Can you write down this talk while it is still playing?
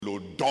le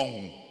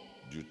don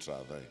du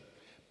travail.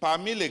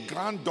 Parmi les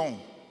grands dons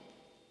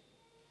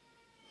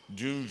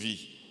d'une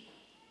vie,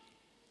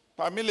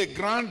 parmi les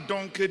grands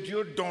dons que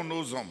Dieu donne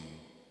aux hommes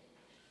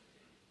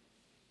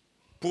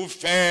pour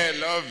faire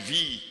leur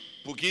vie,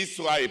 pour qu'ils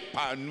soient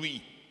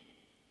épanouis,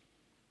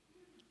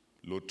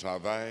 le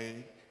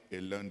travail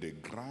est l'un des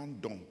grands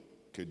dons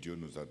que Dieu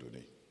nous a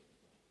donnés.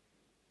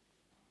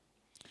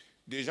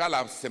 Déjà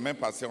la semaine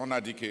passée, on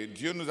a dit que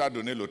Dieu nous a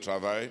donné le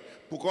travail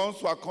pour qu'on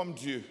soit comme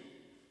Dieu.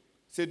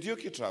 C'est Dieu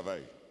qui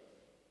travaille.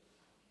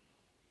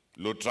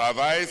 Le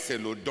travail, c'est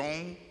le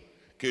don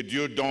que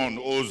Dieu donne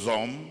aux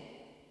hommes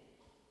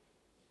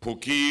pour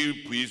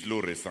qu'ils puissent le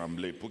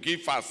ressembler, pour qu'ils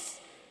fassent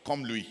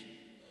comme lui.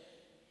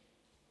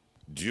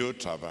 Dieu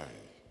travaille.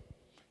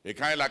 Et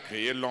quand il a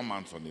créé l'homme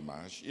en son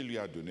image, il lui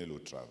a donné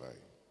le travail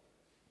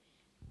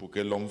pour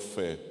que l'homme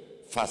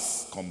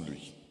fasse comme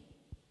lui.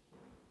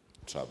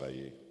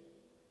 Travailler.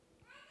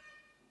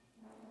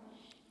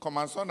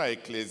 Commençons à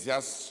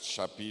Ecclésiaste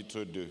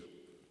chapitre 2,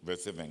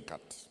 verset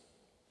 24.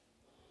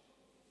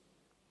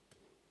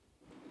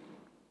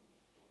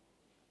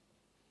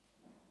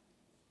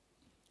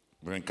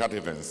 « 24 et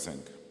 25. »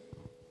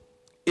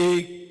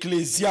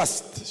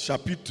 Ecclésiaste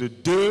chapitre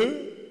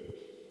 2,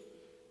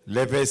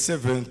 les versets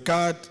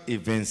 24 et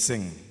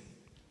 25.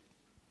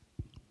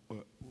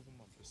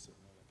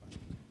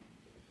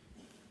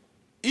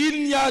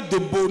 Il n'y a de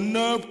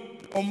bonheur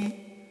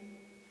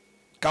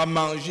qu'à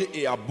manger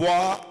et à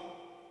boire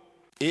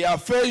et à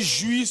faire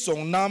jouir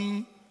son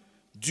âme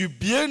du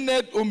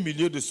bien-être au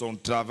milieu de son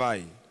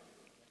travail.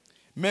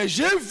 Mais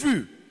j'ai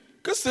vu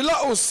que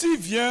cela aussi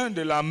vient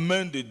de la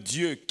main de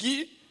Dieu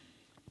qui,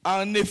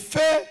 en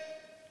effet,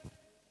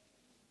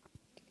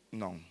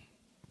 non.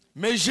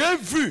 Mais j'ai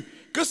vu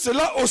que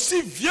cela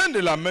aussi vient de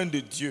la main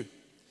de Dieu,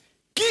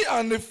 qui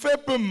en effet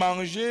peut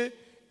manger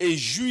et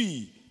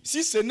jouir,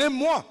 si ce n'est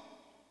moi.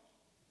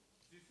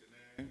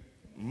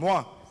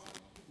 Moi.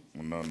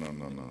 Non.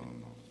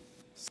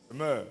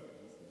 Semeur.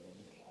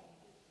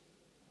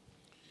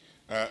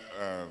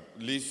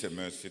 Lis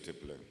semeur, s'il te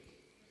plaît.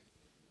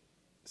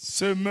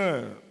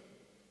 Semeur,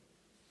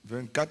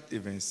 24 et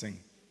 25.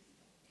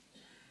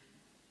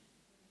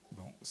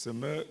 Bon,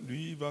 semeur,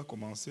 lui, il va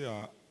commencer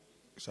à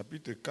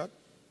chapitre 4.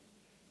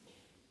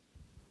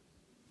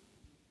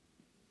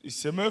 Il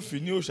semeur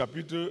finit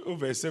au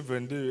verset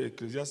 22,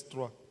 Ecclésiaste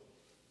 3.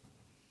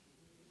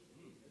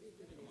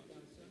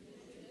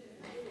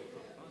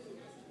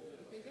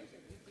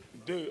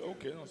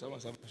 Ok, non, ça va,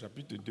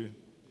 chapitre 2.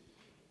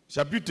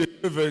 Chapitre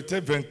 2,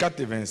 versets 24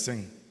 et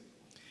 25.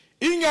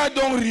 Il n'y a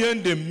donc rien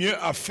de mieux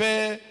à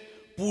faire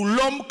pour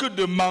l'homme que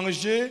de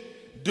manger,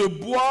 de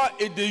boire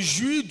et de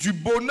jouir du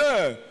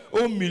bonheur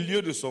au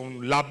milieu de son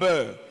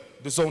labeur,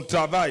 de son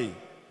travail.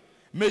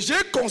 Mais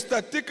j'ai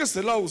constaté que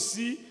cela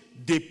aussi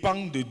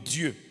dépend de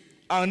Dieu.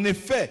 En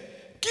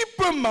effet, qui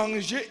peut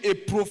manger et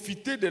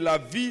profiter de la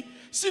vie,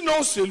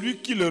 sinon celui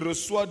qui le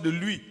reçoit de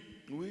lui?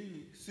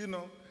 Oui,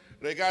 sinon,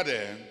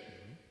 regardez,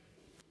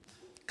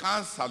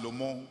 quand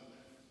Salomon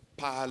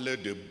parle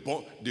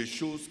de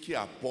choses qui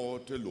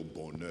apportent le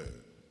bonheur,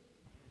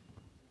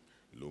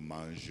 le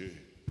manger,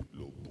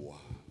 le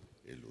boire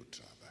et le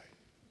travail.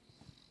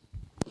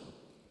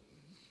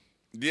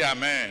 Dis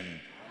Amen. Amen.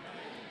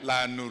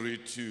 La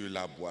nourriture,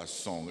 la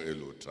boisson et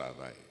le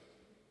travail.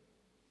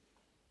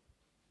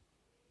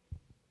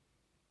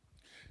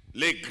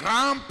 Les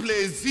grands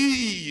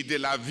plaisirs de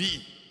la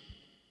vie.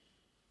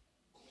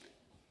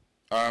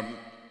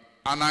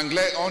 En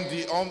anglais,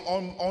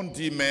 on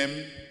dit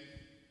même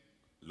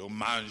le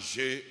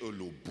manger et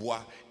le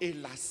boire et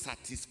la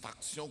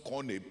satisfaction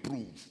qu'on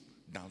éprouve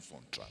dans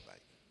son travail.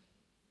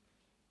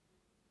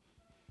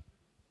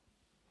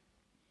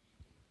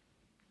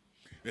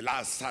 Et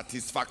la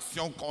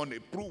satisfaction qu'on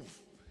éprouve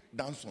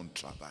dans son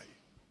travail.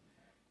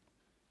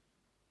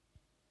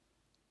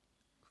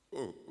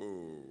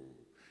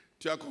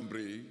 Tu as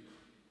compris?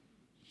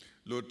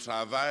 Le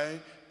travail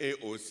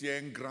est aussi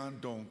un grand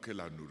don que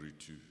la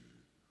nourriture.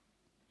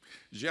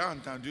 J'ai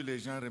entendu les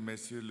gens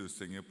remercier le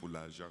Seigneur pour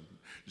l'argent.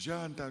 J'ai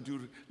entendu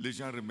les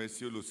gens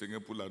remercier le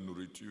Seigneur pour la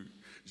nourriture.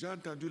 J'ai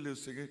entendu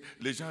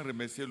les gens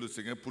remercier le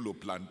Seigneur pour le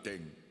plantain.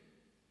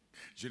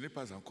 Je n'ai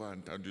pas encore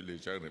entendu les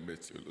gens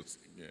remercier le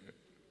Seigneur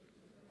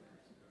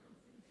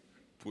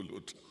pour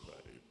le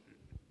travail.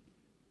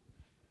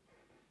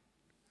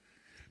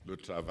 Le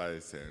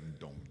travail, c'est un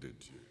don de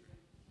Dieu.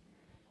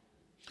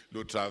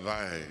 Le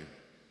travail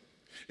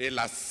et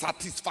la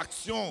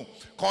satisfaction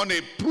qu'on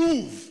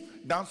éprouve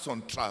dans son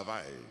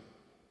travail.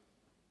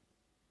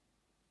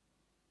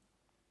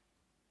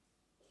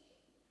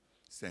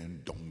 C'est un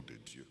don de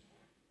Dieu.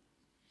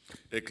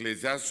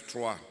 Ecclésiaste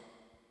 3.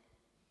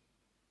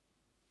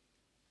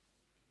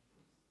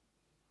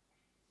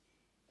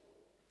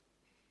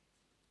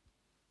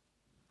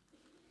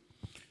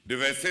 De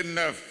verset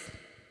 9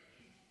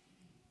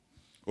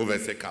 au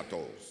verset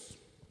 14.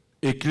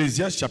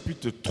 Ecclésiaste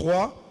chapitre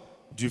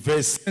 3, du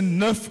verset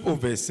 9 au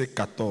verset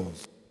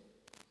 14.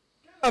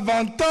 Quel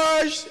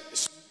avantage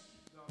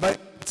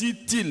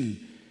dit-il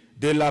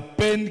de la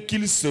peine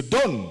qu'il se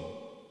donne?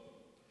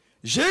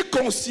 J'ai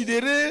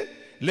considéré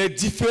les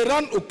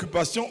différentes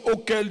occupations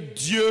auxquelles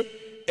Dieu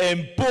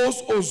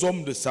impose aux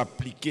hommes de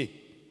s'appliquer.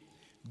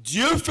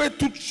 Dieu fait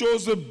toutes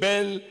choses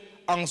belles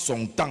en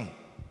son temps.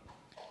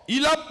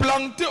 Il a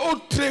planté au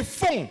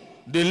tréfonds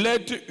de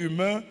l'être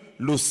humain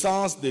le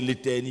sens de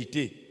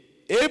l'éternité.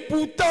 Et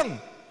pourtant,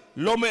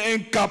 l'homme est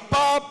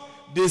incapable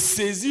de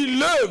saisir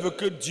l'œuvre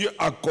que Dieu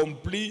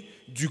accomplit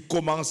du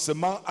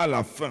commencement à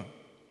la fin.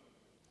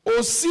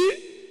 Aussi,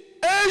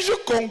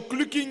 ai-je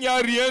conclu qu'il n'y a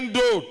rien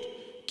d'autre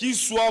qui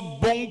soit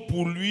bon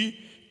pour lui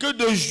que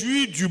de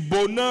jouir du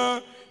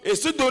bonheur et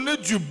se donner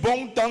du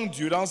bon temps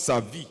durant sa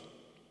vie.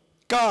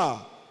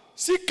 Car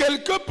si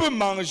quelqu'un peut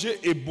manger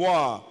et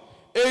boire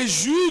et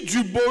jouir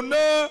du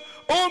bonheur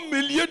au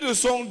milieu de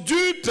son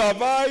dur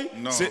travail,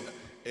 c'est...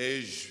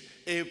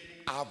 Et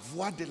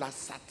avoir de la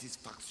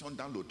satisfaction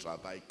dans le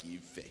travail qu'il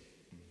fait.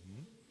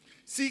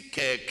 Si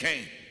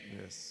quelqu'un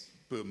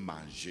peut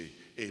manger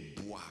et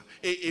boire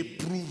et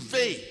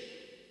éprouver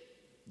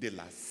de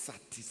la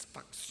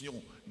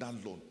satisfaction dans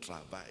le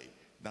travail,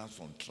 dans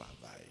son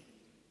travail,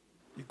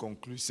 il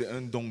conclut, c'est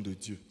un don de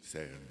Dieu.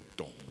 C'est un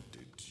don de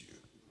Dieu.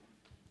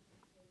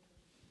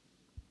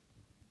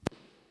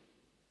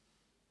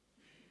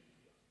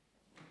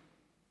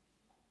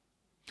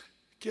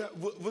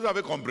 Vous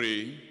avez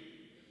compris?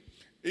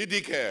 Il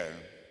dit que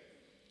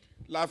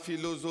la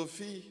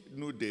philosophie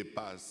nous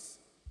dépasse.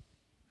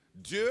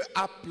 Dieu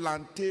a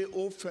planté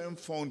au fin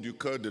fond du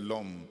cœur de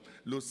l'homme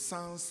le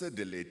sens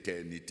de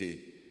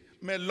l'éternité.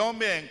 Mais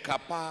l'homme est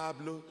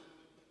incapable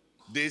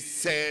de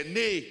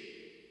cerner.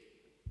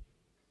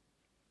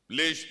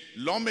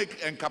 L'homme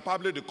est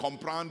incapable de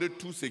comprendre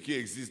tout ce qui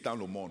existe dans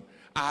le monde.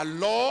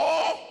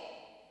 Alors,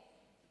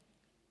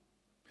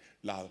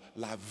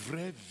 la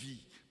vraie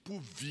vie, pour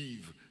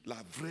vivre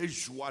la vraie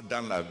joie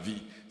dans la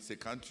vie, c'est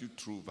quand tu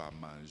trouves à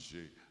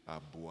manger, à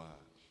boire,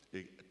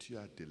 et tu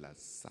as de la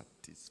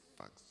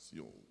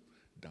satisfaction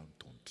dans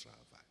ton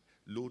travail.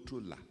 L'autre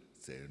là,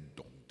 c'est un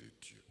don de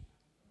Dieu.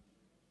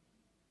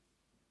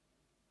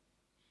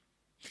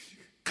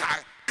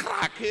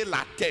 Craquer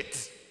la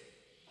tête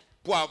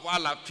pour avoir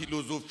la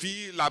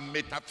philosophie, la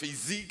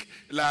métaphysique,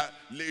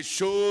 les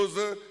choses,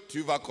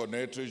 tu vas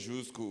connaître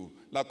jusqu'où.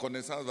 La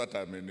connaissance va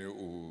t'amener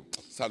où.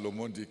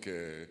 Salomon dit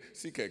que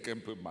si quelqu'un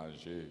peut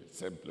manger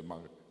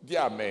simplement, dis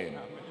Amen.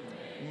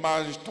 Amen.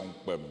 Mange ton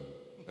pain,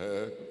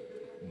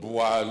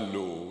 bois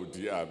l'eau,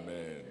 dis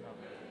Amen.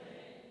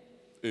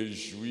 Et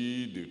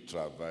jouis du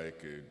travail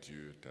que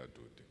Dieu t'a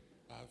donné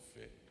à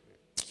faire.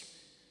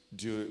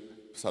 Dieu,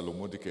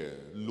 Salomon dit que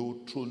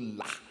l'autre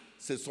là,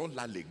 ce sont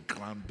là les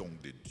grands dons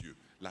de Dieu,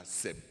 la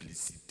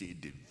simplicité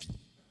de vie.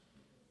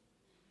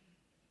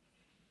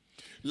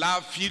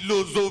 La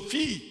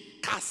philosophie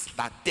casse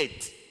la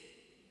tête.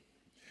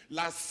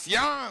 La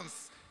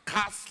science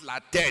casse la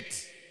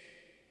tête.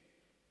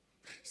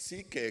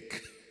 Si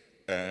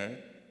quelqu'un...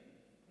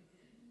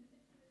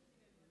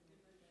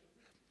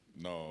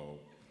 Non.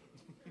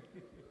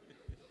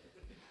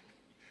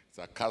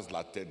 Ça casse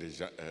la tête des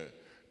gens...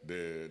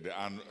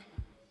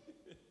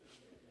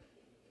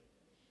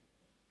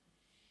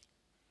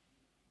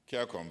 Qui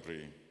a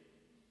compris?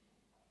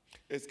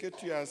 Est-ce que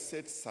tu as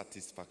cette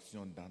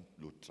satisfaction dans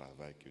le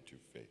travail que tu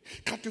fais?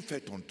 Quand tu fais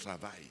ton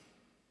travail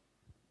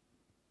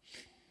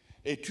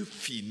et tu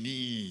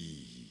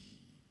finis,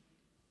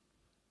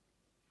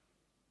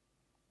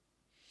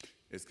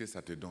 est-ce que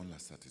ça te donne la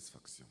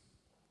satisfaction?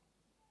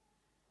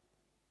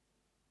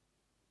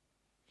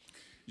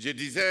 Je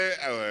disais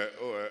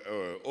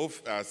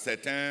à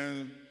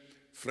certains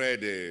frères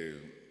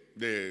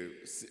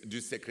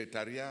du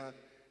secrétariat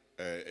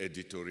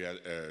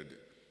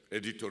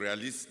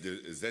éditorialiste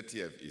de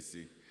ZTF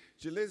ici,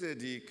 je les ai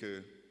dit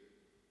que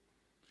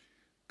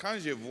quand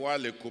je vois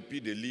les copies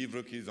des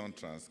livres qu'ils ont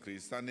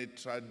transcrits, ça ne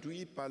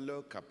traduit pas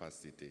leur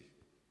capacité.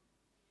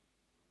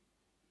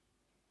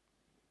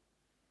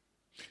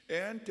 Et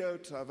un tel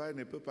travail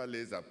ne peut pas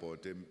les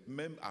apporter,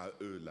 même à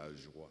eux, la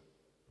joie.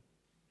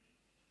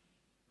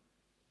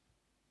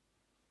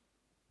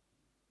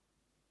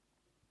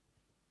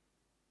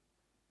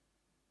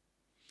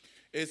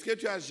 Est-ce que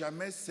tu as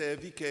jamais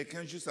servi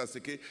quelqu'un juste à ce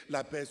que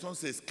la personne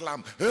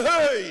s'exclame «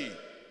 Hey !»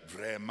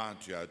 Vraiment,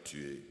 tu as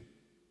tué.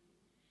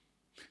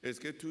 Est-ce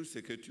que tout ce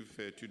que tu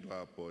fais, tu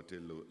dois apporter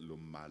le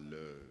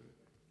malheur,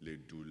 les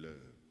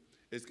douleurs?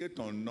 Est-ce que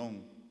ton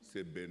nom,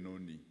 c'est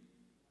Benoni,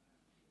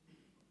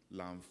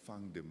 l'enfant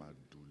de ma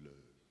douleur,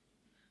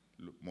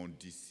 mon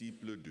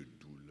disciple de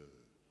douleur?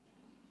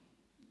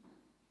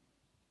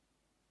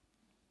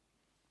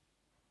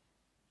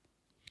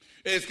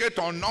 Est-ce que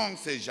ton nom,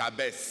 c'est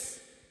Jabès?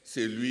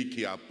 C'est lui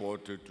qui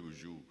apporte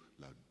toujours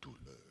la douleur.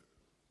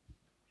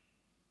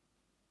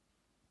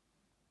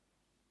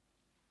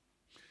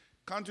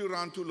 Quand tu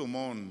rends tout le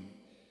monde,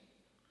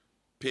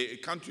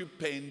 quand tu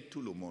peines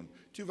tout le monde,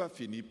 tu vas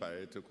finir par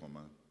être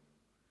comment?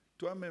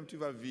 Toi-même, tu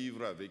vas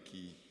vivre avec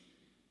qui?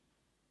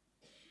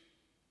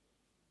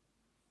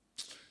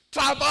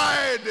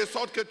 Travaille de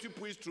sorte que tu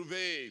puisses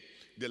trouver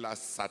de la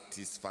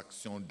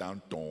satisfaction dans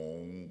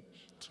ton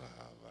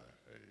travail.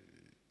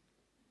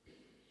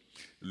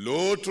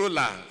 L'autre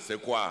là,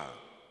 c'est quoi?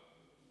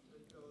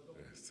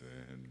 C'est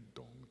un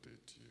don de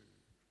Dieu.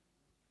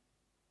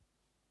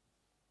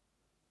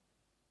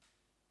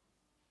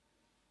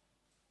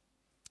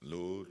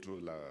 L'autre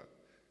là,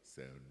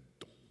 c'est un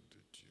don de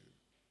Dieu.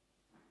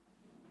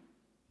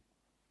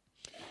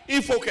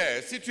 Il faut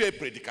que, si tu es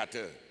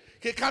prédicateur,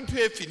 que quand tu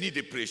aies fini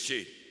de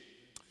prêcher,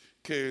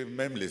 que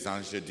même les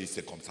anges disent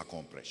c'est comme ça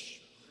qu'on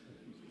prêche.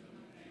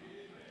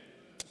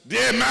 Dis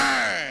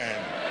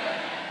Amen.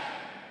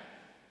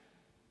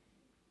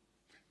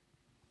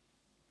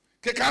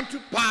 Que quand tu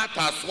pars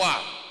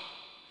t'asseoir,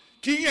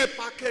 qu'il n'y ait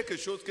pas quelque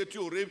chose que tu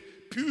aurais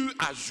pu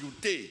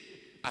ajouter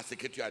à ce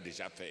que tu as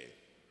déjà fait.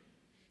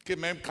 Que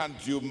même quand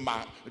Dieu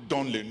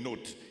donne les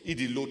notes, il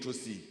dit l'autre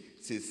aussi,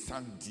 c'est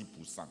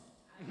 110%.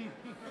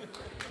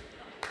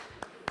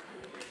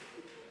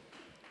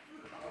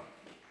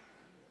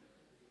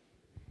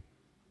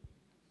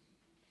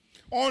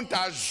 On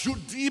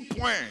t'ajoute 10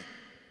 points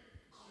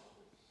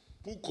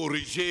pour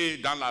corriger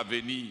dans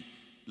l'avenir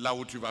là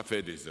où tu vas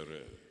faire des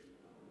erreurs.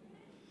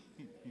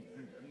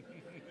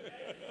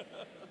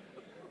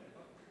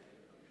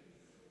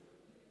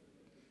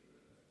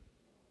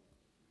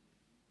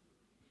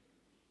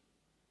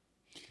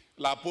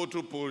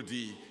 L'apôtre Paul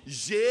dit,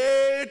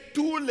 j'ai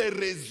toutes les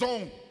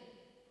raisons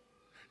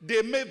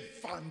de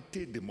me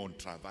vanter de mon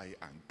travail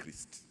en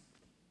Christ.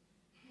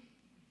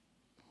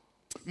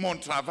 Mon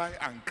travail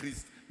en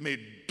Christ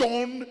me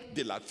donne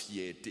de la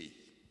fierté.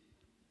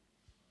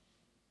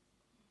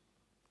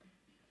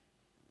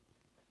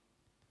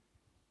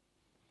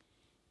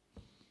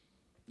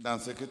 Dans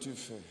ce que tu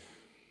fais,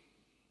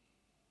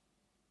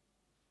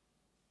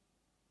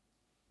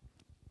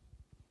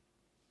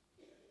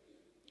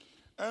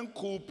 un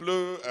couple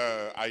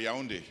à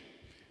Yaoundé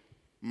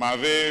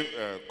m'avait...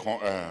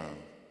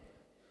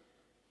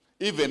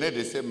 ils venaient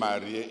de se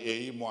marier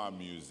et ils m'ont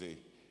amusé.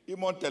 Ils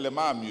m'ont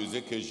tellement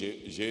amusé que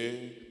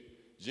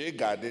j'ai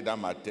gardé dans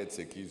ma tête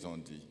ce qu'ils ont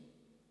dit.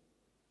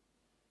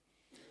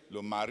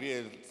 Le mari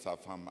et sa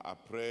femme,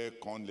 après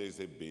qu'on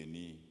les ait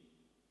bénis,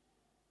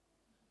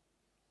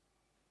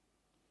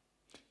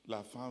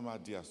 la femme a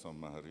dit à son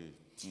mari,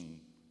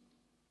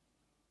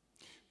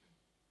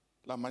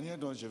 la manière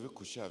dont je veux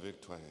coucher avec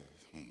toi,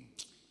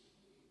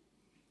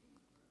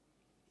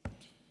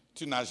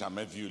 tu n'as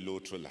jamais vu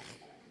l'autre là.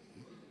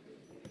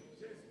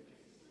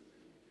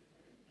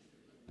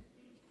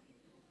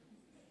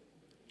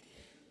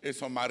 Et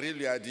son mari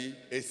lui a dit,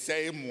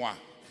 essaye-moi,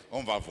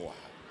 on va voir.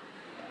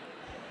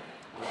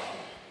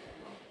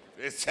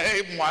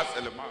 Essaye-moi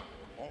seulement,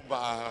 on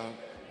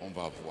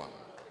va voir.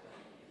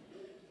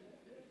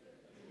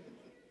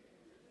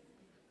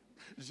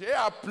 J'ai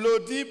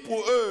applaudi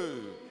pour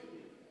eux.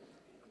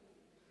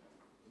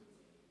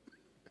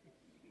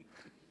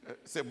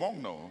 C'est bon,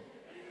 non?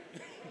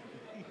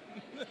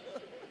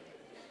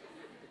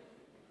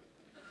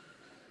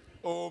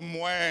 Au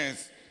moins,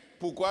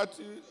 pourquoi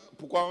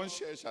on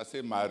cherche à se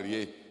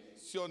marier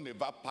si on ne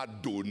va pas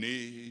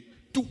donner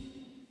tout?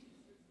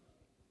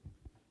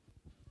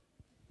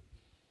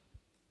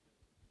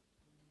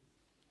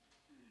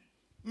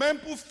 Même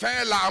pour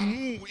faire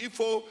l'amour, il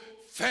faut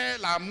faire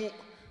l'amour.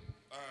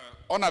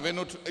 On avait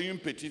une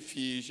petite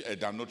fille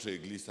dans notre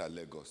église à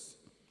Lagos.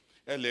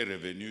 Elle est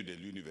revenue de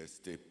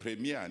l'université.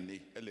 Première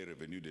année, elle est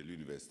revenue de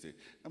l'université.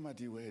 Elle m'a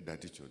dit, ouais,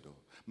 Daddy Theodore,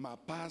 ma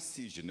part,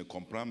 si je ne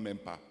comprends même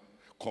pas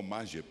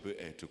comment je peux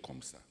être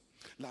comme ça.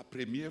 La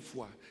première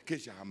fois que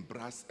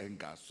j'embrasse un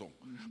garçon,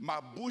 ma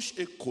bouche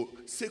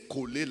s'est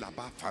collée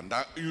là-bas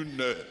pendant 1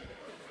 heure.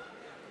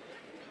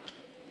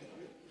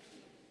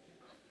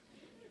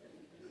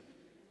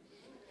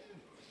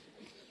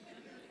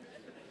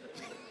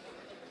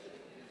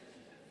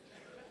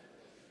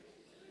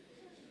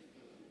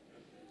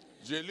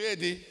 Je lui ai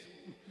dit,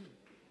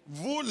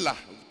 vous là,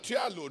 tu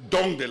as le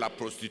don de la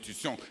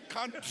prostitution.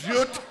 Quand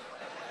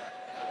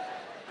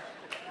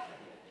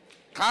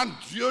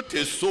Dieu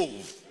te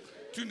sauve,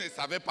 tu ne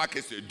savais pas que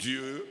c'est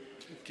Dieu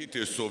qui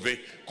te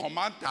sauvait.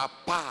 Comment ta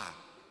part,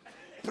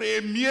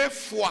 première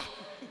fois,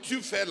 tu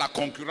fais la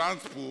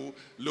concurrence pour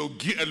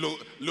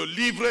le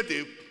livre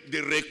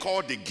de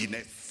records de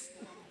Guinness.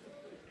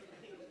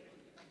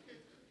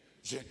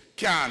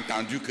 Qui a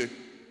entendu que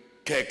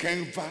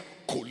quelqu'un va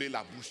coller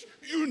la bouche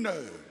 1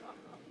 heure?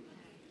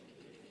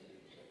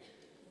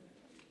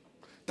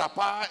 Ta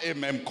part est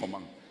même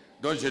comment?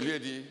 Donc je lui ai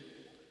dit,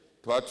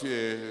 toi tu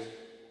es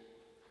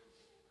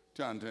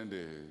en train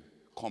de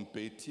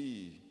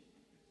compétir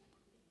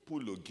pour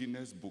le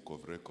Guinness Book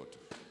of Records.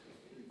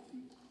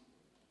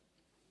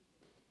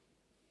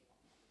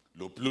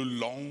 Le plus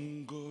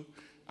long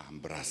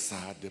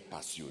embrassade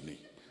passionnée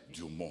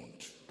du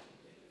monde.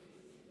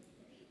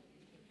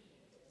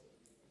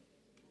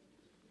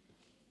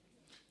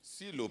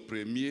 Si le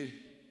premier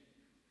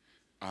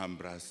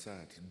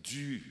embrassade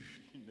dure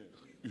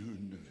 1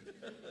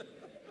 heure,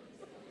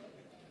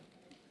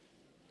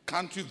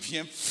 quand tu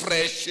viens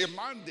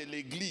fraîchement de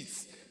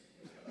l'église,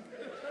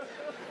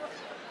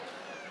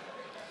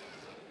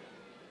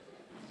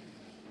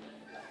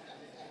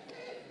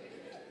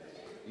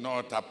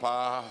 non, t'as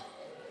pas.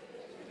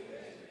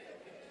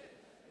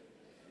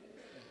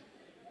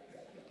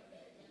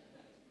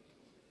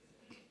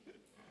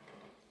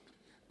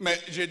 Mais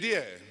je dis,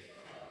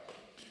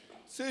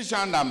 ce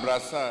genre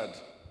d'embrassade,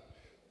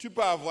 tu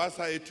peux avoir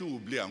ça et tu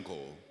oublies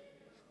encore.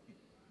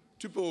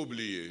 Tu peux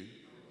oublier.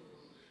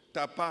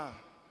 T'as pas,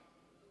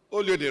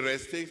 au lieu de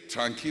rester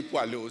tranquille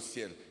pour aller au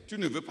ciel, tu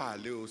ne veux pas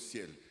aller au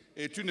ciel.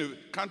 Et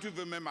quand tu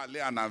veux même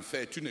aller en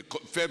enfer, tu ne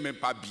fais même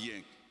pas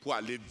bien pour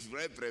aller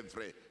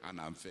vrai en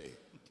enfer.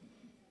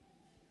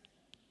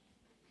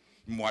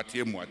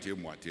 Moitié.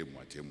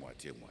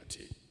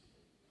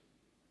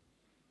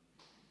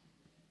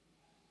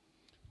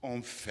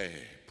 On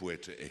fait pour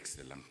être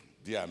excellent.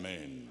 Dis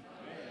Amen.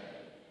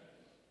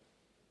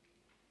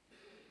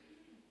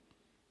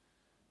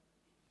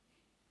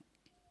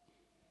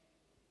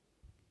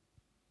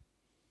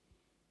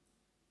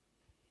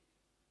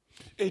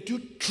 Et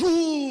tu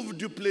trouves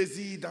du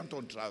plaisir dans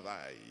ton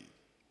travail.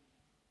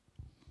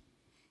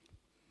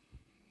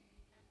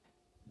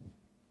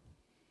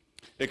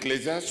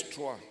 Ecclésiaste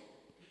 3,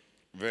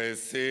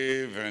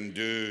 verset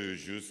 22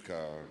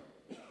 jusqu'à...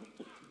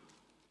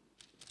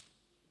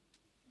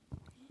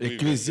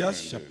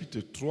 Ecclésiaste chapitre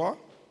 3,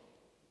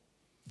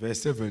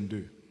 verset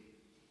 22.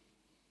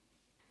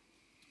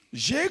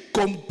 J'ai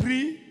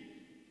compris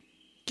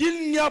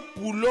qu'il n'y a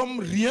pour l'homme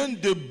rien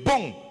de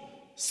bon,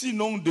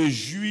 sinon de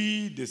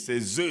jouir de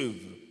ses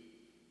œuvres,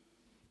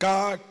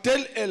 car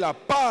telle est la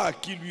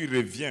part qui lui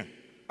revient.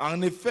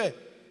 En effet,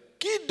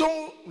 qui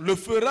donc le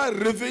fera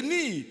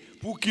revenir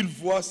pour qu'il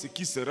voie ce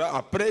qui sera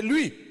après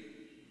lui?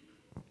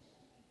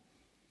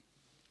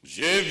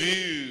 J'ai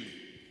vu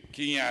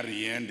qu'il n'y a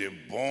rien de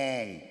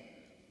bon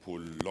pour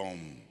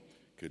l'homme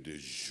que de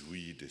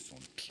jouir de son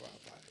travail.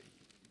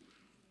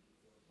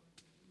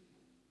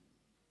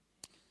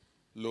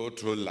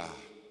 L'autre là,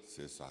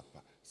 c'est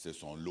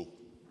son lot.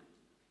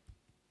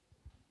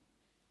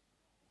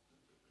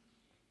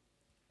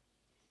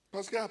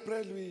 Parce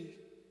qu'après lui,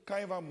 quand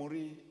il va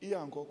mourir, il y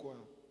a encore quoi?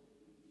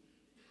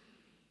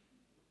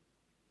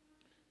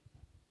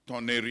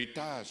 Ton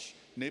héritage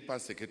n'est pas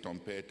ce que ton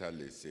père t'a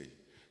laissé.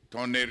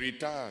 Ton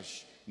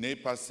héritage n'est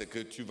pas ce que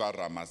tu vas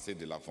ramasser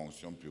de la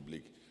fonction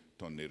publique.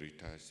 Ton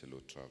héritage, c'est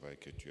le travail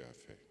que tu as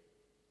fait.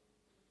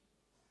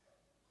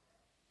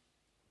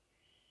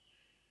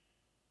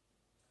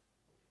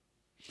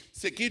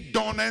 Ce qui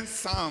donne un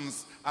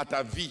sens à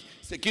ta vie,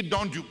 ce qui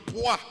donne du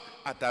poids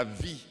à ta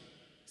vie,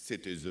 c'est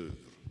tes œuvres.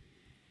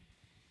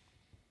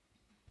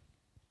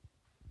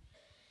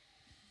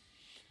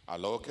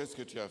 Alors, qu'est-ce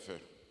que tu as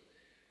fait?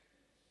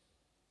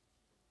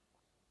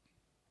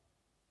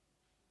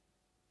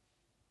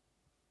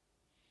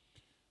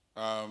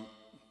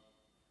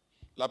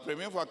 La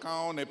première fois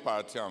quand on est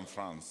parti en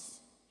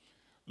France,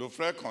 le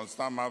frère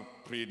Constant m'a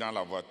pris dans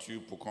la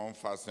voiture pour qu'on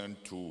fasse un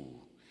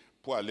tour,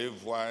 pour aller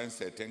voir un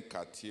certain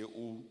quartier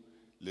où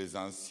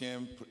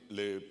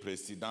les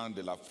présidents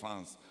de la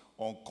France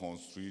ont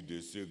construit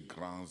de ces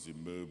grands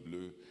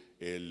immeubles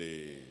et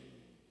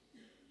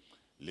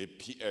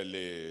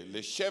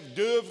les chefs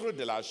d'œuvre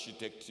de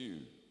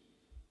l'architecture.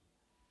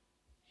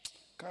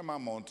 Quand il m'a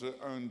montré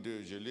un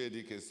d'eux, je lui ai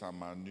dit que ça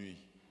m'ennuie.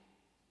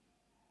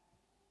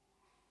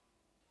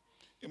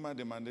 Il m'a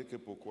demandé que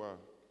pourquoi.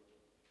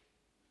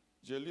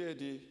 Je lui ai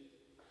dit,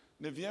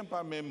 ne viens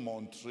pas me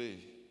montrer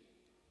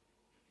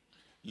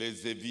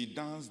les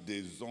évidences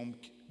des hommes,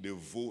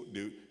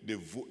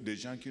 des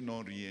gens qui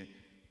n'ont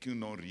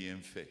rien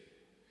fait.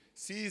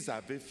 S'ils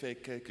avaient fait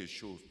quelque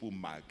chose pour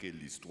marquer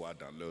l'histoire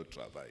dans leur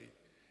travail,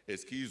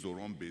 est-ce qu'ils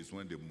auront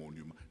besoin de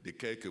monuments, de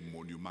quelques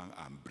monuments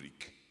en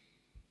briques?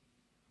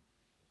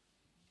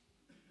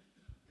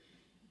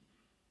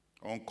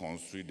 On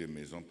construit des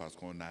maisons parce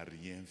qu'on n'a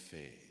rien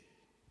fait.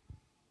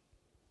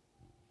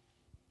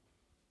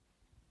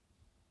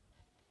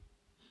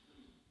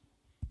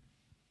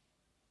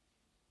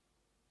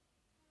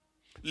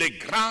 Les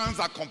grands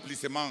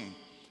accomplissements.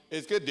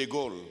 Est-ce que De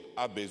Gaulle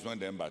a besoin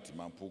d'un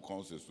bâtiment pour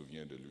qu'on se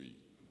souvienne de lui?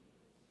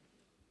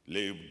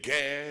 Les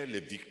guerres,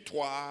 les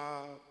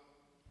victoires.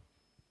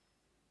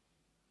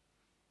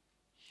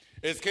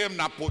 Est-ce que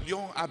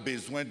Napoléon a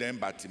besoin d'un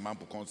bâtiment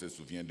pour qu'on se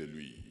souvienne de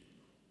lui?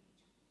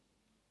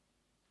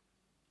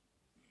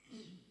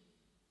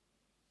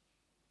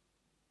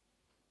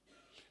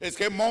 Est-ce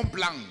que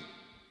Mont-Blanc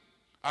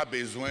a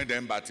besoin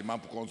d'un bâtiment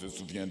pour qu'on se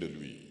souvienne de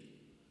lui?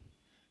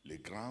 Les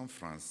grands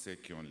Français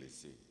qui ont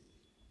laissé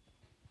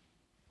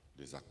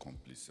des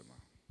accomplissements.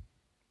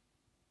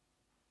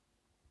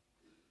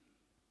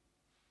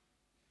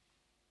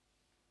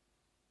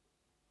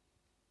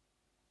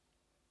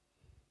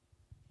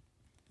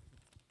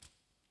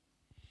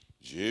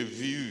 J'ai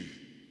vu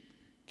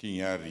qu'il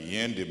n'y a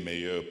rien de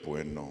meilleur pour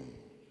un homme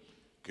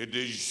que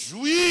de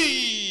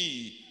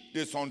jouir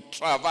de son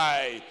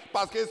travail,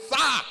 parce que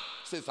ça,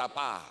 c'est sa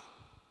part.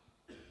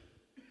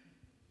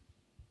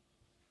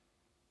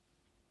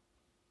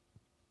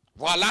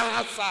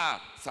 Voilà ça,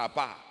 sa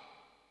part.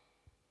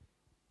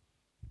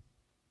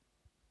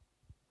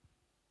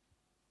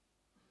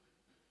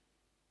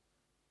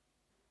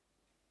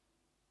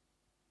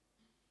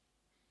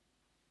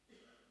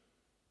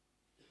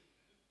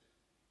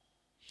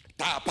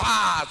 Ta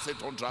part, c'est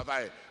ton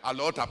travail.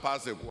 Alors ta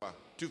part, c'est quoi?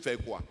 Tu fais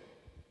quoi?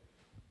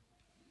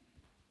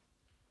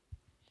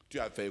 Tu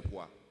as fait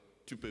quoi?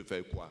 Tu peux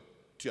faire quoi?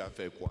 Tu as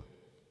fait quoi?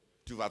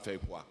 Tu vas faire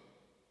quoi?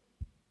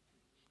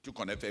 Tu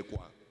connais faire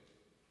quoi?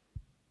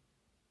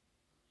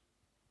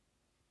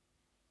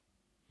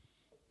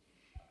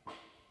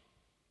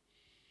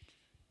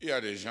 Il y a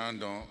des gens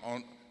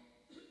dont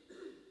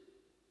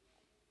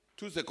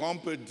tout ce qu'on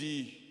peut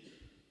dire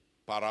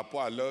par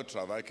rapport à leur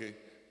travail, que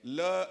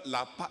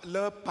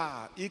leur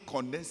part, ils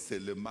connaissent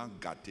seulement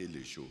gâter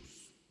les choses.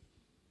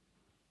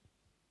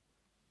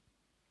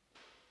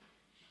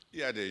 Il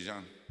y a des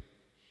gens,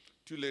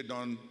 tu leur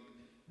donnes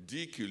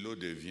 10 kilos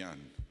de viande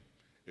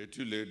et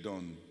tu leur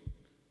donnes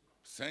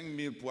 5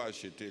 000 pour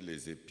acheter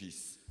les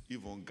épices, ils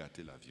vont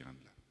gâter la viande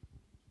là.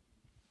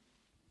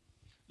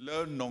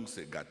 Leur nom,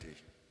 c'est gâter.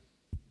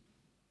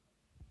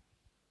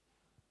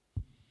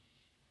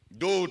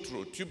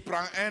 D'autres, tu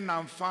prends un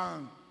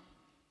enfant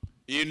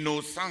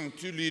innocent,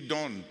 tu lui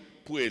donnes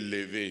pour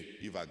élever,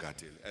 elle va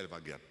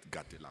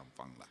gâter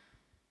l'enfant là.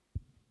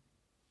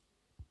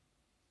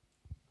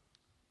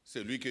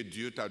 Celui que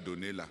Dieu t'a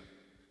donné là,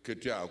 que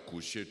tu as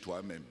accouché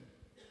toi-même,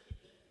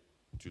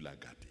 tu l'as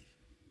gâté.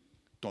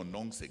 Ton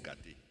oncle s'est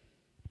gâté.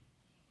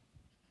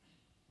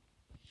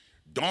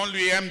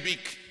 Donne-lui un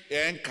bic et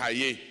un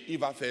cahier, il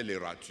va faire les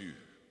ratures.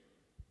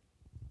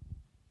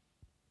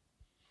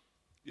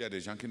 Il y a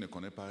des gens qui ne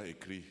connaissent pas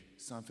écrire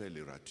sans faire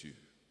les ratures.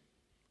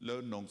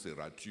 Leur nom, c'est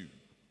rature.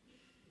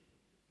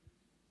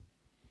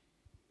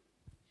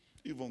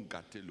 Ils vont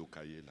gâter le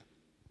cahier là.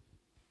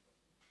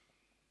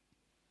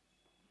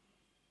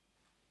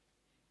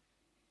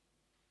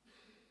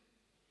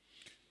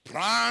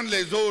 Prends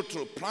les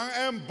autres, prends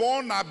un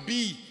bon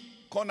habit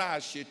qu'on a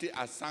acheté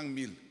à 100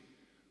 000.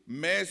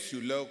 Mets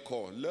sur leur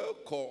corps.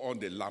 Leur corps ont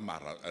des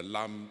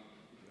lames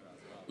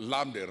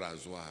de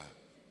rasoir.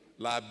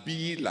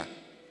 L'habit là.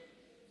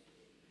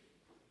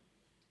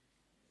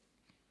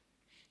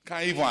 Quand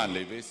ils vont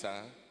enlever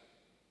ça,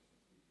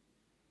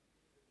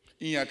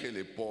 il n'y a que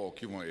les pauvres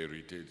qui vont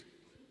hériter.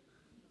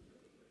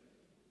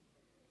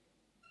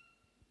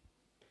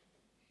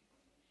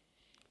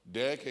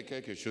 Dès que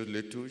quelque chose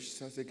les touche,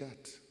 ça se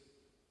gâte.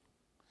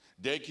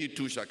 Dès qu'ils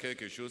touchent à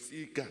quelque chose,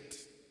 ils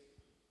gâtent.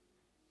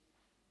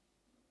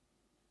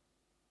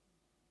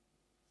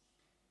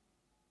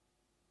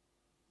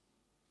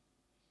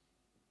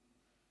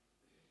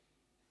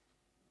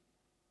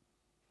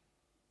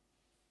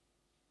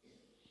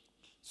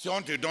 Si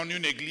on te donne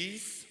une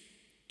église,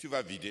 tu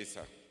vas vider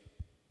ça.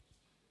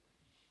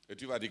 Et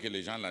tu vas dire que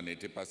les gens là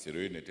n'étaient pas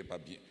sérieux, ils n'étaient pas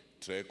bien,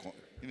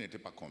 ils n'étaient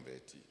pas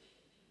convertis.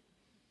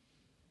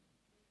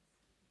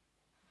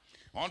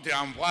 On te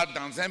envoie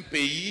dans un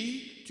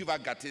pays, tu vas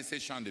gâter ces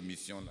champs de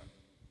mission là.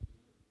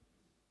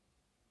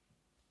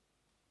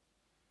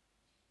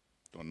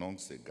 Ton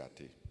oncle s'est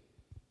gâté.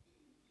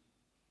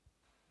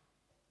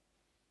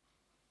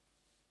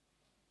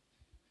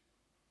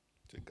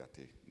 C'est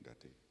gâté,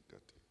 gâté,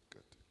 gâté,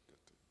 gâté,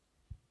 gâté.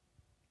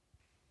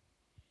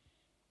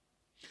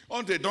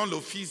 On te donne le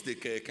fils de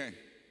quelqu'un.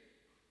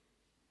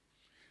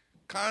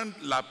 Quand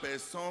la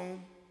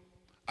personne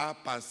a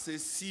passé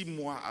 6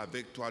 mois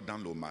avec toi dans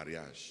le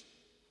mariage,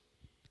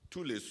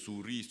 tous les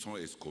souris sont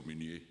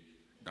excommuniés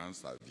dans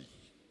sa vie.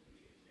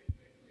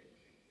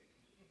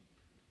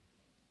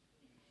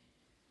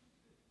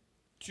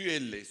 Tu es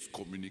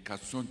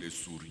l'excommunication des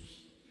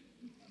souris.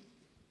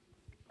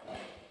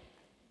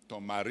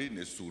 Ton mari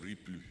ne sourit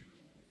plus.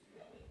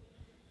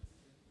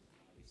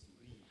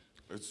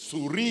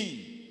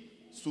 Souris,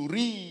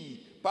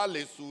 pas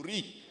les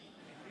souris.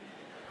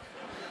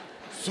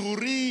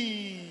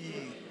 Souris.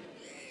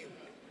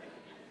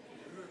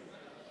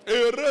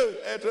 Heureux,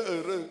 être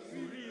heureux.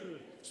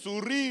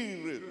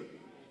 Sourire.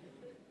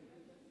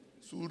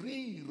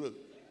 Sourire.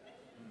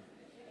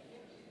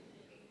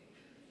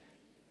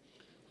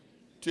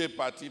 Tu es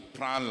parti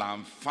prendre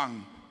l'enfant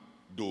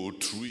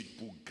d'autrui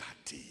pour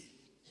gâter.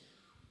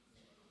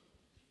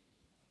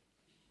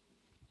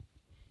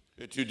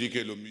 Et tu dis que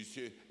le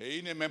monsieur, et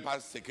il n'est même pas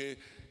ce que,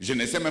 je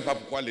ne sais même pas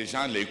pourquoi les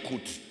gens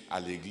l'écoutent à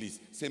l'église.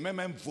 C'est même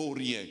un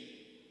vaurien.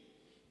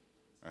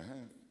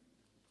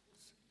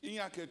 Il n'y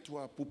a que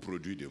toi pour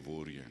produire des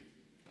vauriens.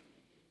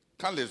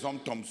 Quand les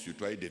hommes tombent sur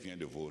toi, ils deviennent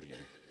des vauriens.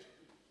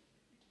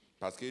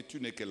 Parce que tu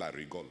n'es que la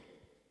rigole.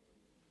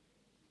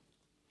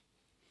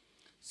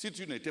 Si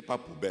tu n'étais pas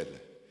poubelle,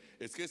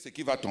 est-ce que ce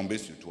qui va tomber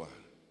sur toi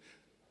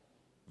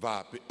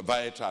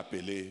va être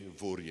appelé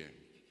vaurien?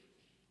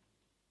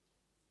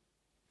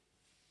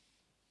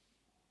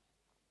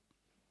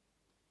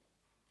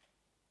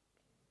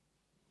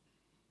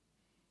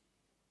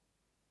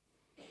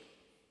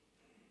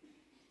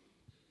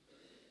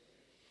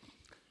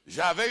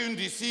 J'avais une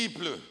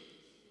disciple.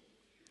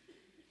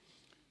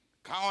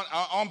 Quand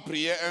on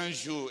priait un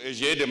jour et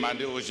j'ai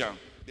demandé aux gens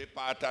de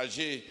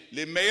partager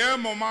les meilleurs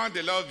moments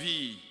de leur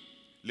vie,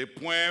 les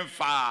points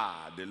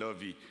phares de leur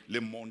vie, les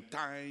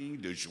montagnes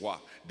de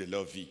joie de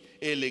leur vie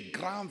et les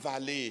grandes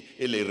vallées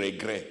et les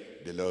regrets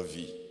de leur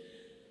vie.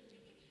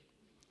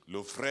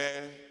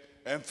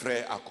 Un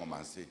frère a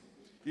commencé.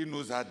 Il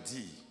nous a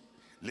dit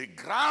les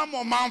grands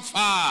moments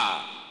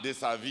phares de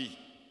sa vie.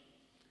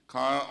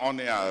 Quand on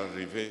est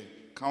arrivé,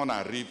 Quand on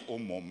arrive au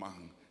moment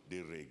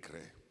des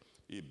regrets,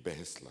 il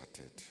baisse la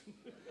tête.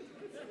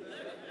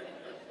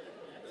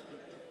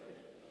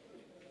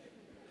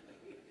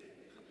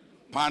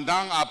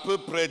 Pendant à peu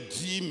près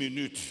 10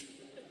 minutes.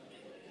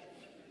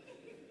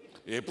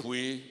 Et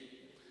puis,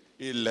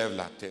 il lève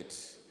la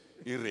tête.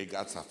 Il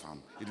regarde sa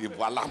femme. Il dit,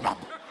 voilà ma...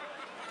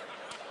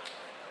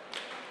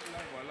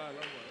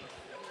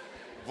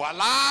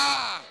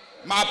 Voilà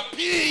ma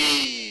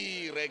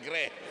pire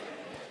regret.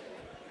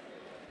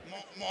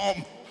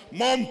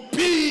 Mon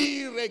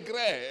pire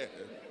regret.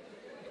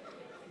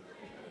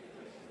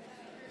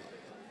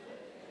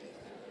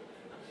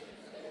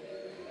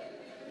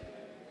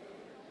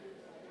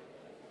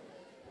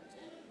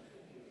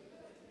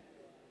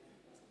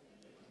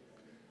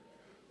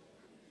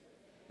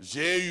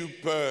 J'ai eu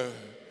peur.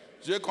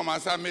 J'ai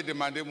commencé à me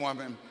demander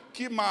moi-même,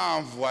 qui m'a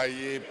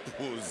envoyé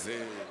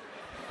poser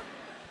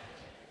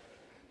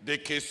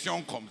des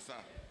questions comme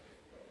ça?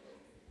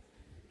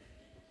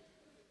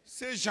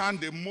 Ces genres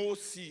de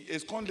mots-ci,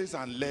 est-ce qu'on les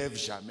enlève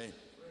jamais?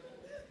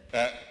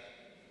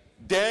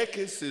 Dès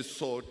que c'est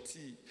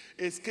sorti,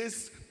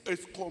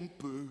 est-ce qu'on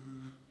peut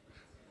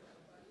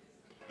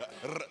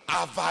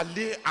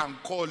avaler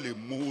encore les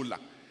mots là?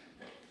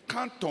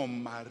 Quand ton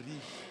mari,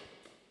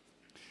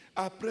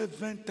 après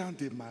 20 ans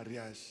de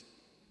mariage,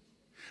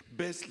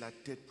 baisse la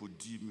tête pour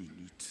 10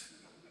 minutes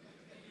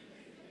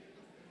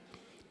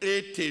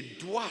et te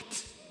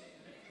doite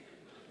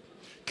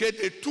que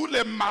de tous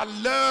les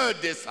malheurs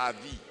de sa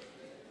vie,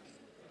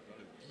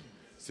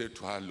 c'est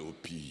toi le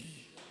pire.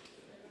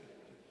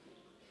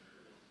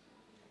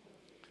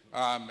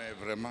 Ah, mais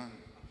vraiment,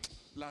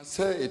 la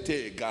sœur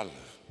était égale.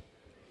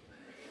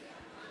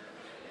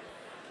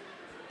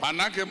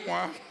 Pendant que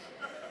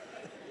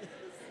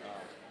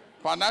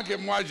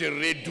moi je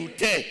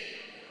redoutais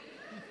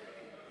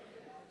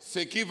ce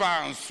qui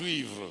va en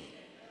suivre.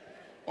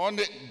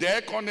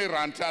 Dès qu'on est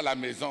rentré à la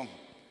maison,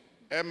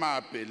 elle m'a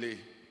appelé.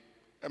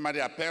 Elle m'a dit,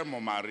 appelle mon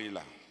mari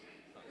là.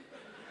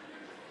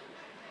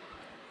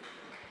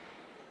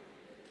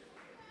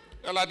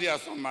 Elle a dit à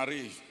son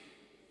mari,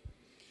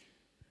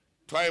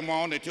 toi et moi,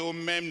 on était au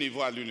même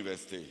niveau à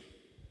l'université.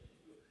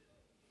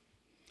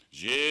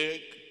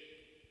 J'ai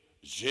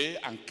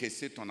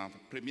encaissé ton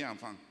premier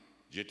enfant.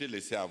 Je t'ai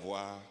laissé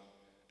avoir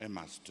un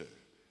master.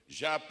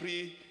 J'ai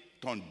appris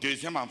ton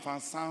deuxième enfant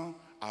sans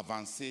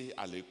avancer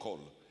à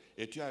l'école.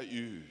 Et tu as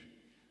eu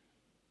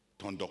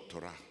ton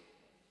doctorat.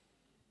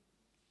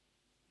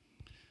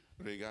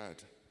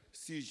 Regarde,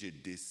 si je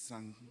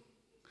descends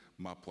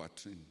ma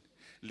poitrine,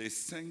 les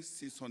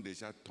 5-6 sont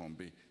déjà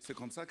tombés. C'est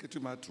comme ça que tu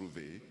m'as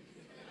trouvé.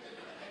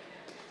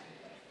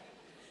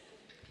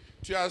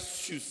 Tu as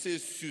sucé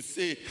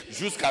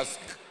jusqu'à ce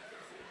que...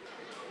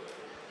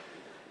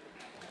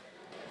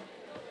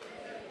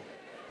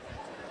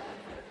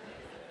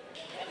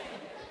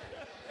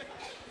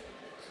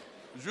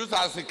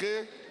 Jusqu'à ce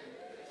que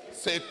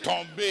c'est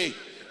tombé.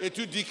 Et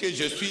tu dis que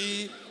je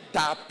suis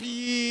ta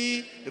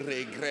pire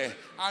regret.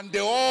 En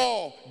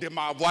dehors de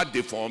m'avoir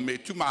déformé,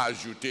 tu m'as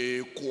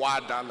ajouté quoi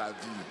dans la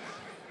vie?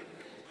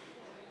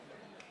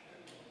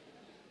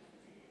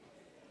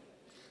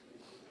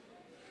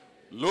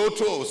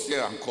 L'autre aussi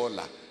est encore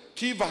là.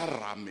 Qui va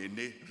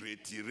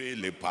retirer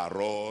les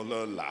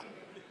paroles là?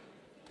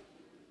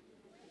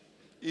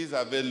 Ils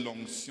avaient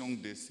l'onction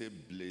de se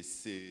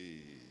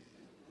blesser.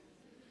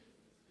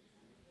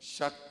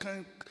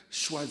 Chacun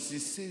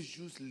choisissait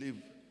juste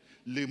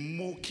les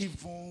mots qui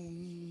vont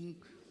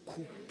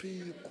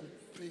couper.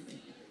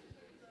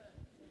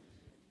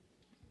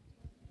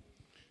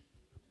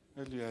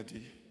 Elle lui a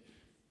dit,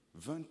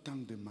 20 ans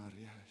de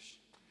mariage,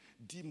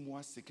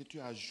 dis-moi ce que tu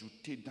as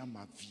ajouté dans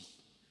ma vie.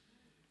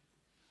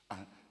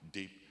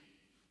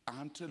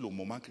 Entre le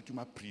moment que tu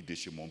m'as pris de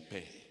chez mon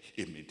père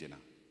et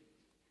maintenant.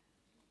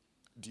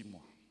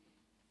 Dis-moi.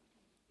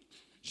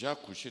 J'ai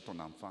accouché ton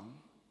enfant,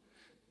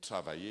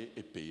 travaillé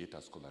et payé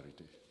ta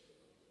scolarité.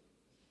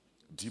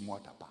 Dis-moi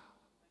ta part.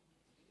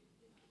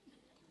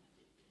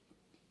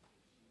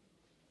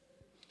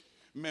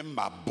 Même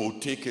ma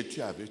beauté que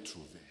tu avais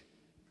trouvée,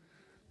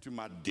 tu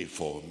m'as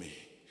déformé,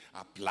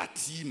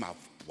 aplati ma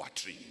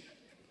poitrine.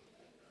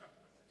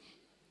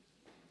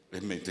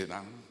 Et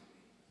maintenant,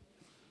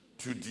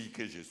 tu dis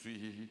que je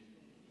suis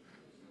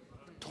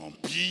ton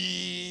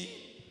pire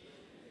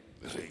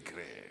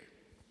regret.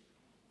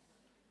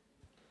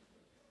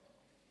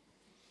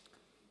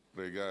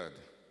 Regarde,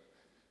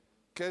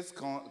 qu'est-ce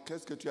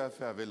que tu as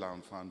fait avec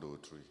l'enfant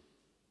d'autrui?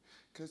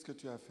 Qu'est-ce que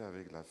tu as fait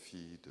avec la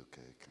fille de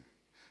quelqu'un?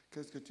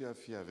 Qu'est-ce que tu as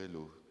fait avec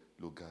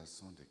le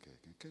garçon de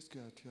quelqu'un? Qu'est-ce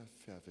que tu as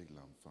fait avec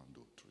l'enfant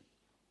d'autrui?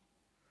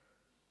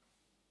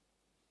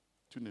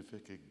 Tu ne fais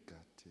que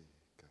gâter.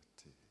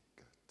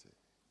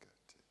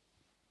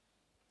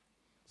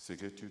 Ce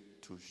que tu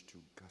touches,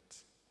 tu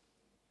gâtes.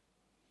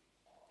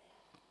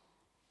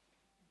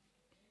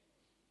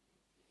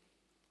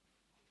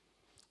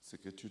 Ce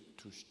que tu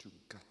touches, tu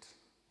gâtes.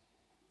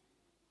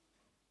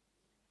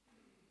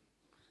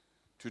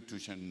 Tu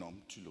touches un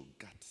homme, tu le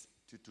gâtes.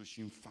 Tu touches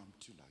une femme,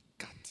 tu la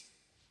gâtes.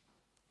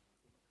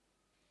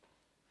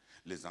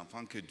 Les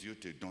enfants que Dieu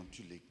te donne,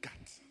 tu les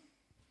gâtes.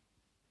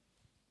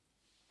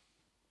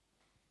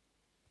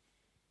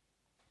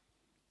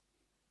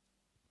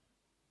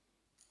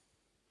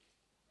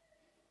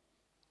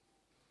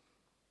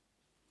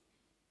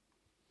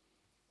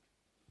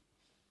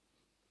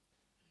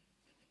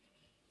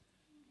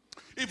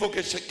 Il faut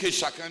que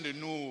chacun de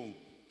nous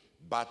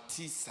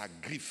bâtisse sa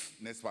griffe,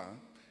 n'est-ce pas?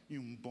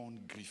 Une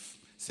bonne griffe.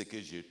 C'est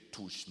que je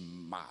touche,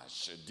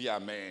 marche. Dis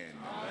amen.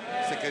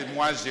 C'est que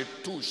moi je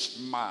touche,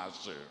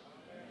 marche.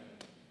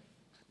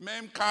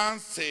 Même quand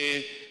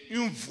c'est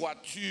une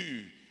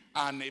voiture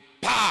en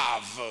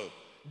épave,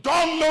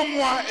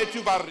 donne-le-moi et tu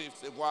vas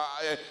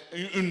recevoir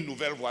une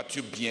nouvelle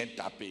voiture bien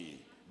tapée.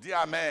 Dis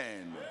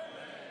amen.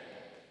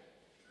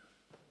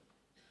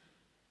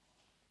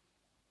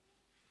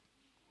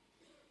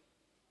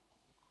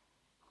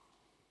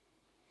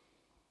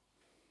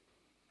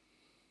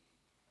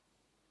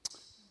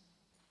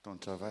 Ton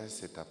travail,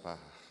 c'est ta part.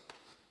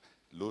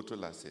 L'autre,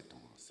 là, c'est ta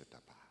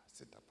part.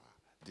 C'est ta part.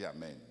 Dis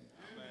amen.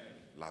 Amen.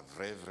 La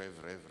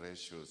vraie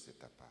chose, c'est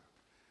ta part.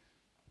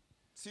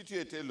 Si tu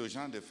étais le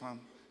genre de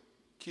femme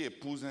qui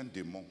épouse un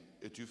démon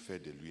et tu fais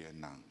de lui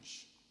un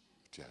ange,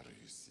 tu as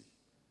réussi.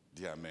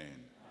 Dis amen.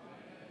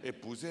 Amen.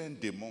 Épouser un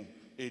démon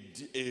et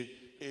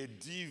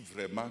dis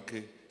vraiment que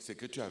ce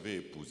que tu avais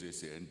épousé,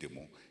 c'est un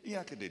démon. Il n'y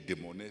a que des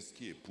démonesses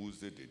qui épousent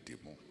des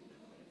démons.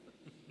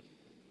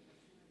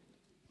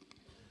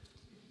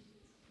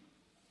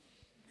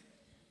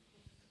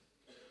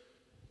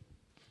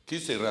 Qui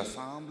se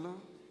rassemble,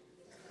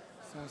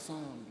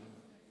 s'assemble.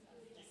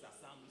 Qui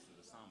s'assemble, se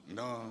ressemble.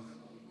 Non.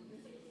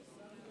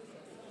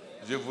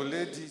 Je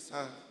voulais dire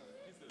ça.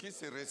 Qui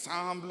se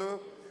ressemble,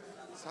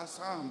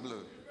 s'assemble.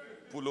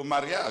 Pour le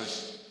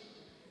mariage.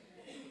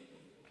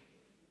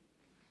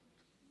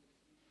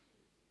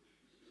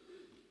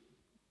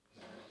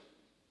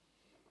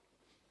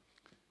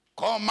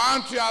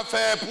 Comment tu as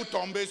fait pour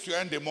tomber sur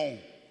un démon?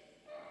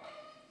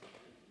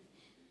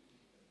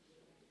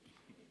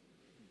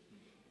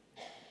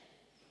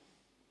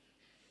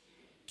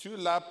 Tu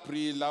l'as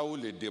pris là où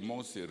les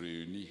démons se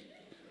réunissent.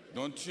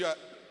 Donc tu as...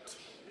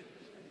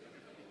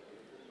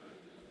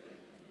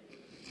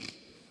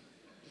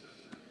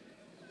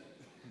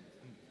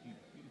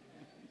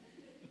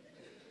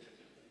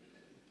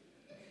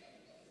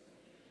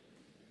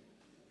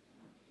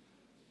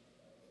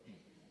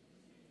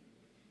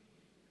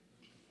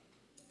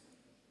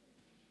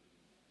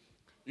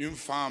 Une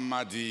femme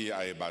m'a dit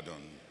à Ibadan,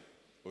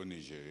 au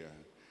Nigeria,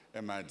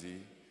 elle m'a dit,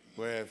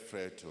 ouais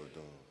frère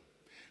Theodore,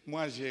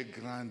 moi j'ai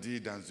grandi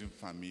dans une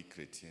famille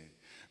chrétienne.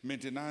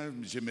 Maintenant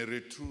je me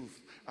retrouve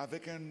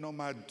avec un homme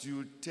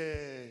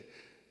adultère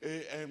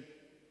et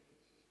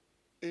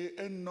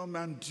un homme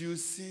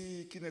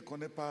endurci qui ne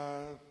connaît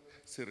pas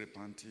se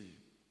repentir.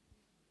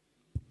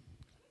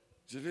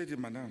 Je lui ai dit,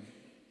 madame,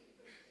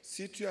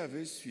 si tu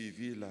avais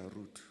suivi la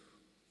route,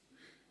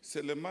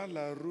 seulement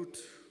la route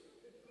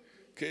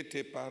que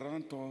tes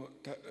parents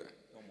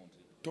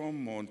t'ont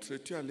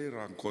montré, tu allais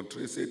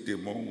rencontrer ces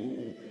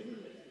démons.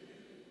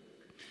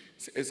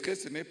 Est-ce que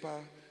ce n'est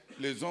pas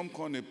les hommes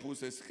qu'on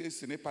épouse, est-ce que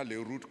ce n'est pas les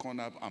routes qu'on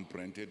a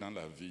empruntées dans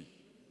la vie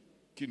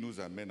qui nous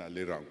amènent à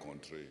les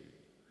rencontrer?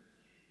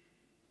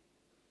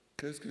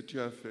 Qu'est-ce que tu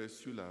as fait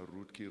sur la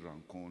route qui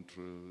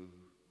rencontre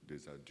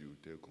des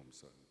adultères comme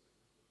ça?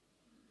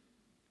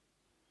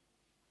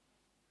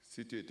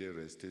 Si tu étais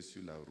resté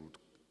sur la route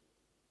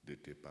de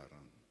tes parents,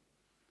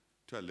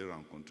 tu allais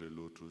rencontrer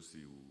l'autre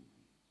aussi où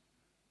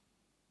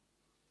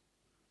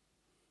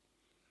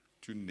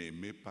tu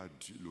n'aimais pas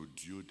le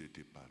Dieu de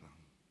tes parents.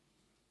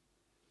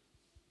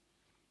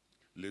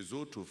 Les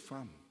autres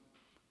femmes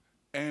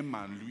aiment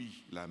en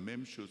lui la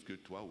même chose que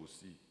toi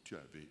aussi, tu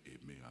avais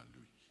aimé en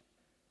lui.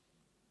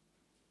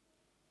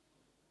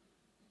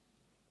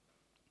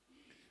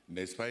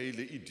 N'est-ce pas,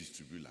 il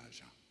distribue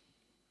l'argent.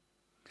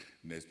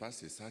 N'est-ce pas,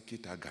 c'est ça qui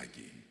t'a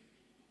gagné.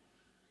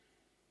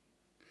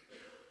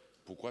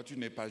 Pourquoi tu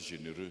n'es pas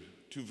généreux?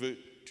 Tu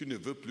ne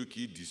veux plus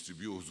qu'il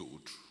distribue aux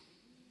autres.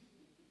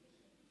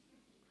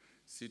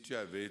 Si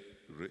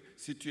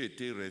tu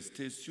étais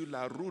resté sur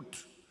la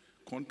route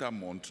qu'on t'a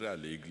montré à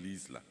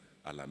l'église, là,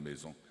 à la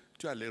maison,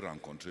 tu allais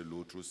rencontrer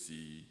l'autre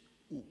aussi.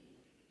 Où?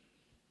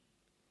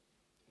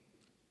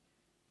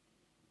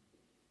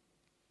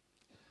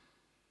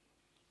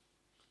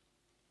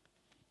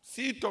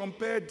 Si ton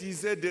père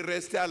disait de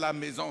rester à la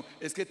maison,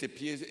 est-ce que tes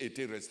pieds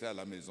étaient restés à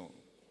la maison?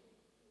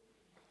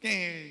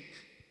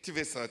 Tu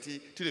veux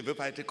sortir, tu ne veux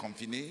pas être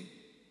confiné?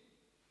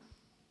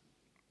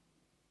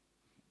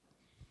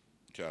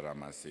 Tu as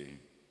ramassé.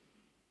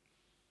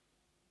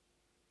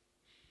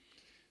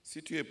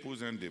 Si tu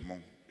épouses un démon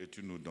et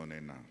tu nous donnes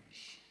un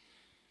ange,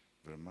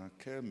 vraiment,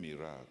 quel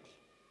miracle.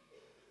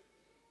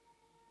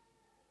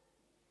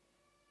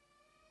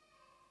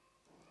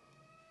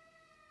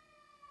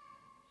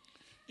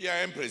 Il y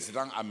a un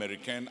président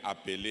américain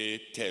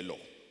appelé Taylor.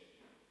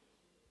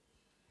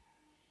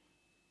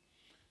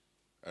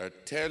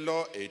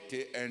 Taylor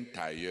était un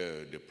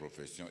tailleur de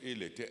profession.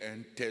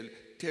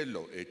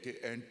 Taylor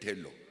était un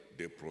tailleur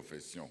de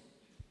profession.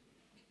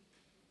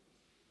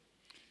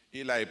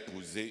 il a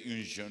épousé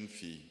une jeune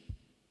fille.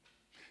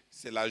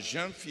 C'est la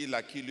jeune fille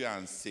là qui lui a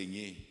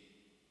enseigné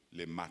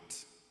les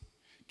maths,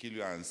 qui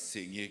lui a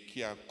enseigné,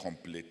 qui a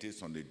complété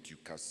son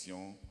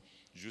éducation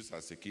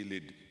jusqu'à ce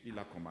qu'il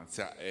a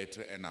commencé à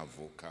être un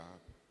avocat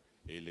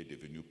et il est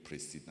devenu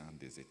président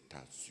des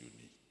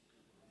États-Unis.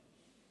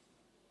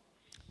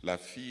 La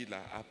fille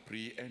là a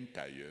pris un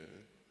tailleur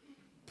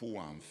pour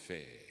en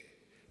faire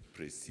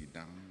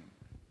président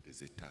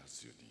des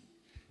États-Unis.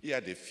 Il y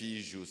a des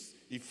filles juste,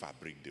 ils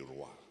fabriquent des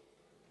rois.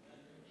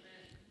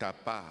 Ta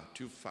part,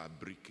 tu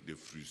fabriques des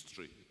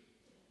frustrés.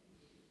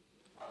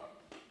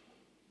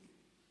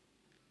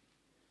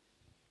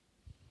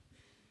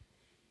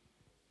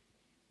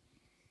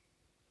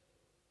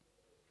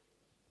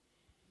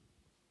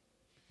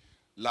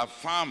 La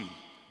femme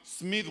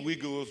Smith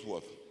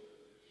Wigglesworth,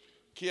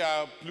 qui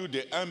a plus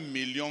de 1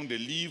 million de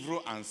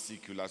livres en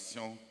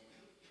circulation,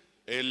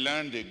 est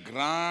l'un des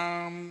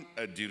grands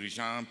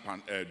dirigeants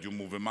du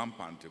mouvement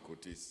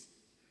pentecôtiste.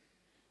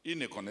 Il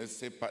ne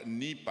connaissait pas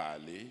ni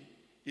parler,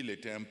 il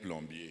était un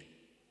plombier.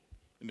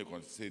 Il ne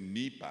connaissait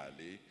ni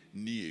parler,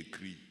 ni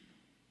écrire.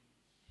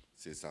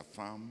 C'est sa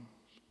femme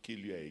qui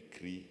lui a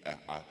écrit,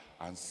 a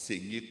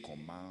enseigné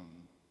comment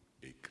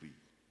écrire.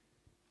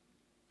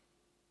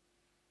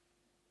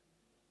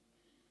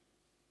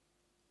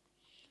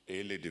 Et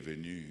il est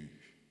devenu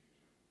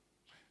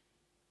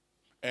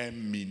un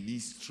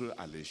ministre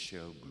à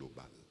l'échelle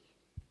globale.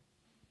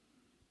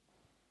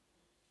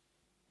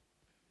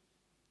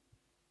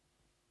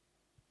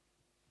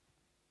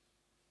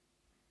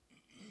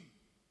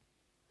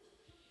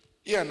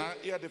 Il y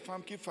a des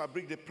femmes qui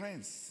fabriquent des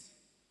princes.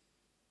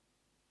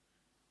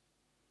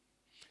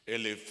 Et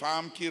les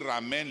femmes qui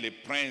ramènent les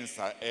princes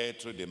à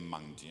être des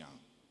mendiants.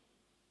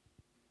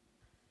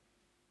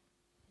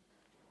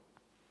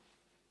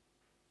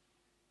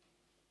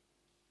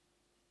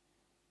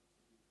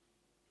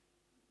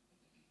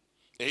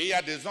 Et il y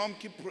a des hommes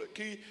qui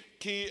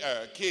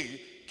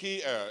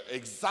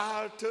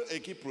exaltent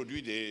et qui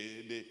produisent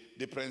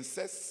des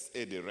princesses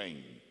et des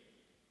reines.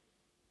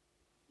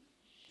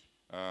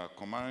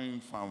 Comment une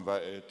femme va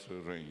être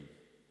reine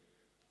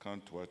quand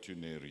toi tu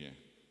n'es rien?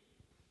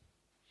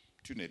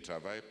 Tu ne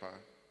travailles pas,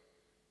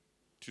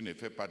 tu ne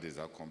fais pas des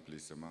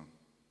accomplissements.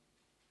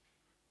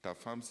 Ta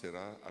femme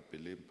sera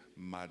appelée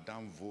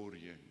Madame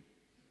Vaurien.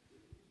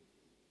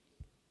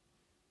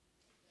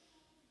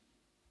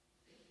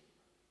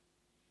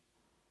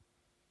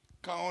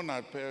 Quand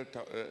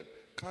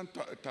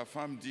ta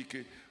femme dit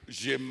que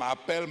je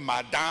m'appelle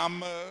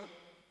Madame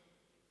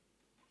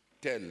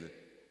telle,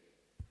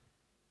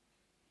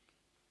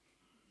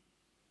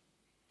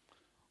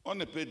 on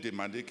ne peut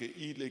demander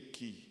qu'il est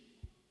qui.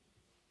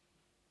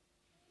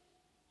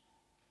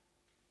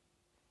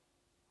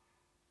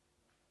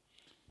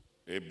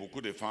 Et beaucoup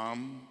de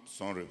femmes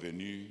sont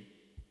revenues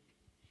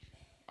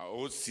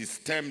au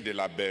système de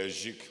la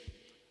Belgique.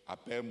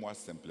 Appelle-moi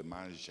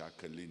simplement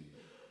Jacqueline.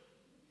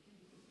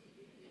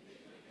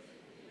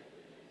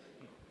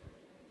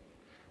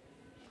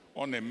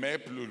 On ne met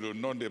plus le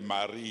nom de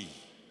Marie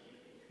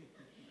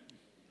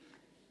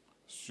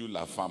sur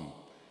la femme.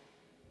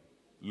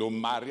 Le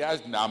mariage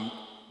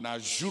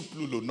n'ajoute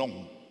plus le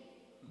nom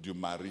du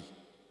mari.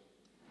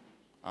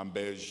 En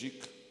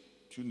Belgique,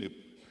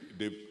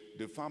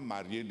 des femmes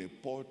mariées ne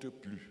portent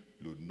plus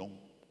le nom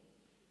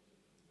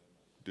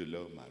de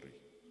leur mari.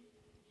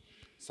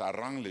 Ça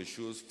rend les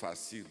choses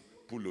faciles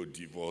pour le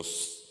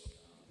divorce.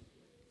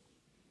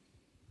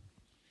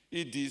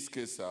 Ils disent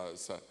que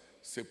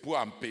c'est pour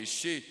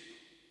empêcher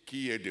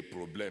qu'il y ait des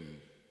problèmes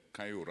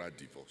quand il y aura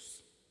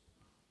divorce.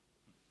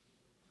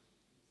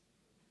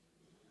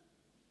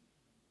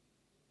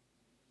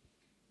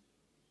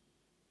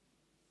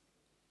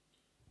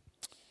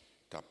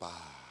 Ta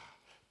part,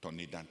 ton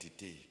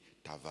identité,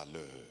 ta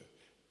valeur.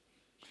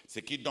 Ce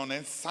qui donne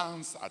un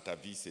sens à ta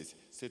vie,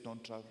 c'est ton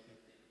travail.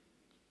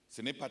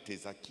 Ce n'est pas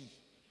tes acquis,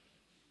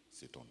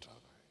 c'est ton travail.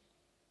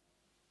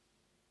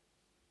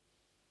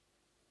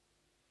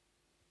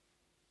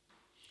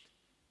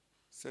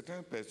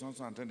 Certaines personnes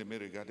sont en train de me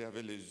regarder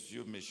avec les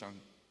yeux méchants.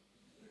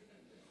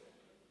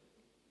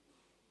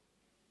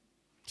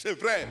 C'est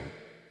vrai.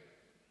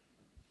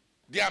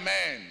 Dis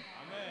Amen.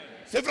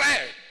 Amen. C'est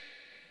vrai.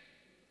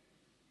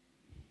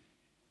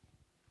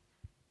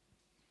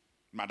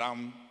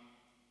 Madame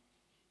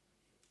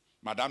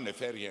ne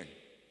fait rien.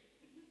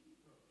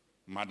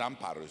 Madame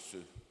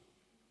paresseuse.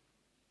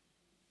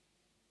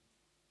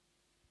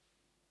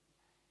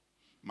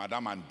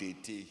 Madame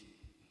endettée.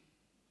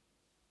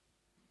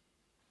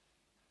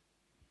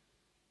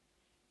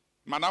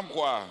 Madame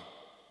quoi?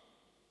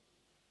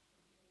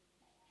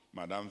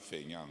 Madame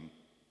feignant.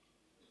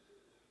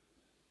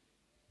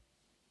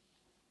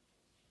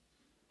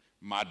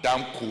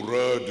 Madame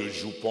coureur de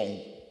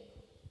jupons.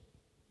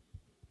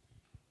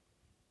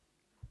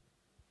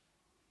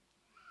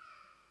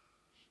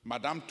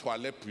 Madame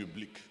toilette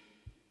publique.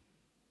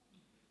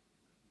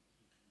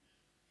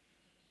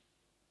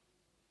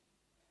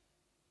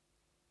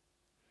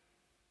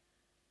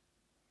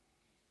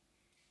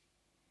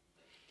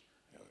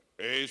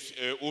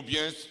 Ou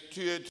bien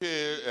tu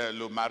es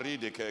le mari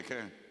de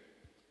quelqu'un.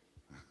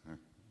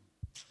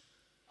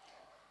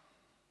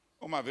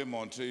 On m'avait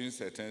montré une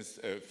certaine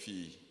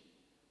fille.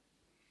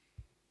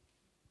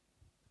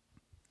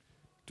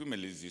 Toutes mes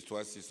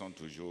histoires ci sont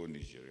toujours au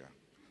Nigeria.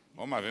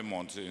 On m'avait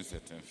montré une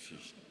certaine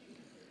fille.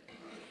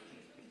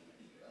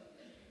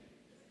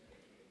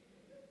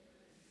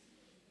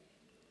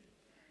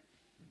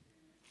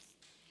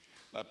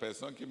 La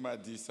personne qui m'a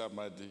dit ça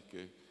m'a dit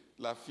que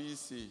la fille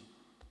ici,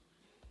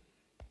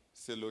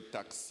 c'est le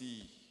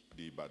taxi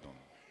d'Ibadan.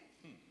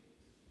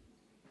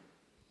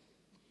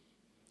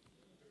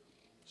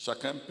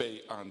 Chacun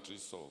paye entre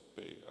soi,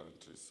 paye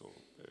entre soi,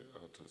 paye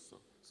entre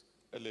soi.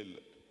 Elle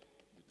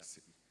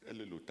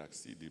est le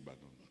taxi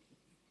d'Ibadan.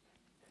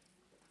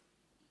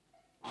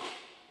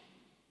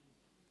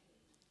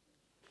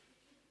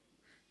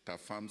 Ta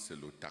femme, c'est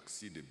le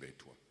taxi de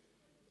Bétois.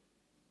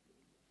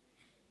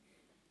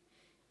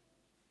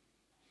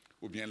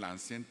 Ou bien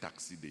l'ancien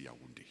taxi de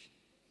Yaoundé.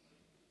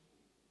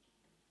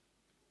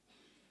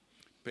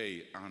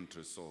 Paye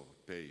entre soi,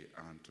 paye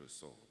entre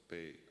soi,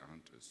 paye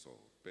entre soi,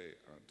 paye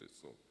entre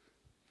soi.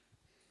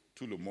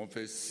 Tout le monde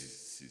fait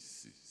si.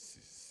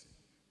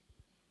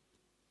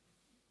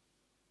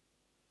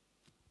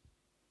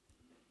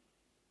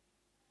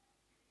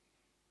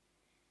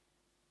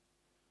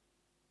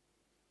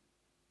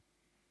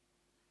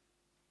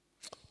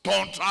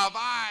 Ton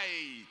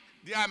travail,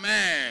 dis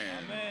Amen.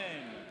 Amen.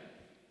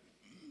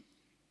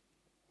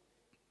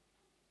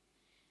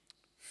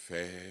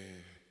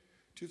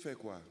 Tu fais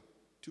quoi?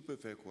 Tu peux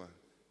faire quoi?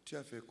 Tu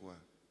as fait quoi?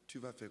 Tu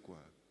vas faire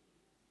quoi?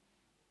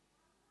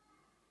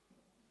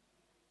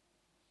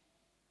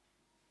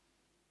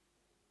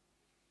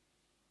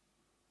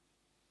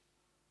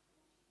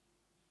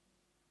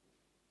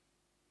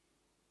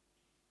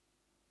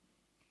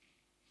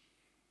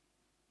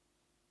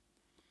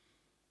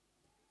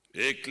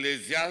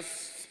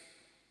 Ecclésiaste,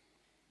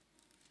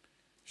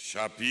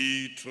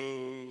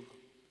 chapitre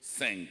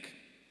 5,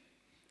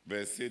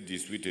 versets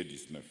 18 et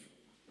 19.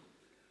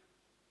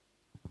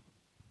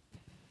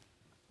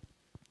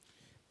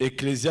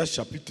 Ecclésiaste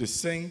chapitre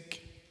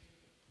 5,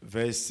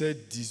 versets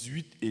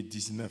 18 et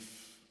 19.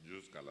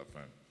 Jusqu'à la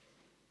fin.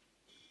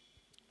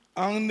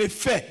 En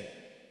effet,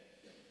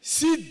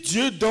 si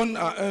Dieu donne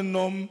à un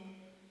homme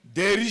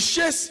des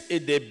richesses et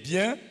des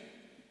biens,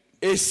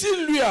 et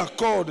s'il lui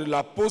accorde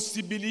la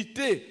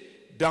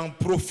possibilité d'en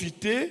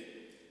profiter,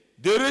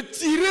 de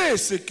retirer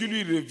ce qui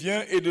lui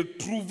revient et de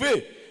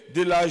trouver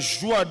de la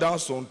joie dans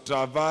son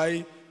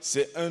travail,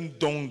 c'est un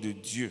don de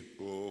Dieu.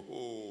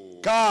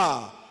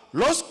 Car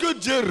lorsque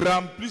Dieu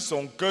remplit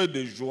son cœur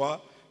de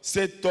joie,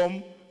 cet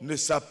homme ne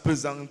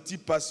s'appesantit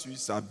pas sur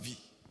sa vie.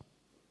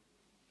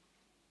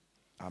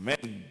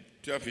 Amen.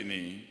 Tu as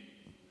fini?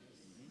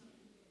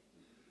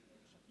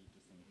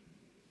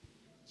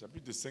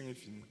 Chapitre 5 est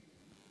fini.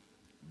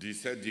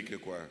 17 dit que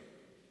quoi?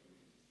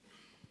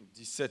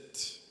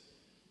 17.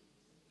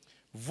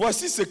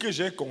 Voici ce que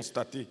j'ai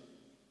constaté.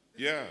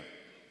 Yeah.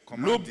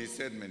 Comment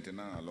 17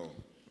 maintenant alors?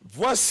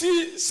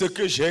 Voici ce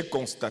que j'ai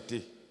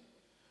constaté.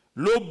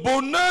 Le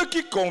bonheur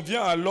qui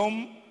convient à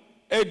l'homme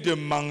est de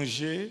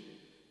manger,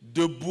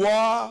 de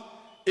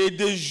boire et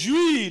de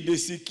jouir de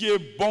ce qui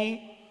est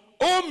bon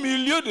au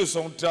milieu de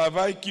son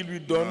travail qui lui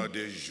donne. Non,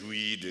 de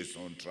jouir de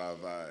son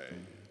travail.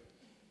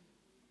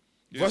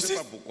 Je Voici... ne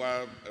sais pas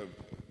pourquoi...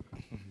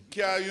 qu'il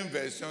y a une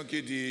version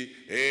qui dit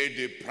 « et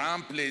de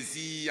prendre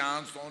plaisir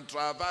en son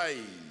travail ».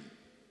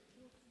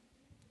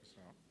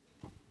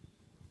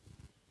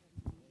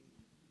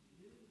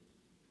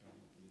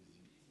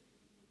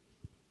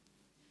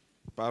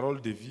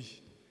 Parole de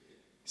vie.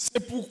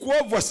 C'est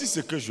pourquoi voici ce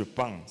que je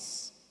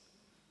pense.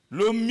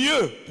 Le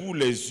mieux pour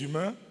les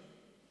humains,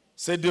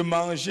 c'est de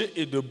manger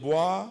et de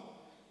boire,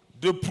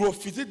 de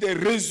profiter des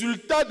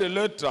résultats de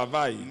leur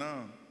travail.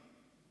 Non.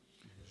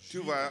 Tu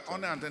vois,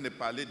 on est en train de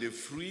parler des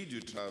fruits du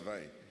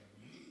travail.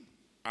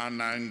 En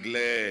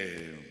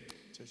anglais,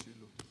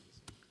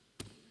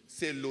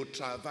 c'est le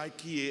travail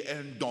qui est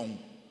un don.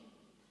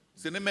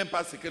 Ce n'est même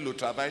pas ce que le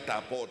travail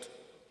t'apporte.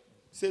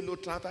 C'est le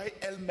travail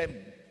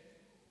elle-même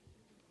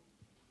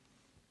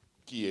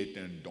qui est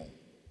un don.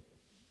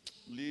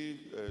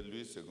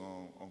 Lui,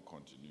 second, on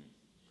continue.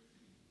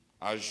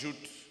 Ajoute.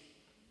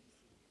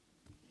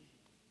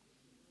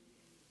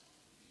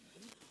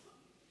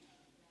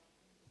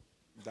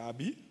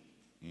 Dabi,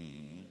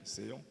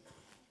 Séon.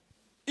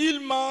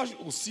 Il mange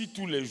aussi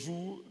tous les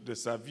jours de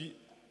sa vie.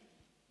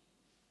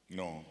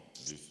 Non.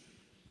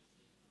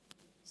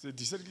 C'est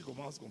 17 qui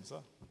commence comme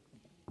ça.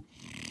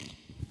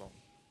 Bon.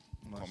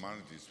 Commence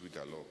 18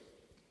 alors.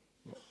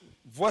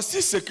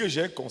 Voici ce que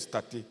j'ai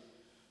constaté.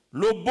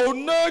 Le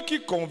bonheur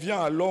qui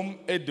convient à l'homme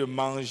est de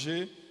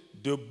manger,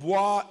 de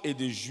boire et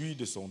de jouir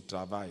de son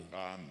travail.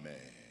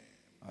 Amen.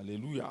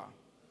 Alléluia.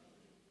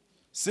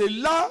 C'est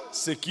là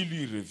ce qui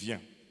lui revient.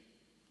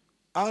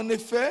 En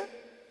effet,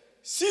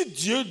 si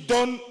Dieu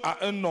donne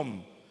à un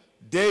homme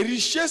des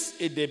richesses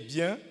et des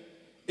biens,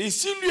 et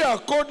s'il lui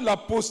accorde la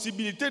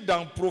possibilité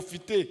d'en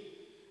profiter,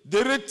 de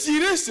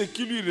retirer ce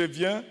qui lui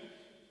revient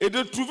Et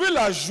de trouver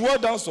la joie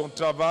dans son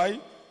travail,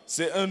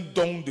 c'est un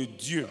don de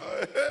Dieu.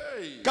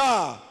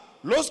 Car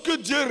lorsque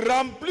Dieu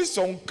remplit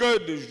son cœur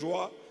de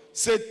joie,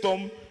 cet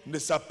homme ne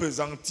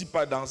s'appesantit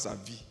pas dans sa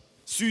vie,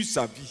 sur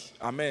sa vie.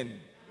 Amen.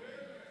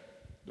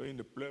 Donc il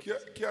ne pleure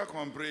pas. Qui a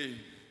compris?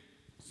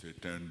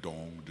 C'est un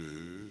don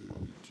de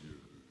Dieu.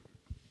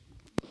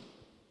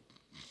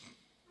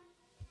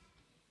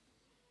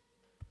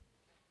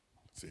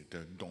 C'est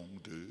un don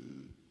de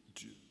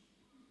Dieu.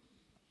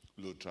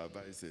 Le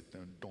travail, c'est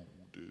un don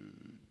de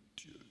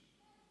Dieu.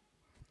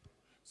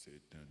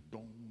 C'est un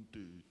don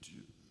de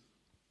Dieu.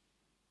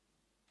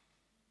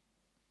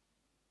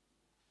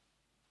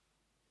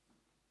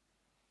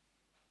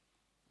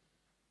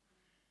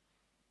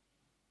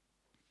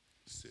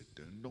 C'est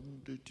un don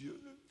de Dieu.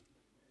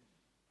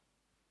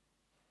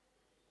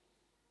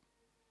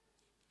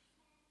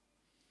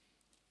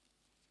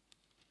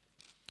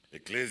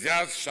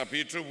 Ecclésiaste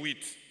chapitre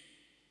 8.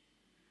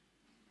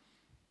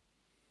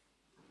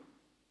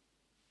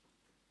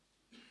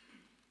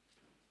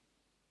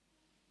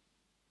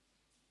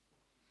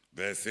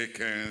 Verset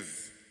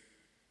 15.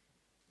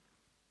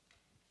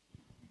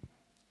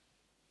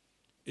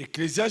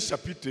 Ecclésiaste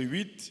chapitre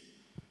 8,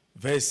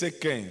 verset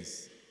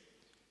 15.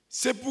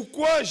 C'est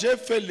pourquoi j'ai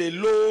fait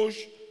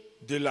l'éloge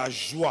de la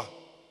joie.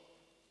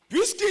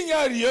 Puisqu'il n'y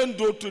a rien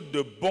d'autre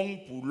de bon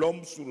pour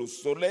l'homme sous le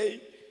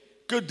soleil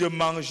que de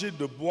manger,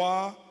 de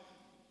boire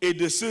et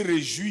de se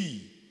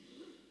réjouir.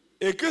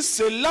 Et que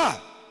c'est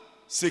là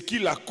ce qui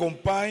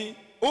l'accompagne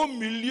au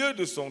milieu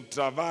de son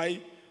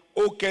travail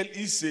auquel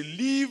il se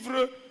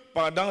livre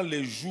pendant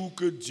les jours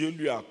que Dieu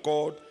lui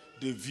accorde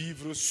de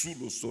vivre sous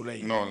le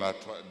soleil. Non,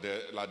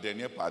 la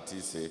dernière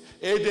partie, c'est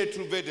 « Et de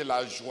trouver de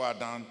la joie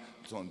dans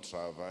son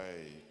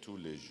travail tous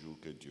les jours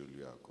que Dieu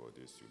lui a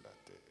accordé sur la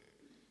terre. »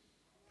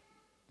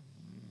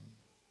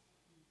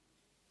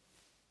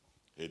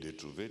 Et de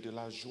trouver de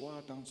la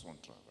joie dans son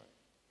travail.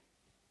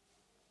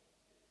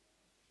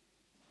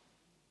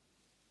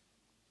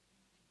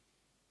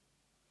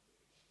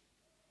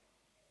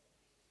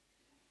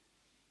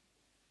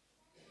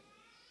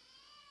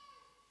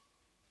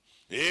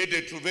 Et de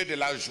trouver de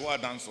la joie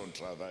dans son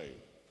travail.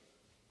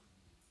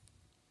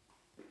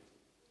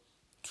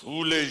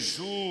 Tous les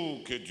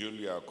jours que Dieu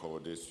lui a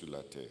accordés sur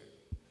la terre.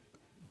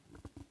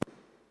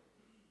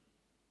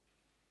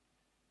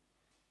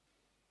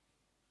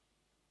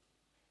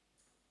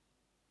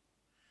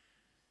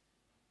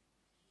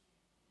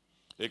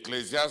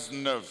 Ecclésiaste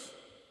 9,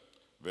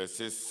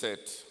 versets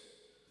 7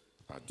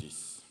 à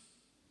 10.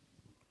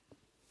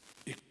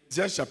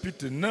 Ecclésiaste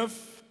chapitre 9,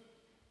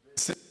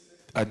 verset 7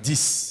 à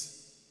 10.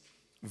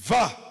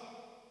 Va,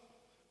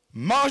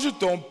 mange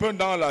ton pain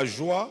dans la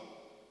joie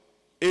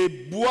et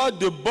bois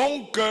de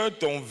bon cœur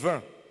ton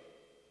vin,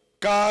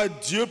 car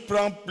Dieu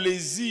prend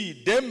plaisir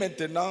dès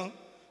maintenant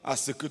à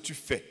ce que tu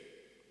fais.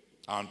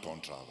 En ton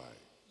travail.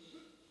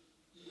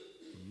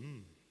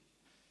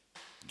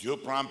 Dieu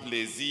prend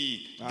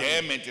plaisir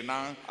dès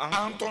maintenant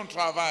en ton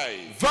travail.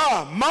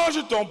 Va,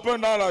 mange ton pain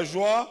dans la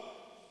joie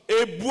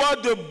et bois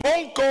de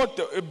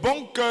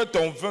bon cœur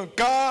ton vin,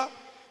 car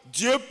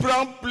Dieu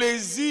prend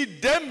plaisir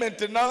dès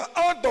maintenant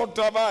en ton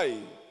travail.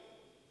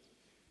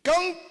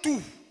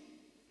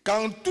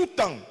 Qu'en tout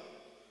temps,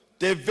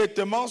 tes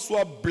vêtements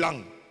soient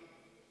blancs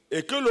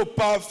et que le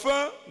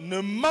parfum ne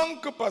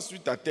manque pas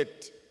sur ta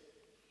tête.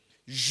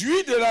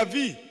 Jouis de la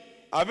vie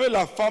avec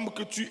la femme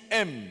que tu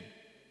aimes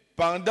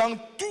pendant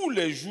tous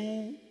les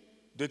jours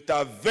de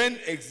ta vaine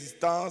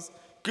existence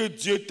que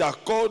Dieu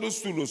t'accorde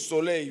sous le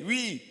soleil.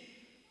 Oui,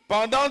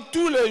 pendant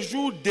tous les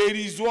jours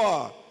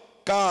dérisoires,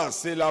 car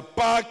c'est la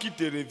part qui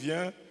te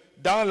revient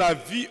dans la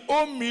vie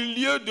au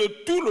milieu de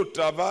tout le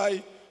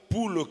travail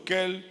pour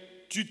lequel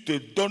tu te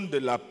donnes de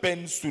la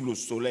peine sous le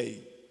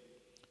soleil.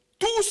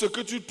 Tout ce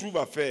que tu trouves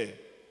à faire,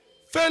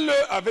 fais-le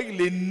avec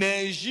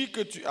l'énergie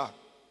que tu as,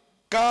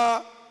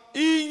 car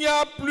il n'y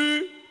a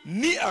plus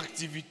ni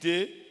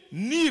activité,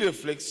 ni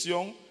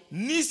réflexion,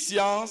 ni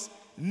science,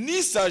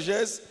 ni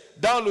sagesse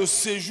dans le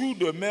séjour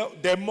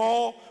des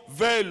morts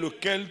vers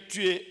lequel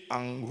tu es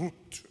en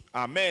route.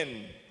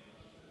 Amen.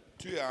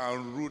 Tu es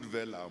en route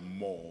vers la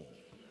mort.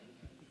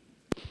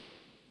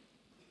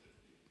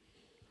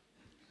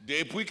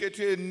 Depuis que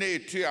tu es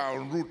né, tu es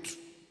en route.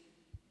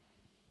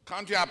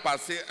 Quand tu as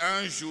passé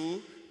un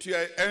jour, tu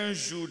es un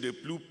jour de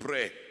plus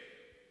près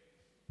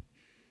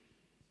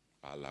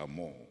à la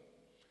mort.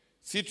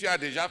 Si tu as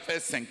déjà fait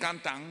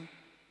 50 ans,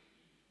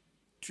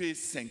 tu es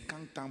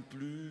 50 ans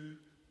plus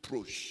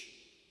proche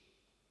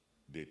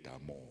de ta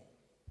mort.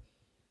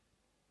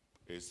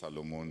 Et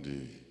Salomon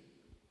dit,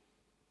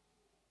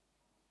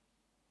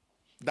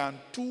 dans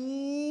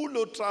tout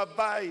le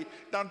travail,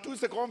 dans tout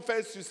ce qu'on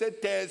fait sur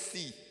cette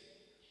terre-ci,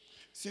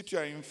 si tu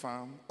as une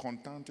femme,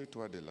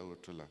 contente-toi de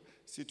l'autre là.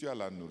 Si tu as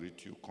la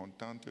nourriture,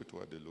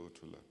 contente-toi de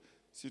l'autre là.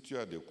 Si tu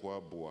as de quoi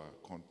boire,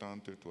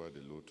 contente-toi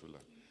de l'autre là.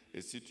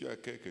 Et si tu as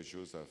quelque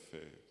chose à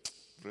faire,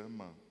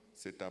 vraiment,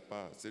 c'est ta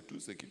part, c'est tout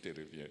ce qui te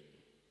revient.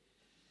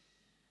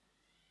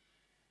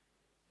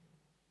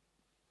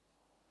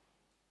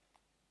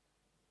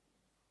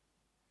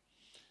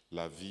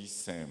 la vie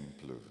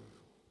simple,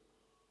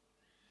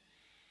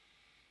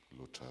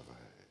 le travail.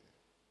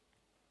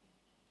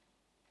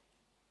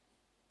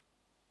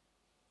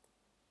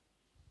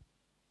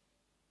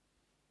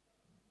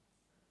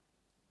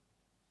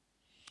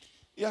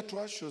 Il y a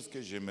trois choses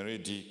que j'aimerais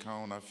dire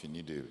quand on a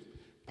fini de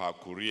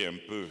parcourir un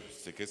peu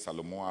ce que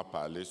Salomon a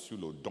parlé sur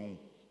le don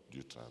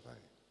du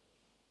travail.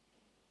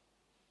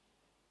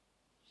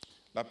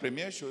 La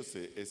première chose,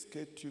 c'est est-ce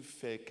que tu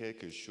fais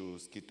quelque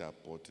chose qui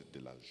t'apporte de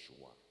la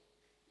joie?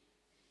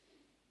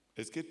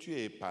 Est-ce que tu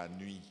es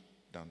épanoui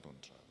dans ton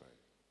travail?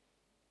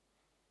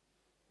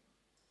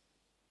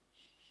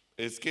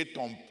 Est-ce que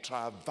ton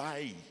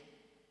travail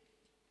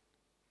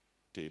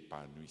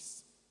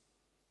t'épanouisse?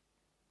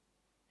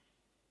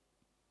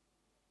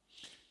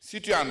 Si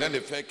tu es en train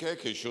de faire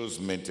quelque chose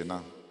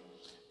maintenant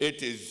et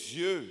tes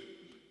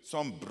yeux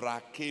sont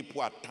braqués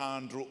pour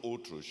attendre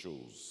autre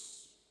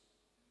chose,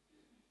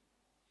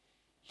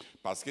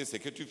 parce que ce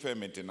que tu fais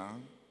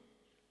maintenant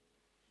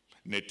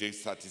ne te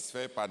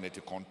satisfait pas, ne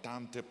te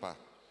contente pas,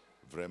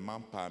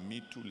 vraiment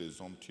parmi tous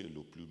les hommes, tu es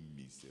le plus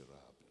misérable.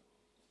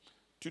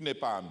 Tu n'es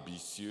pas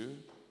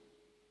ambitieux,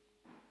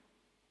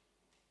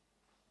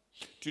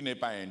 tu n'es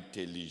pas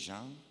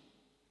intelligent,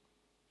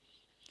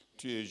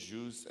 tu es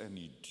juste un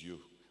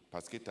idiot.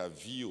 Parce que ta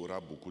vie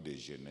aura beaucoup de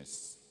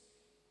jeunesse.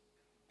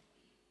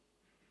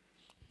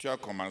 Tu as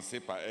commencé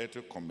par être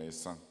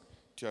commerçant.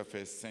 Tu as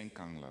fait 5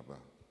 ans là-bas.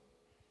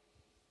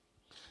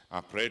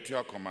 Après, tu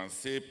as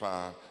commencé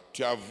par...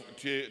 Tu as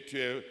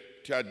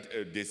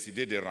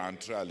décidé de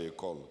rentrer à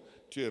l'école.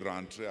 Tu es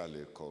rentré à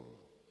l'école.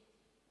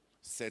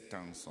 7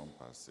 ans sont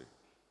passés.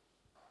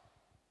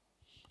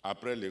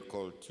 Après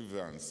l'école, tu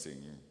veux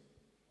enseigner.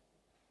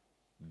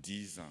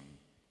 10 ans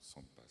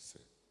sont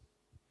passés.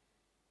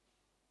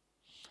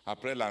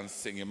 Après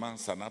l'enseignement,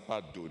 ça n'a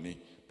pas donné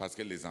parce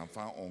que les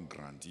enfants ont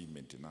grandi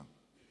maintenant.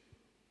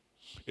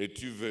 Et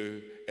tu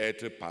veux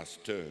être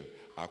pasteur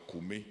à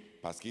Koume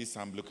parce qu'il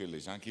semble que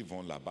les gens qui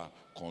vont là-bas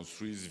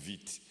construisent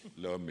vite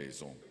leur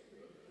maison.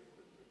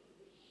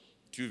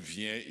 Tu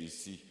viens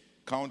ici,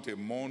 quand on te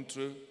montre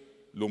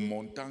le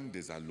montant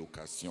des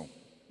allocations,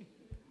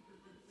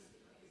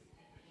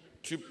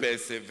 tu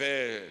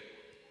persévères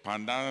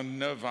pendant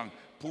 9 ans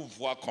pour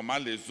voir comment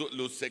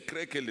le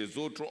secret que les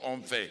autres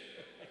ont fait.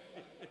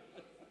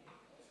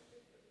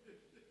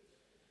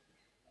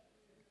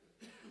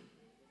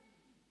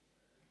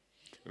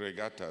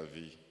 Regarde ta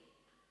vie.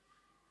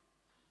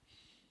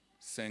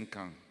 5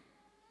 ans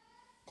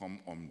comme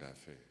homme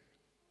d'affaires.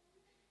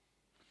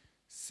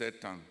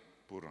 7 ans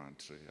pour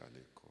rentrer à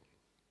l'école.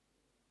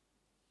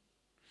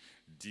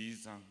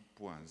 10 ans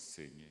pour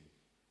enseigner.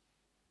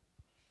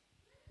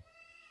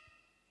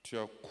 Tu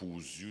as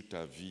cousu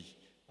ta vie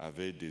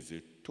avec des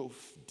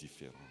étoffes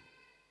différentes.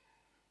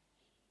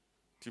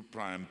 Tu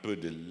prends un peu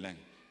de lin,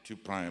 tu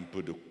prends un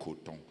peu de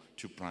coton,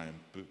 tu prends un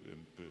peu,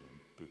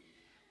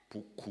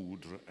 pour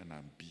coudre un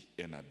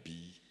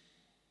habit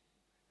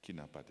qui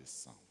n'a pas de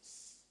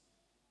sens.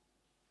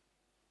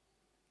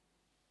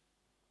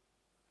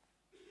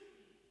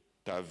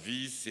 Ta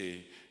vie,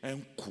 c'est un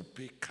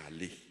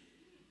coupé-calé.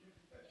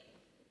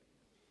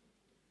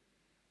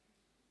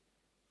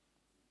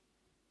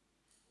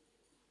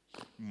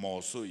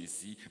 Morceau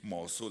ici,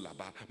 morceau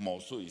là-bas,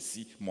 morceau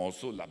ici,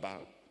 morceau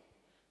là-bas.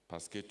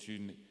 Parce que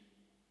tu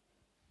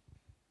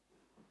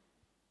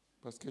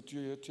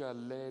as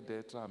l'air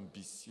d'être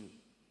ambitieux.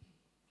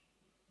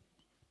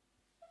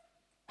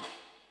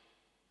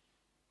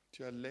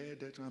 Tu as l'air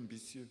d'être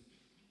ambitieux.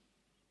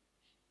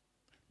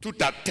 Toute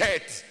ta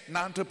tête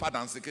n'entre pas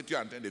dans ce que tu es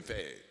en train de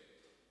faire.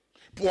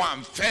 Pour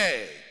en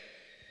faire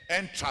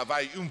un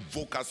travail, une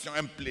vocation,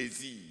 un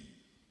plaisir.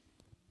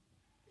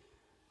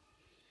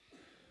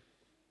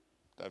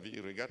 Ta vie,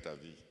 regarde ta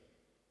vie.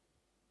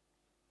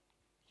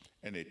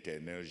 Une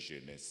éternelle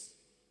jeunesse.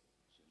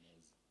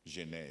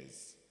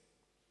 Genèse.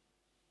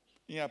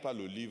 Il n'y a pas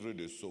le livre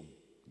de Psaumes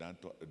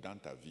dans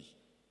ta vie.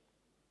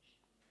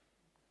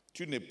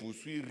 Tu ne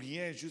poursuis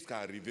rien jusqu'à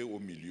arriver au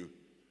milieu.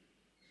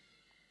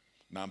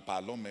 N'en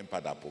parlons même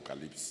pas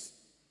d'Apocalypse.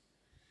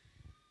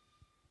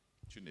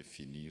 Tu ne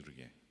finis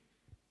rien.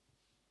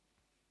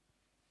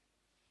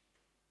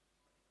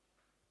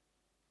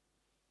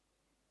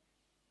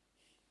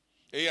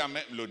 Et il y a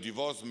même le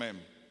divorce même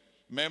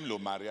le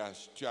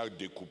mariage, tu as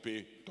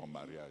découpé ton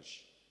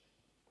mariage.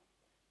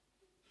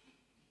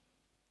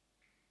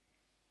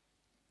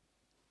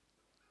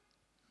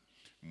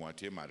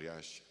 Moitié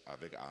mariage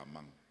avec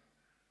Armand.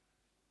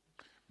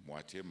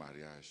 Moitié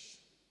mariage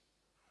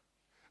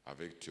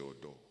avec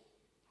Théodore.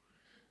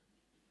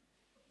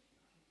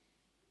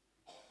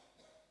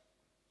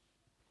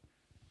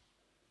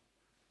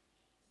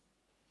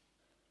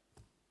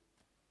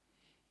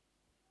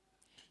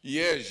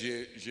 Hier,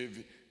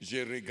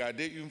 j'ai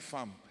regardé une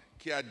femme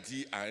qui a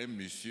dit à un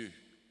monsieur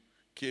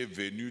qui est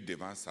venu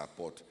devant sa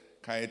porte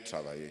quand elle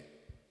travaillait.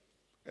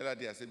 Elle a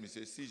dit à ce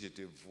monsieur, si je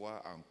te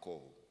vois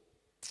encore,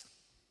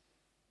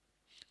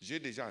 j'ai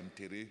déjà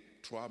enterré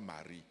 3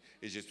 maris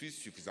et je suis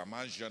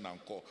suffisamment jeune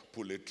encore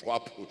pour les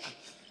 3 prochains.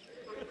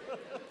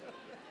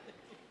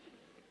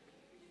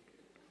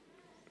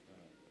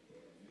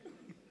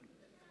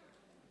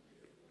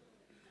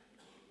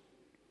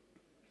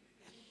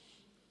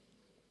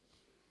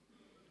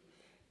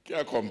 Tu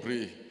as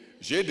compris?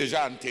 J'ai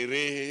déjà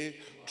enterré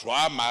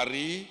 3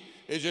 maris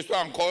et je suis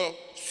encore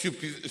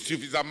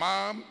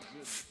suffisamment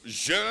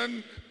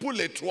jeune pour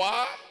les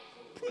 3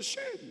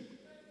 prochaines.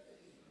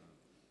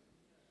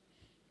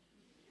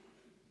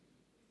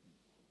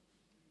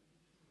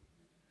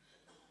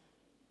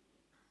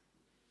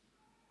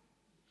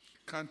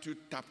 Quand tu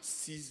tapes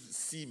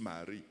 6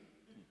 maris,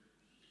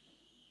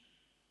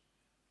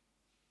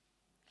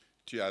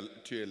 tu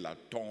es la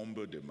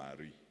tombe de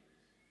Marie.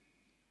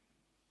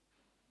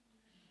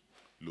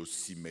 Le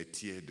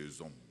cimetière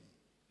des hommes.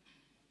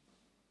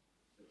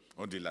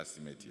 On dit la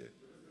cimetière.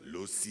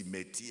 Le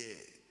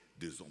cimetière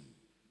des hommes.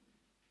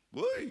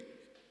 Oui.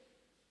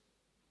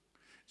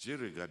 J'ai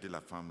regardé la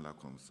femme là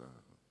comme ça.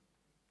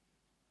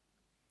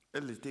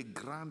 Elle était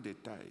grande de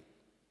taille.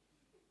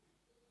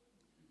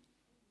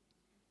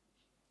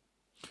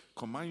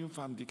 Comment une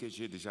femme dit que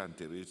j'ai déjà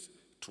enterré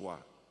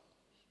 3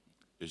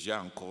 et j'ai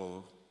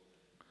encore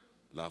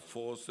la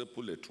force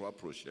pour les 3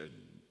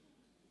 prochaines?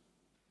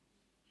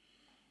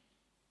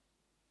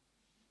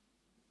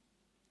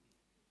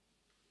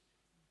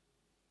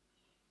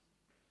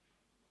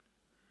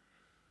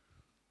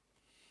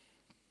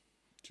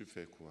 Tu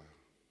fais quoi?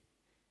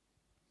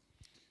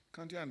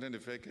 Quand tu es en train de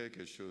faire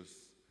quelque chose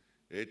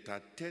et ta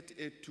tête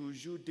est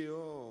toujours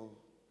dehors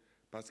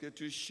parce que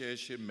tu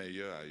cherches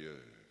meilleur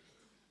ailleurs.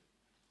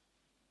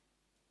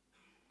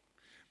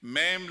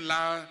 Même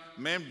là,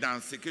 même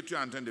dans ce que tu es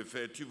en train de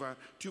faire,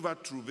 tu vas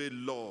trouver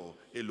l'or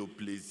et le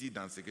plaisir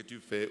dans ce que tu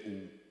fais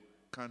ou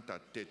quand ta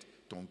tête,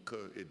 ton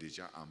cœur est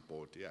déjà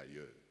emporté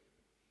ailleurs.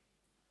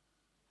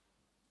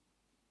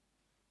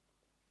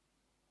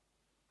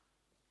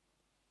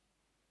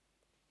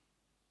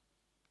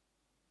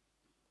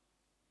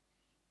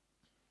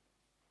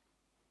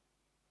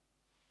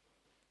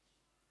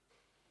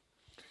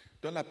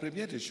 Donc la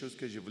première des choses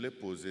que je voulais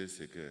poser,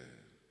 c'est que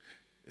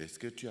est-ce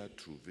que tu as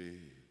trouvé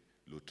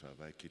le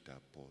travail qui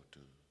t'apporte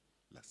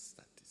la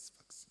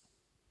satisfaction?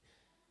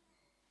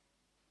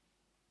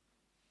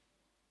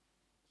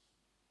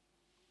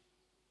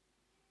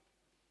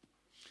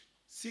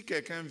 Si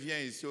quelqu'un vient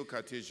ici au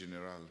quartier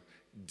général,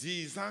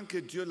 disant que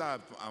Dieu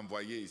l'a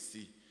envoyé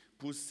ici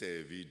pour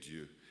servir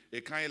Dieu,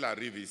 et quand il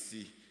arrive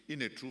ici, il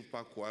ne trouve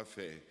pas quoi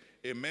faire,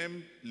 et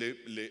même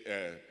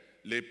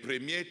les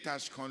premières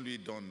tâches qu'on lui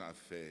donne à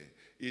faire,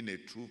 il ne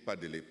trouve pas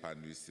de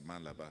l'épanouissement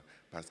là-bas,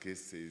 parce que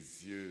ses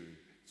yeux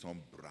sont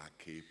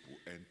braqués pour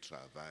un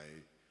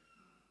travail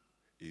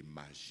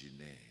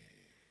imaginaire.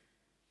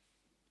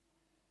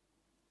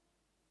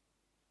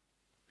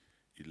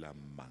 Il a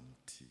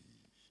menti.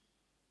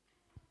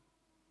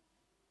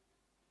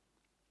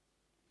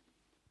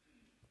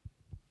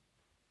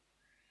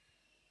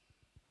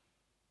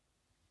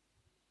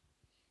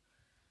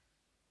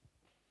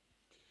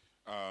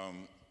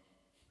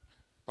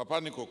 Papa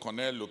Nico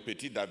connaît le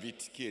petit David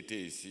qui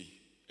était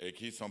ici et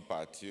qui sont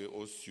partis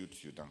au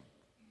Sud-Soudan.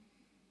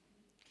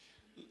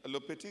 Le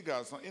petit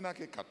garçon, il n'a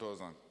que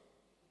 14 ans.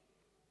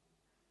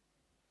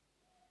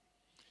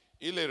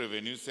 Il est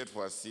revenu cette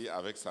fois-ci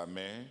avec sa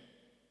mère.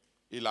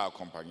 Il a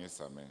accompagné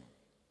sa mère.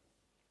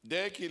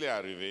 Dès qu'il est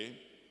arrivé,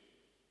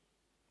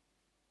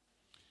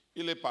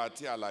 il est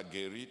parti à la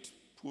guérite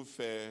pour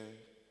faire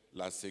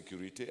la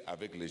sécurité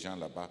avec les gens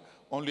là-bas.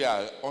 On lui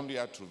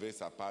a trouvé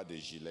sa part de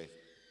gilet.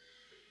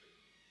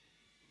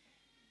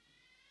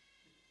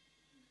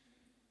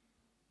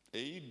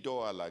 Et il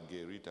dort à la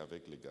guérite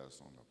avec les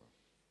garçons là-bas.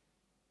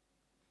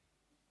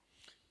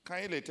 Quand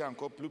il était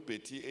encore plus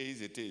petit et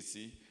ils étaient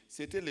ici,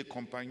 c'était les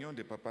compagnons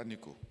de Papa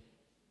Nico.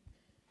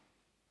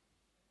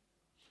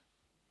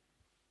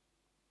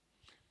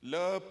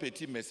 Leur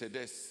petit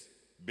Mercedes,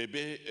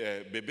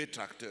 bébé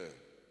tracteur.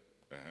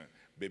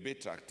 Bébé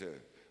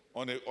tracteur.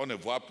 On ne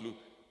voit plus.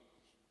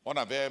 On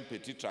avait un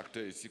petit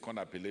tracteur ici qu'on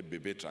appelait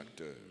bébé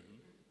tracteur.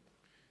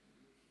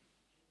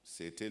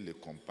 C'était le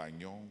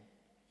compagnon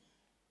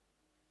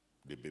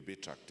de bébé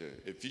tracteur.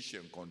 Et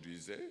Fichien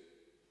conduisait.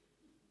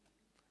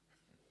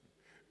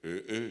 Et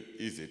eux,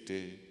 ils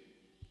étaient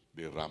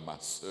des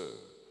ramasseurs,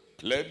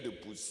 pleins de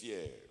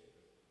poussière.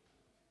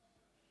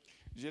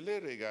 Je l'ai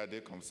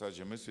regardé comme ça,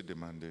 je me suis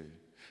demandé,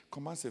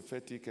 comment se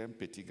fait-il qu'un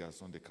petit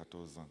garçon de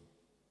 14 ans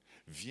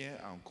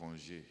vient en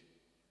congé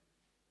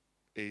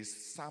et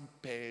sans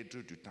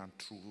perdre du temps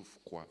trouve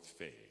quoi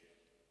faire?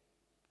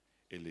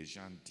 Et les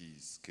gens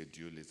disent que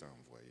Dieu les a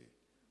envoyés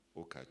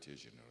au quartier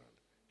général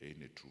et ils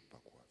ne trouvent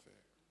pas quoi faire.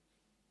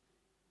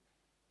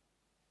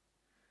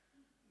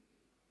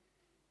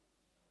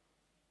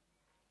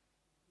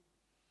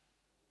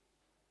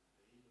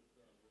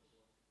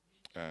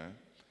 Hein?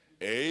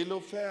 Et il le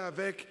fait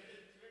avec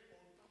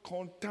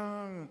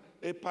content,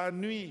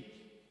 épanoui.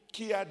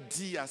 Qui a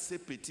dit à ces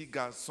petits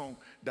garçons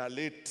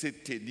d'aller se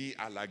tenir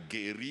à la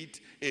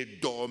guérite et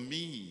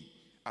dormir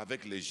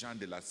avec les gens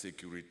de la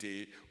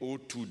sécurité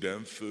autour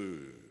d'un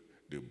feu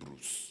de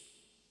brousse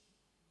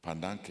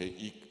pendant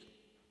qu'ils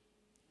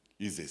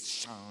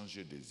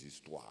échangent des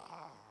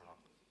histoires?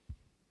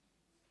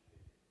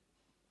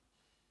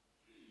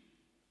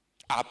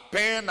 À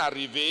peine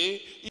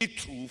arrivés, ils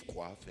trouvent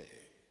quoi faire.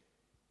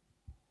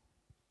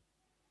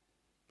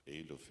 Et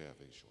il le fait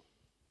avec joie.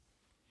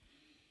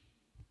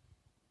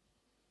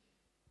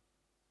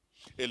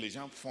 Et les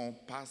gens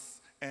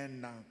passent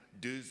 1 an,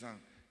 2 ans,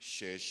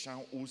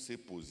 cherchant où se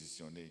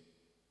positionner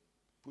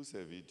pour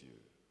servir Dieu.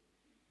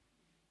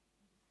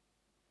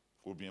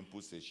 Ou bien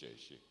pour se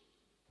chercher.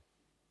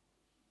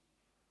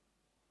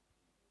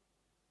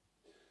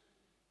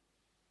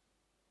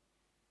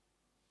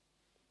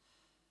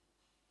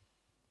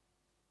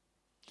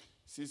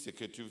 Si ce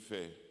que tu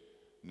fais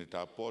ne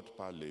t'apporte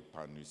pas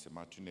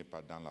l'épanouissement, tu n'es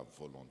pas dans la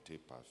volonté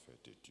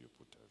parfaite de Dieu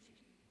pour ta vie.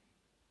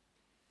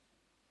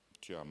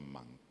 Tu as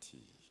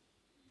menti.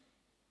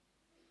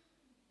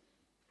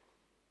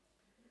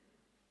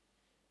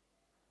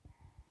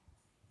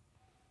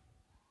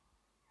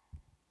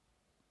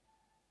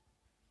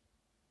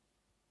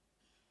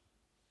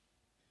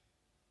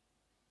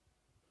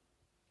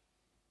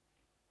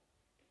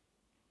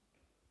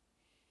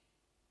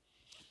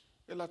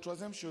 Et la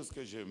troisième chose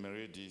que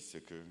j'aimerais dire,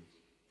 c'est que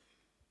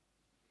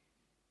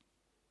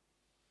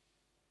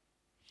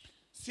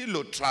si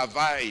le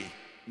travail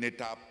ne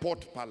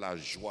t'apporte pas la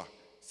joie,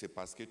 c'est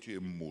parce que tu es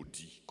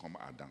maudit comme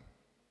Adam.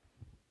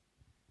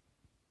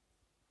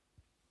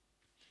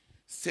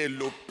 C'est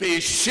le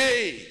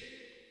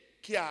péché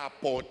qui a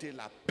apporté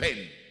la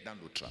peine dans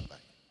le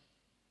travail.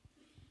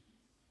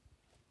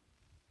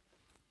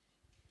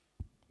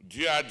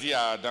 Dieu a dit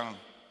à Adam,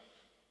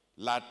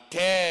 la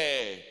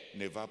terre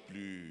ne va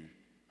plus.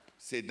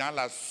 C'est dans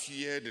la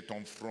sueur de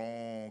ton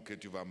front que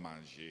tu vas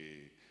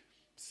manger.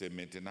 C'est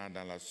maintenant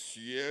dans la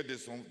sueur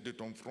de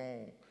ton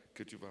front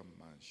que tu vas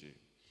manger.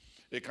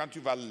 Et quand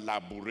tu vas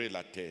labourer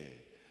la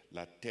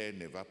terre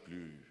ne va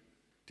plus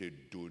te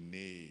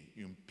donner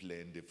une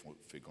plaine de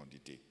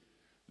fécondité.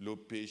 Le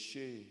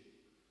péché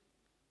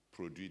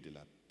produit de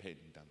la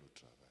peine dans le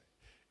travail.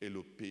 Et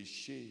le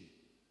péché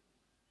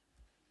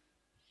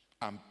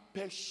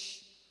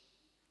empêche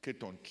que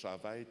ton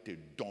travail te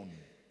donne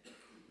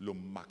le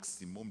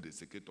maximum de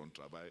ce que ton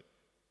travail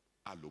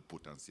a le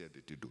potentiel de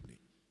te donner.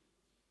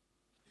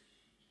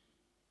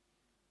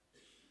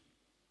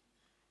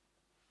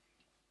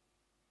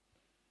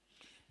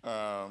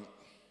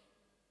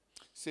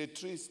 C'est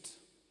triste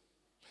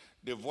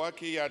de voir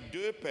qu'il y a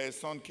 2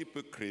 personnes qui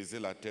peuvent creuser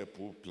la terre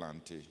pour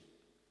planter.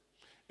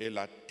 Et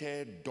la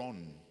terre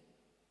donne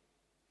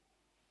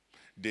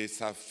de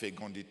sa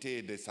fécondité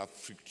et de sa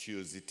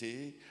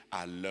fructuosité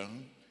à l'un,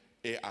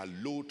 et à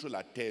l'autre,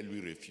 la terre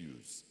lui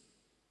refuse.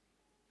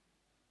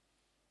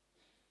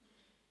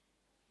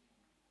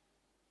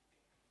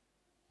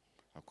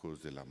 À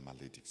cause de la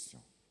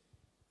malédiction.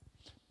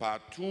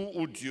 Partout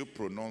où Dieu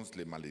prononce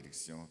les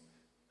malédictions,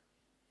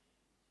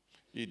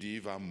 il dit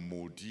il va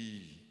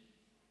maudire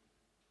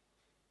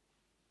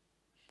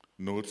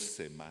notre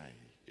semaille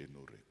et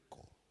nos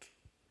récoltes.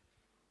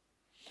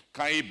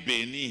 Quand il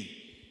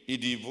bénit, il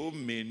dit vos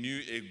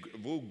menus et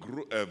vos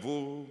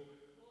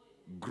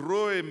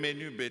gros et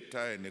menus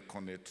bétail ne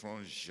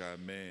connaîtront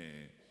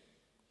jamais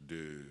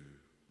de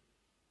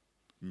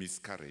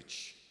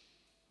miscarriage,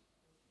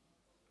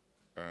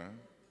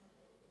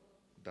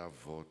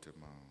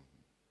 d'avortement.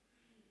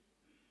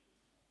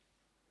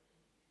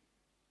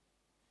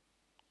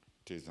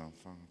 Tes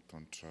enfants,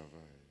 ton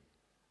travail.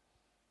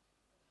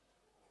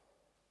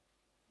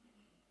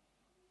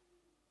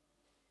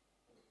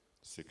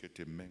 Ce que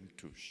tes mains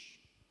touchent.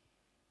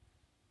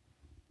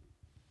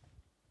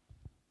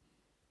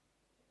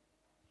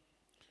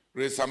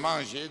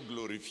 Récemment, j'ai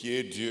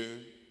glorifié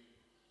Dieu.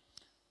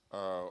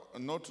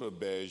 Notre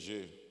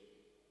berger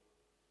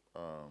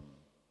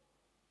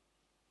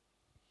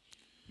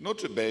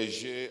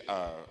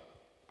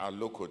à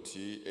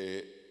Lokoti,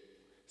 et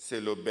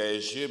c'est le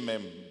berger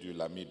même du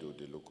Lamido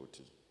de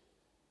Lokoti.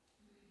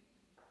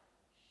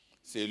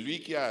 C'est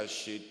lui qui a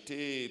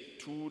acheté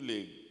tous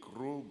les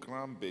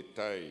grands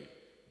bétails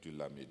du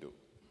Lamido.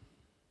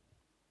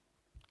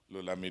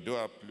 Le Lamido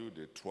a plus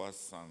de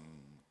 300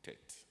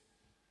 têtes.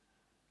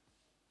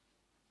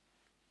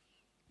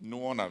 Nous,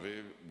 on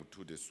avait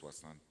autour de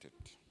 60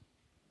 têtes.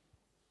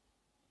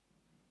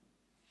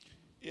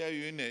 Il y a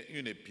eu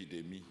une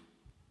épidémie.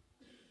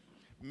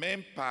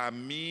 Même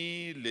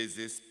parmi les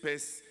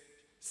espèces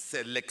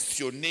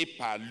sélectionnées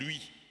par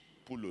lui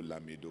pour le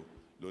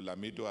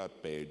Lamido a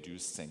perdu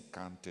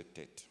 50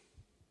 têtes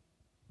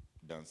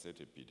dans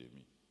cette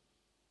épidémie.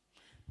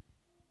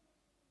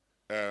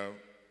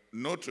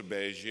 Notre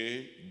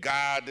berger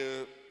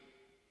garde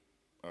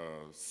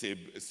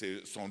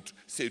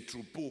ses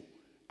troupeaux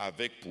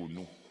avec pour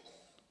nous.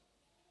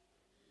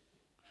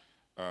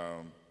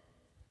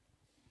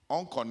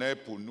 On connaît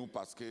pour nous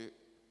parce que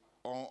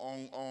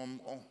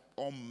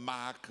on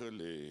marque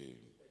les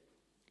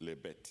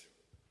bêtes.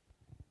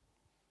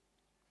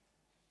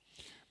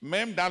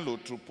 Même dans le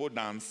troupeau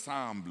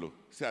d'ensemble,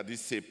 c'est-à-dire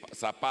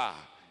sa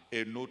part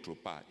et notre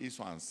part, ils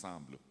sont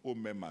ensemble au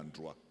même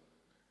endroit.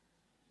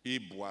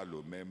 Ils boivent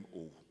le même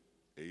eau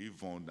et ils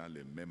vont dans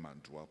le même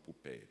endroit pour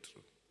paître.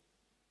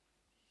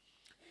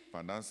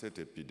 Pendant cette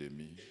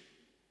épidémie,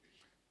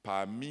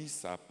 parmi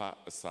sa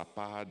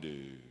part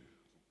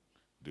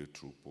de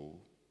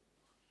troupeau,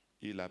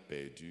 il a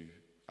perdu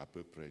à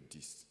peu près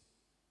 10.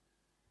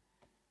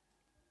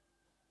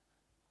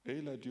 Et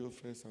il a dit au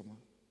frère Sama,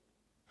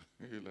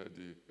 il a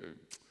dit,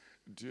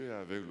 Dieu est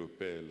avec le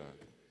Père là.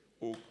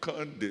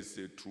 Aucun de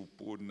ces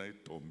troupeaux n'est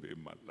tombé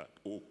malade.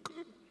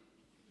 Aucun.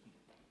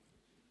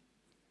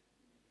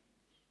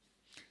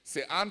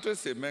 C'est entre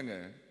ses mains.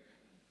 Hein.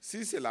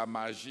 Si c'est la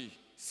magie,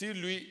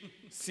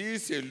 si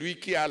c'est lui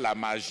qui a la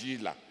magie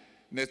là,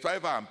 n'est-ce pas,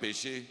 il va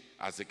empêcher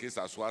à ce que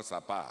ça soit sa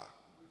part.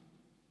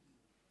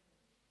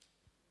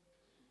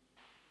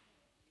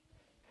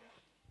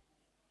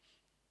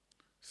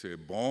 C'est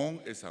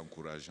bon et c'est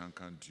encourageant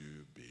quand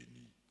Dieu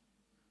bénit.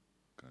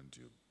 Quand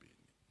Dieu bénit.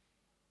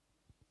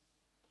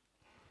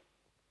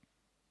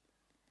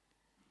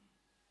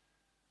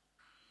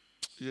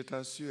 Je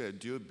t'assure,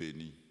 Dieu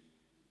bénit.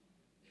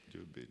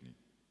 Dieu bénit.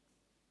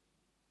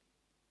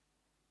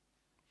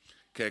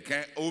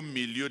 Quelqu'un au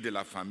milieu de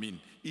la famine,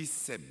 il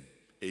sème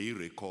et il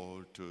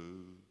récolte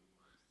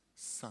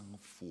 100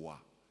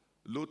 fois.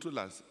 L'autre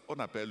là, on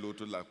appelle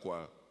l'autre là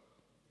quoi?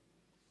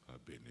 La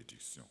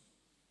bénédiction.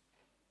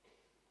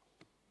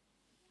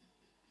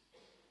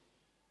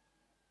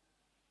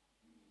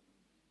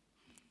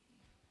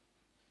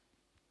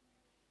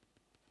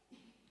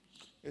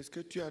 Est-ce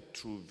que tu as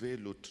trouvé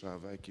le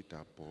travail qui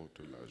t'apporte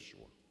la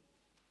joie?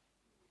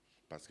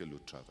 Parce que le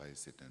travail,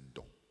 c'est un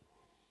don.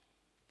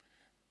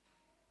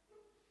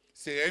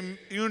 C'est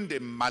une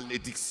des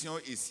malédictions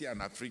ici en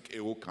Afrique et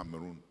au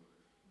Cameroun,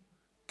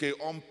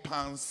 qu'on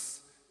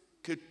pense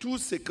que tout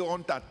ce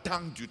qu'on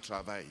attend du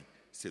travail,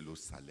 c'est le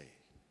salaire.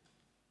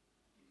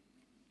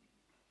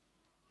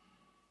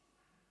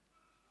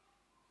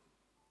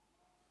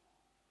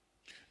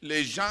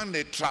 Les gens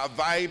ne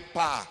travaillent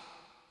pas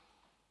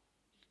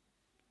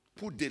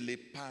pour de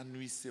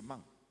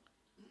l'épanouissement,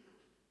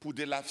 pour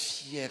de la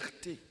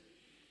fierté.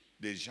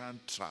 Les gens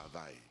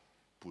travaillent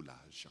pour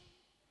l'argent.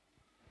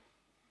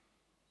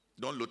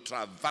 Donc le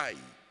travail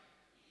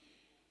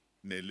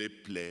ne les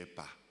plaît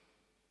pas.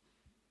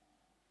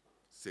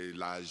 C'est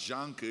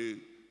l'argent que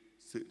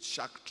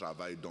chaque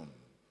travail donne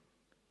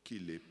qui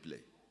les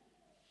plaît.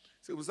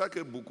 C'est pour ça que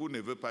beaucoup ne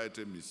veulent pas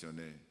être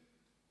missionnaires.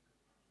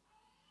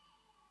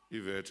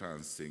 Ils veulent être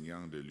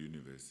enseignants de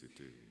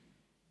l'université.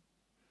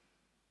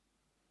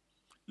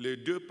 Les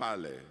deux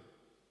parlaient.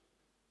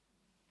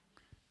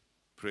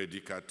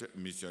 Prédicateur,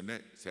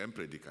 missionnaire, c'est un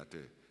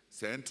prédicateur.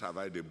 C'est un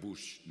travail de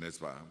bouche, n'est-ce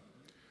pas?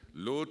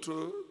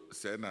 L'autre,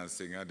 c'est un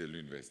enseignant de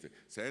l'université.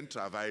 C'est un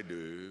travail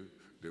de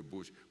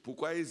bouche.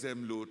 Pourquoi ils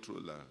aiment l'autre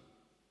là?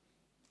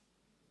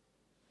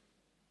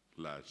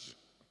 L'argent.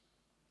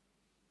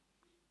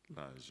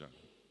 L'argent.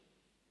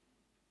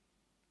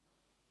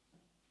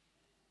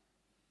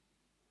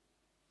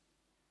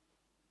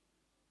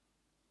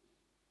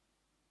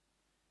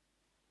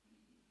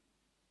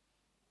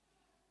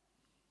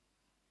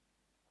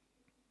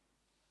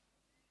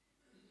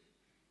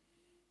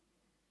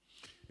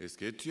 Est-ce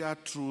que tu as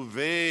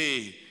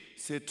trouvé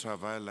ce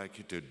travail-là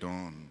qui te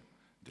donne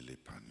de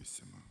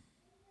l'épanouissement?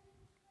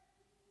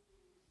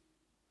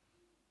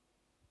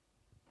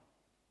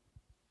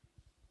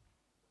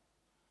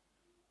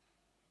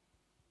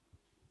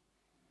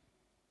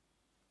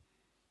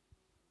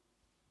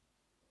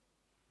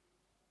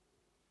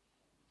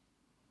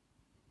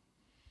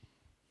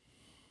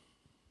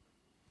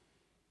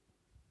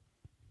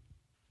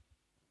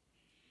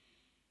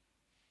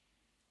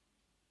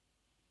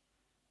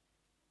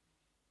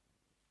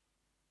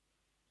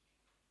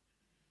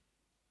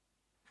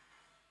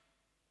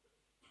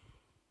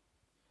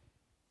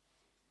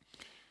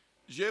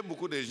 J'ai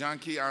beaucoup de gens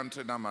qui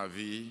entrent dans ma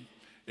vie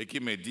et qui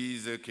me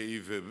disent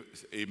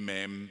qu'ils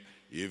m'aiment,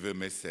 ils veulent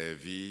me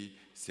servir.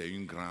 C'est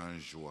une grande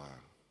joie.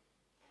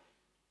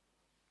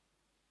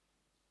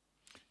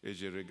 Et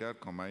je regarde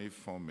comment ils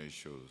font mes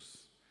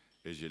choses.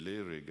 Et je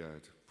les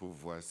regarde pour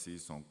voir s'ils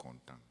sont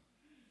contents.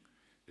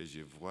 Et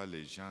je vois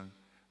les gens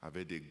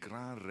avec des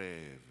grands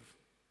rêves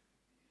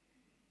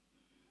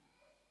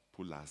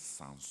pour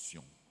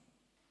l'ascension.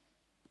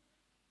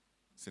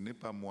 Ce n'est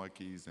pas moi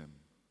qu'ils aiment.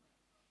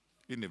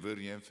 Ils ne veulent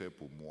rien faire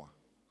pour moi.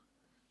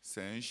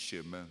 C'est un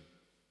chemin,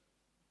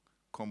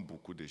 comme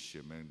beaucoup de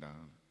chemins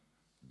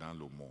dans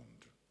le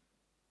monde,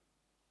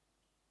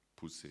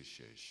 pour se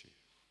chercher.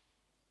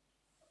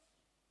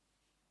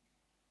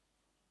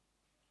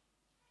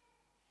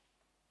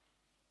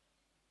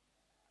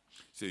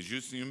 C'est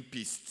juste une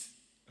piste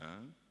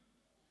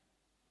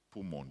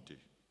pour monter.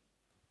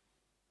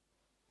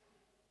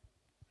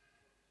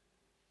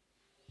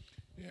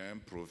 Et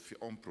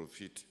on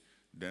profite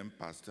d'un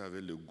pasteur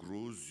avec les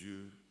gros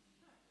yeux.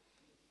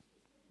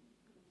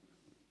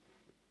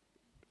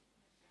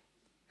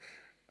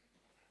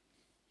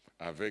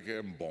 Avec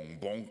un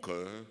bonbon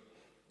cœur.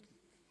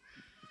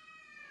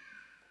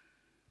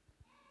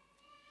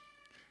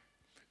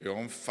 Et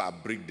on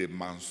fabrique des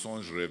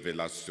mensonges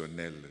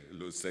révélationnels.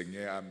 Le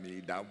Seigneur a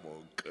mis dans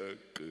mon cœur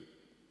que...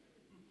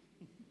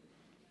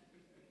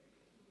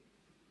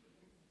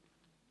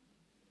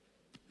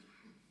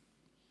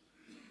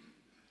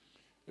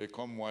 Et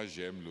comme moi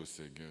j'aime le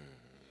Seigneur,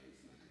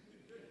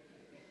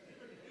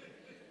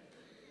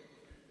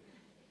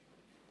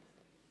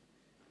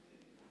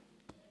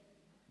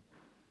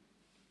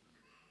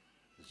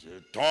 Je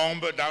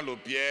tombe dans le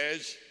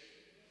piège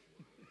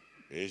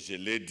et je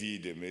l'ai dit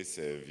de me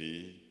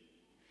servir.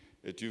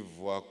 Et tu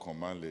vois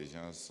comment les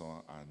gens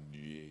sont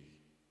ennuyés.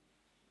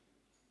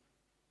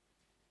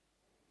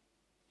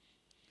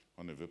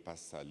 On ne veut pas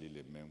salir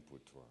les mains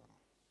pour toi.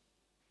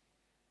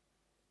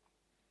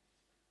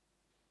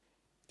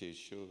 Tes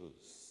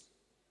choses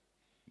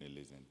ne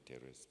les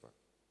intéressent pas.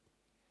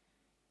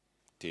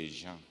 Tes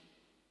gens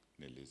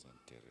ne les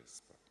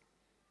intéressent pas.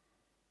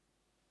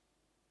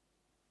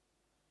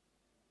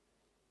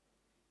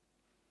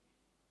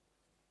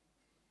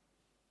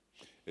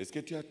 Est-ce que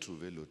tu as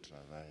trouvé le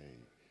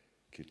travail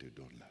qui te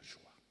donne la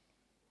joie?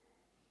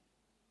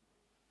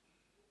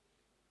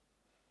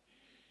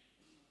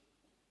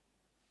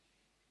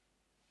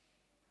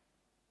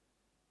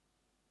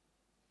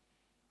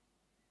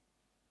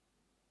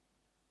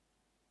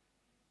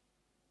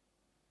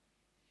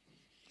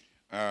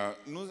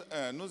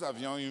 Nous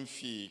avions une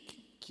fille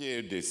qui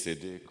est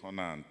décédée, qu'on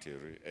a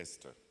enterrée,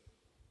 Esther.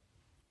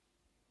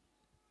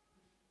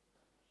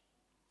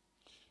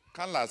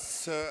 Quand la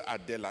sœur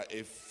Adela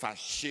est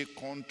fâchée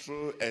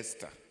contre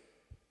Esther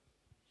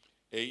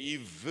et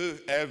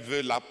elle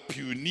veut la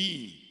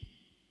punir,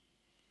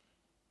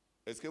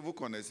 est-ce que vous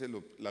connaissez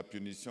la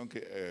punition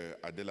que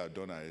Adela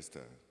donne à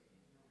Esther?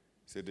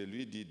 C'est de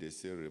lui dire de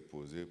se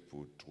reposer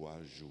pour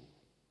 3 jours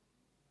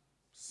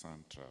sans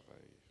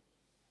travail.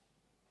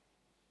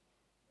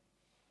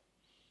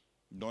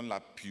 Donc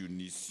la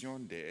punition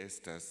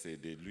d'Esther, c'est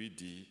de lui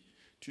dire,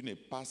 tu ne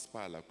passes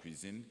pas à la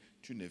cuisine,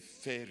 tu ne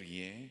fais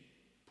rien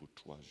pour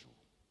 3 jours.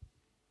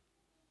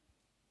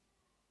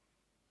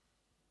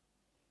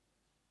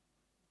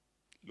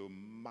 Le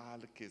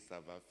mal que ça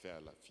va faire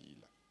à la fille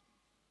là.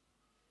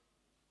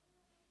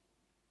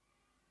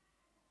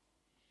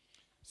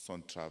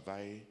 Son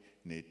travail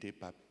n'était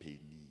pas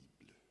pénible.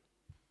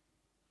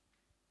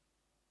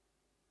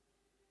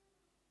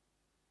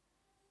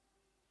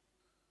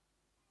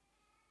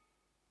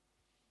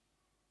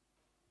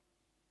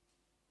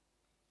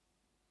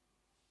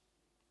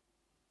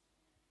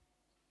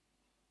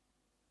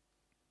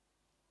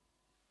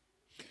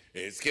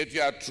 Est-ce que tu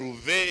as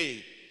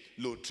trouvé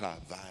le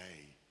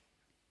travail?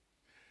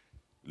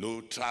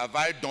 Le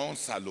travail dont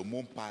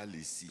Salomon parle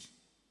ici.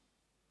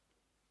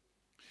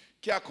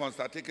 Qui a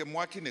constaté que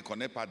moi qui ne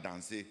connais pas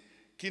danser,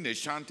 qui ne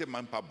chante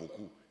même pas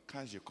beaucoup,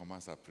 quand je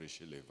commence à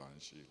prêcher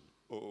l'évangile,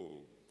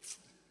 oh,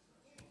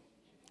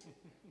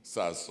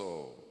 ça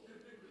sort.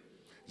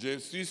 Je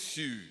suis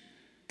sûr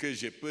que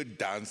je peux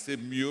danser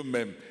mieux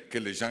même que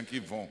les gens qui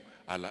vont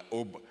à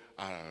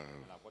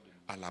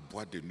la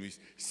boîte de nuit,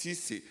 si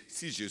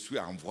je suis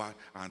en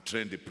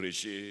train de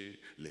prêcher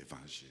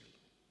l'évangile.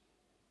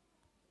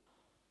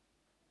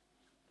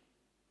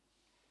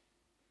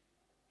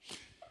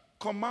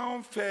 Comment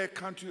on fait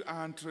quand tu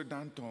entres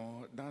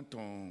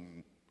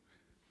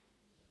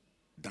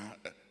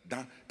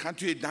quand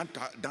tu es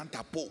dans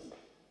ta peau?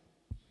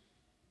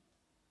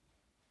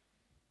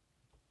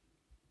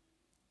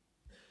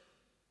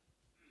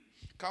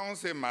 Quand on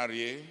s'est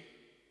marié,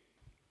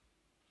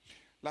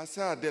 la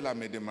sœur Adèle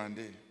m'a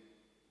demandé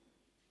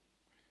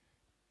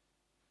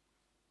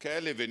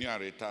qu'elle est venue en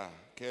retard,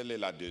 qu'elle est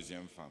la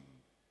deuxième femme.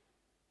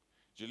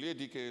 Je lui ai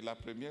dit que la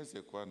première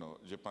c'est quoi, non?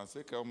 Je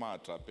pensais qu'on m'a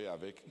attrapé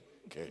avec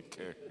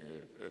quelqu'un.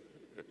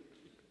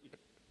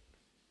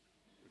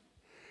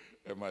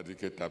 Elle m'a dit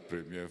que ta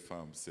première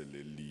femme, c'est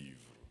les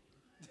livres.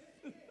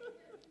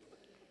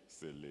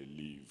 C'est les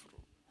livres.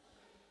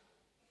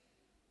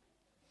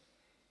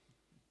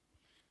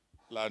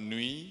 La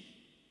nuit,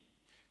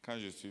 quand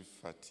je suis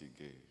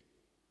fatigué,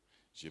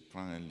 je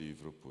prends un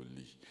livre pour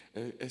lire.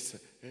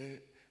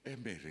 Elle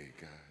me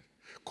regarde.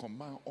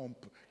 Comment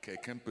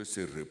quelqu'un peut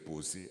se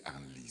reposer en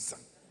lisant?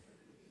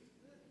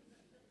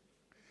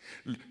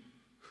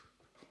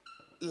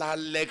 La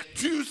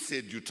lecture,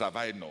 c'est du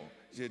travail, non?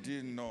 J'ai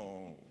dit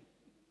non.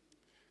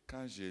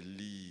 Quand je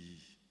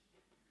lis,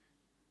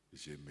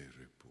 je me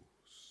repose.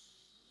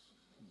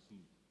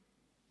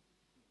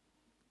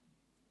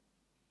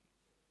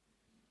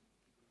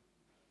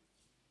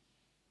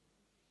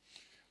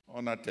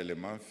 On a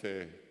tellement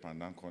fait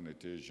pendant qu'on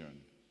était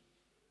jeunes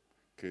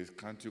que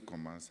quand tu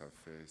commences à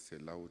faire,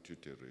 c'est là où tu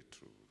te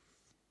retrouves.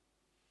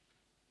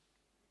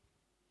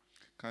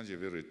 Quand je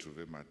vais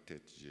retrouver ma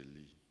tête, je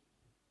lis.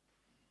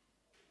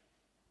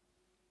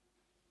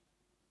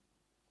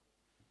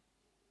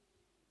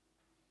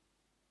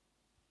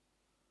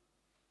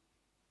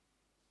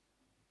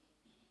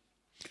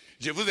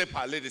 Je vous ai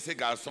parlé de ce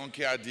garçon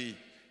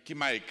qui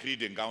m'a écrit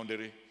d'un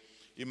Gaoundéré.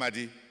 Il m'a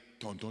dit,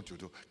 tonton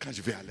Theodore, quand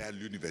je vais aller à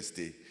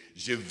l'université,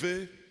 je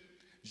veux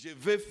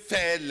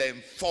faire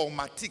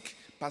l'informatique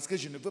parce que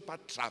je ne veux pas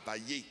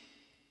travailler.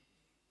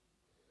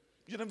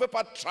 Je ne veux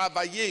pas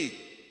travailler.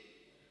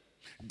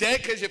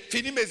 Dès que j'ai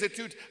fini mes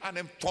études en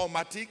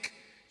informatique,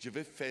 je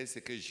vais faire ce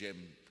que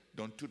j'aime.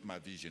 Dans toute ma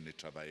vie, je ne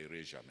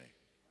travaillerai jamais.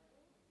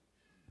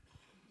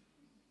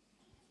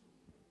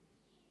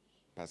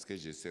 Parce que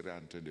je serai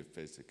en train de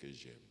faire ce que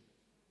j'aime.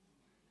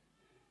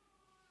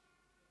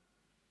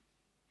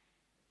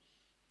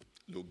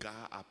 Le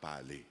gars a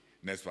parlé,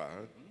 n'est-ce pas?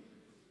 Hein?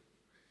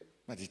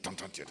 m'a dit,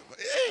 tonton Theodore,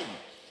 hey,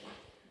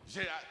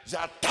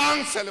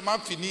 j'attends seulement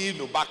finir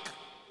le bac.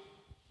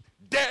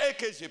 Dès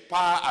que je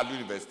pars à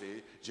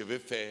l'université, je vais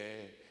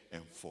faire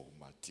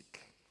informatique.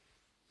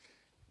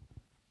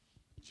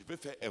 Je vais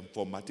faire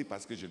informatique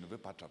parce que je ne veux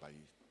pas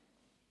travailler.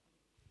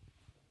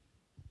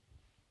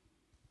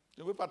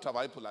 Je ne veux pas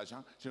travailler pour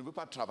l'argent, je ne veux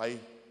pas travailler.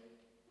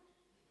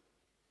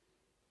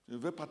 Je ne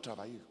veux pas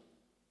travailler.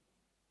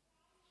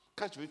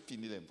 Quand je vais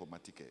finir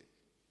l'informatique,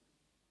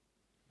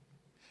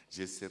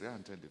 je serai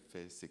en train de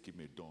faire ce qui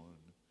me donne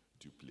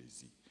du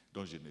plaisir.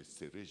 Donc je ne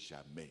serai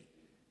jamais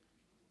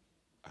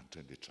en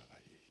train de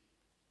travailler.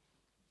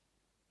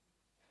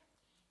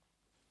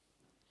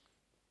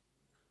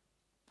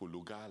 Pour le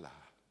gars là,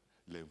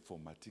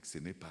 l'informatique, ce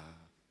n'est pas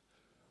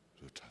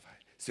le travail.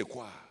 C'est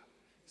quoi?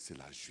 C'est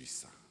la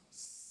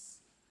jouissance.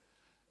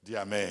 Dis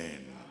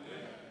Amen.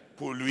 Amen.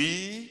 Pour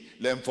lui,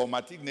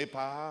 l'informatique n'est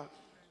pas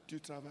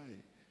du travail.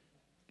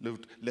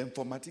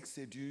 L'informatique,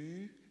 c'est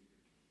de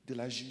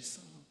la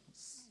jouissance.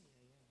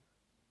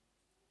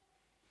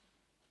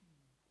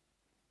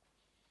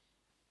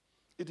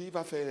 Il dit, il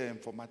va faire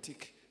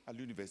l'informatique à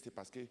l'université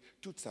parce que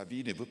toute sa vie,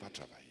 il ne veut pas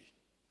travailler.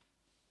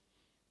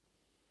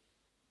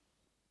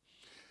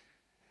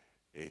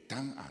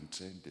 Étant en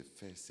train de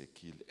faire ce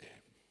qu'il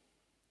aime,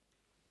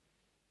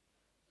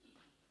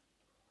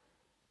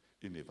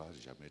 il ne va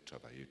jamais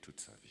travailler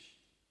toute sa vie.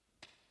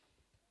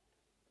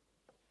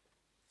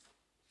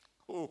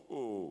 Oh,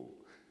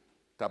 oh.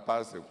 Ta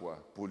part, c'est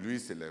quoi? Pour lui,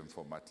 c'est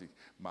l'informatique.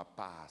 Ma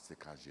part, c'est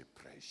quand je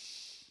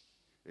prêche.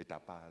 Et ta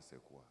part,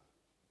 c'est quoi?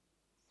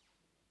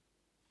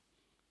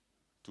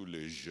 Tous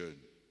les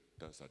jeunes,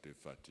 ça te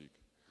fatigue.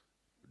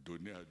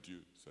 Donner à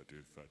Dieu, ça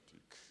te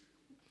fatigue.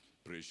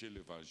 Prêcher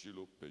l'évangile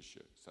aux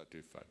pécheurs, ça te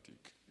fatigue.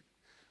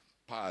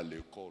 Pas à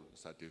l'école,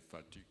 ça te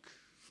fatigue.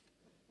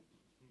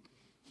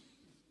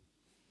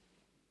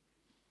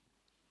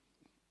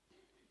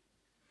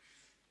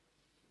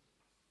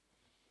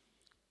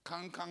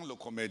 Quand le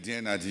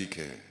comédien a dit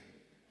que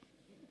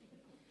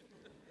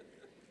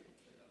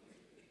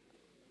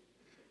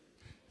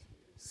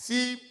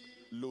si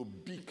le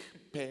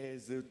bic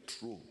pèse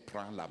trop,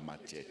 prends la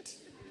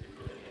machette.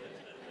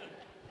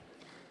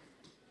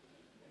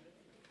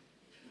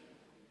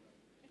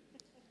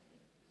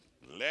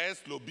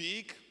 Laisse le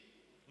bic,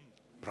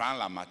 prends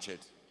la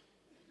machette.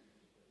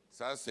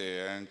 Ça,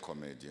 c'est un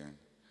comédien.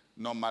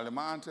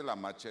 Normalement, entre la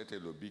machette et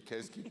le bic,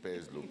 qu'est-ce qui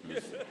pèse le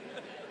plus?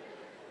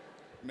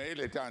 Mais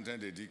il était en train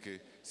de dire que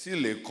si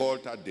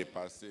l'école t'a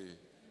dépassé,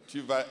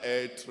 tu vas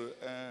être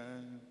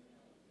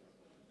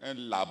un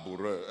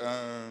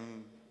laboureur,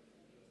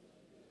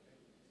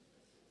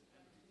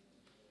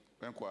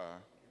 un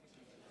quoi?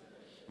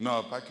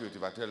 Non, pas que tu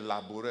vas être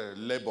laboureur,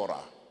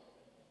 laboureur.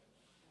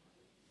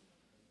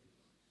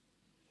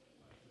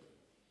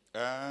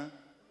 Pas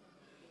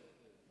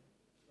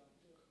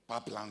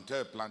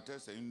planteur.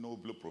 Planteur, c'est une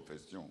noble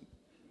profession.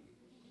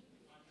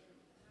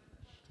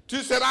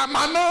 Tu seras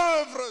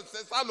manœuvre,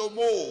 c'est ça le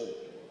mot.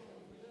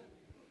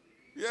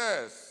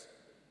 Yes.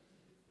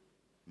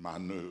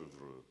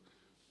 Manœuvre.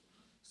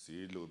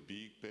 Si le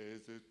bic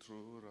pèse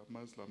trop,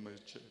 ramasse la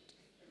machette.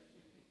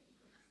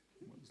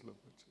 Ramasse la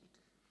machette.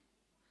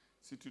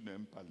 Si tu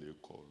n'aimes pas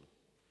l'école,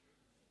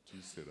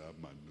 tu seras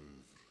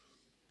manœuvre.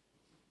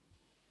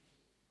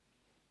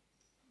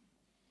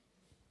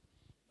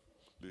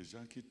 Les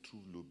gens qui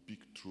trouvent le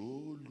bic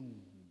trop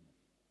lourd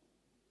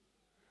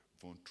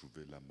vont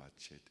trouver la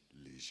machette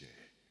légère.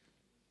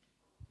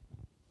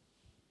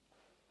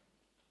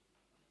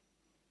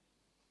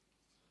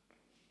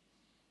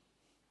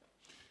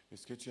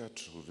 Est-ce que tu as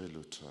trouvé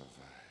le travail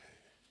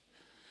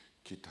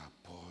qui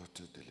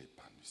t'apporte de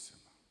l'épanouissement?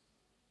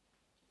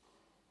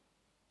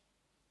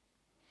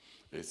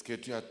 Est-ce que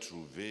tu as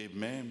trouvé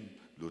même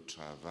le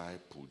travail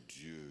pour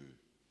Dieu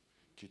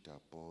qui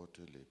t'apporte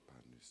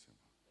l'épanouissement,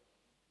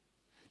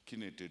 qui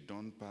ne te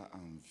donne pas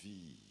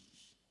envie,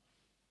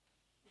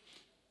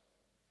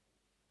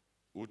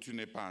 où tu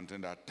n'es pas en train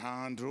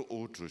d'attendre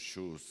autre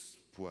chose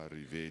pour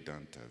arriver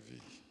dans ta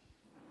vie?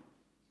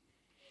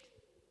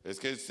 Est-ce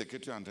que ce que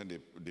tu es en train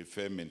de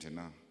faire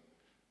maintenant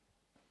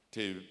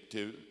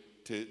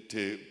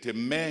te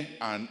met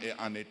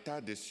en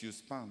état de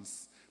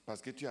suspense parce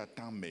que tu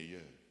attends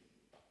meilleur?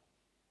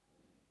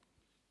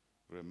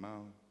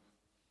 Vraiment,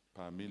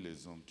 parmi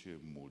les hommes, tu es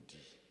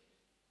maudit.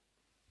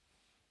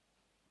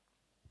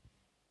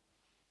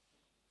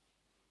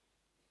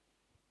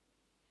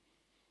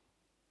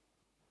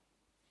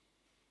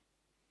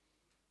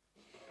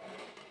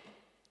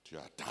 Tu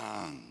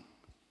attends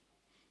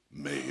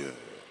meilleur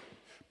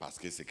parce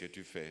que ce que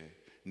tu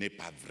fais n'est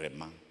pas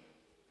vraiment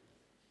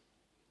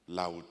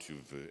là où tu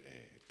veux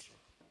être.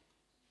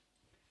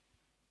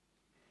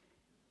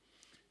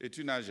 Et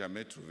tu n'as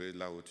jamais trouvé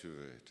là où tu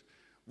veux être.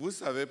 Vous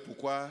savez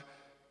pourquoi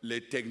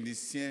les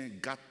techniciens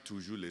gâtent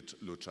toujours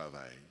le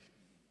travail?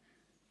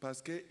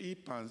 Parce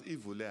qu'ils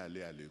voulaient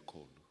aller à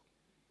l'école.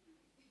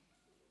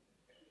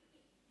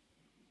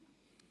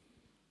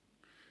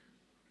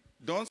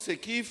 Donc ce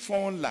qu'ils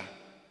font là,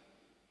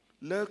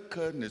 leurs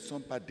cœurs ne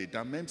sont pas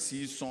dedans, même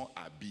s'ils sont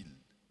habiles.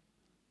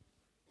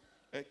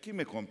 Qui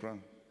me comprend?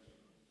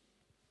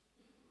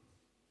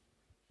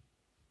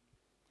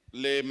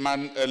 Les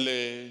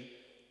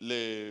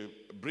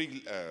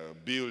brick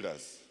builders,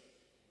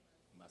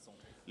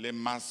 les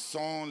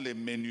maçons, les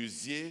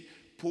menuisiers,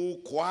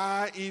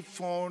 pourquoi ils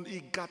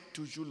gâtent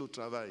toujours le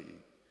travail?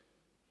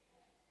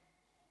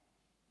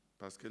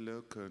 Parce que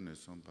leurs cœurs ne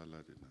sont pas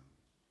là-dedans.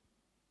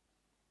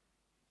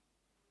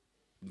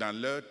 Dans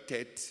leur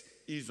tête,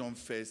 ils ont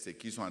fait ce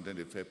qu'ils sont en train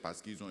de faire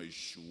parce qu'ils ont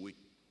échoué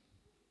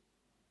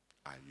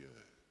ailleurs.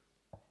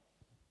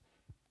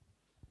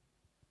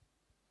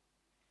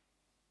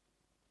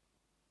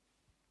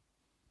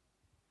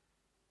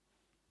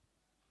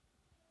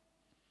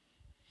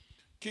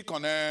 Qui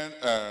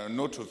connaît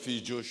notre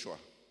fils Joshua,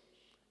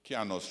 qui est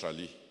en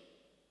Australie?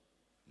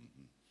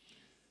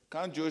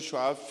 Quand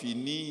Joshua a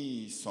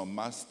fini son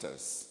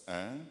master's,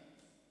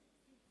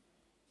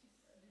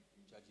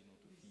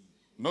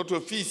 notre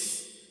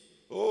fils,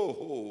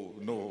 oh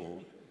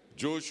non,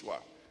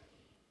 Joshua,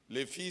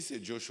 le fils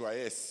c'est Joshua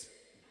S.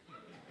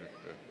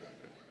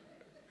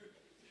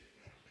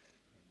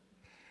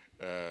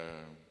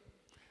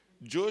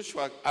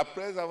 Joshua,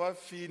 après avoir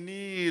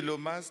fini le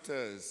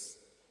master's,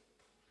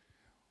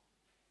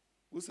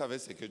 vous savez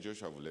ce que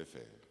Joshua voulait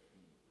faire?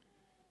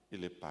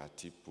 Il est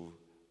parti pour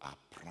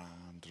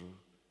apprendre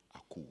à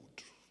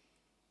coudre.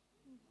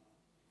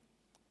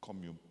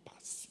 Comme une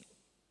passion.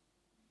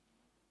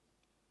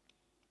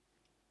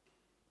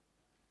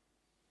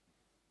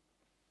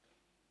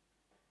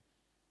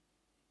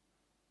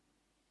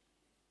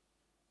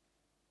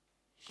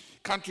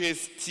 Quand tu es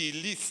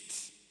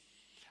styliste,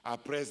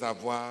 après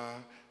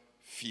avoir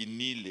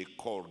fini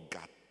l'école,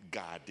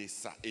 garder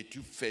ça, et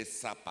tu fais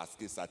ça parce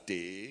que ça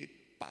te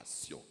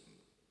passionne.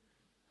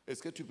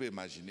 Est-ce que tu peux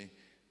imaginer?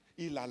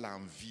 Il a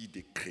l'envie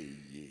de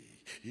créer.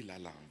 Il a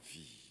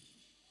l'envie.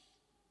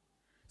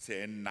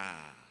 C'est un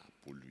art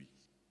pour lui.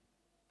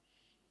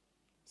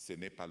 Ce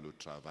n'est pas le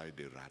travail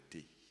de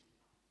rater.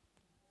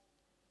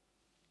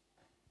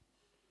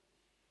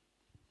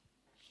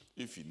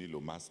 Il finit le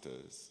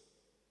master's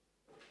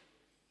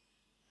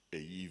et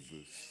il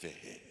veut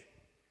faire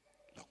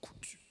la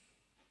couture.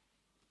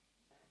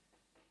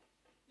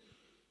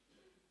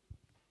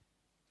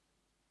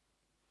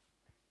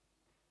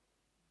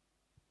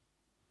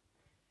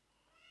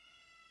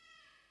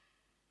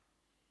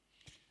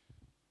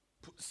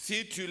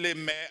 Si tu les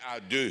mets à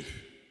deux,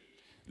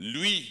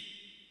 lui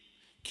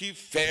qui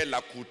fait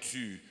la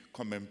couture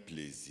comme un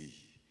plaisir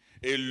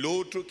et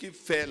l'autre qui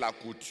fait la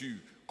couture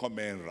comme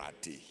un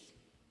raté,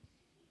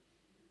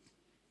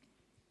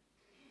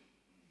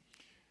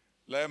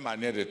 leur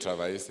manière de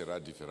travailler sera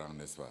différente,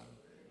 n'est-ce pas?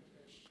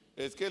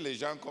 Est-ce que les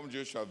gens comme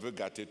Joshua veulent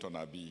gâter ton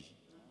habit?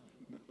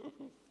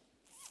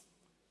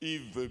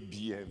 Il veut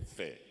bien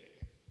faire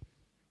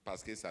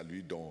parce que ça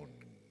lui donne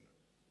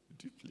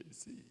du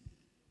plaisir.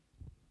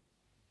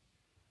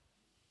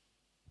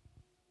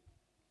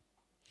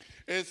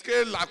 Est-ce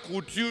que la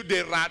couture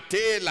de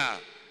raté là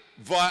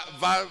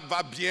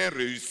va bien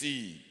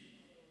réussir?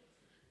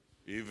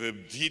 Il veut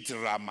vite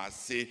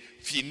ramasser,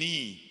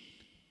 finir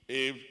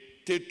et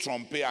te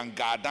tromper en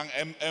gardant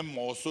un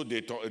morceau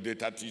de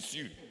ta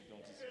tissu,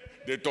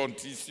 de ton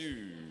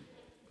tissu.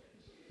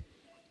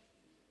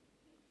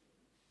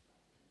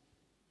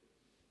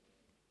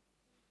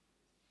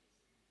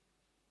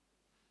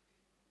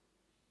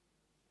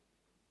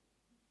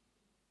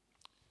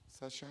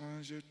 Ça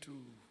change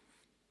tout.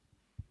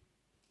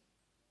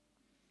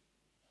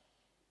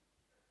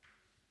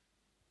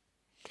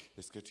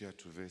 Est-ce que tu as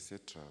trouvé ce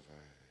travail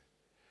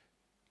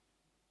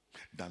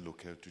dans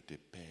lequel tu te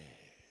perds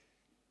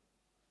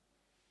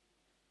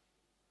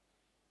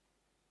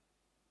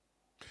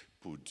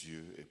pour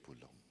Dieu et pour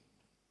l'homme?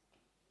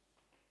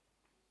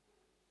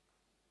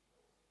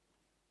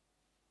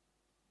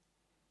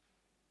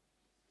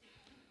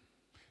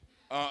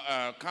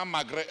 Quand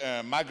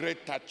Margaret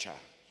Thatcher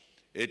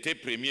était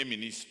Premier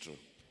ministre,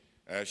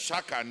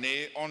 chaque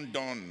année on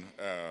donne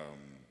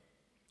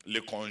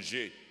le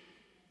congé.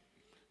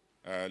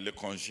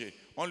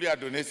 On lui a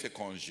donné ce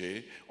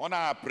congé. On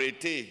a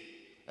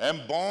prêté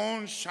une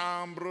bonne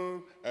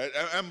chambre,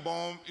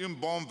 une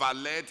bonne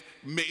valette,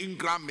 mais une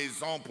grande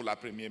maison pour la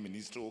première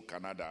ministre au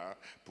Canada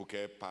pour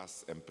qu'elle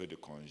passe un peu de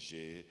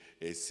congé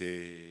et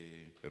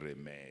se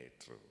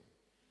remettre.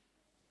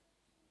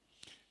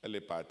 Elle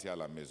est partie à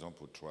la maison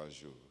pour 3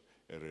 jours.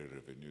 Elle est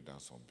revenue dans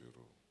son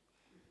bureau.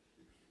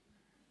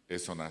 Et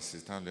son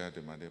assistant lui a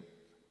demandé,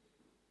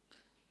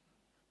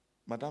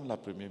 Madame la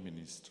Première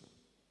ministre,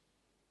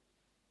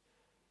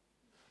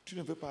 tu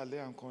ne veux pas aller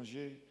en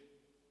congé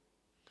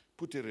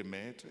pour te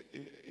remettre?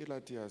 Et il a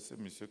dit à ce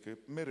monsieur que,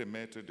 me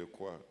remettre de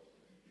quoi?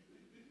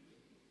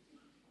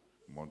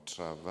 Mon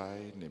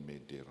travail ne me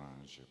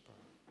dérange pas.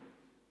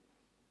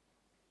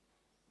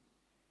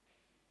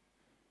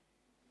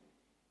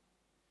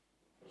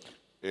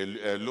 Et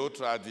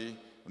l'autre a dit,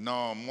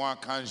 non, moi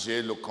quand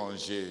j'ai le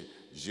congé,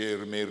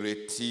 je me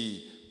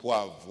retire pour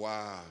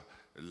avoir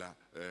une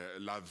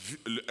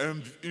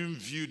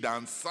vue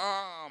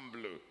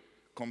d'ensemble.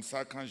 Comme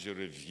ça, quand je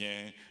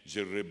reviens,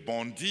 je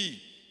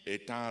rebondis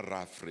étant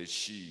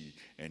rafraîchi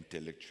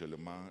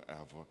intellectuellement,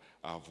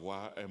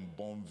 avoir un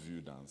bon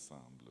vue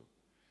d'ensemble.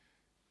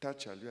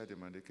 Tacha lui a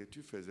demandé que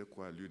tu faisais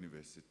quoi à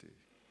l'université?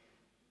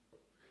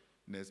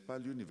 N'est-ce pas,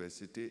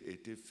 l'université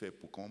était faite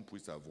pour qu'on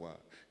puisse avoir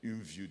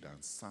une vue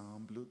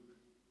d'ensemble,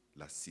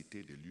 la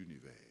cité de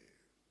l'univers.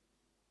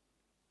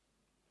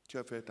 Tu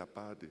as fait ta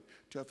part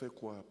tu as fait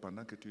quoi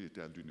pendant que tu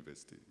étais à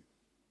l'université?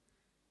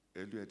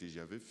 Elle lui a dit,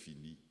 j'avais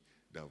fini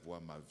d'avoir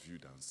ma vue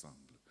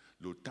d'ensemble,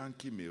 le temps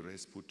qui me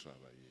reste pour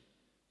travailler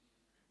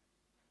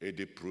et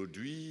de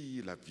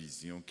produire la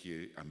vision qui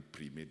est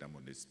imprimée dans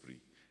mon esprit,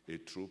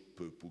 et trop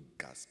peu pour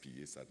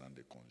gaspiller ça dans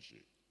des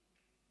congés.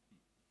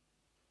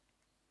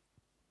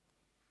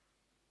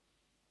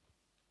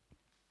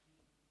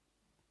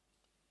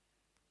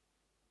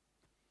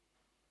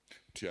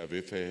 Tu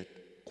avais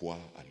fait quoi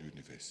à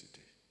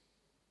l'université?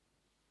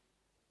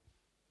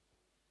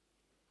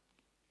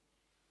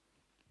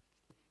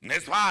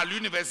 N'est-ce pas, à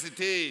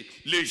l'université,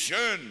 les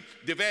jeunes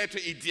devaient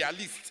être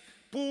idéalistes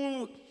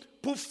pour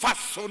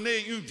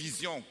façonner une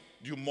vision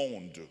du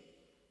monde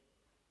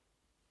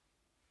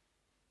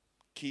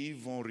qu'ils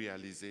vont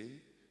réaliser.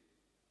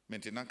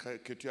 Maintenant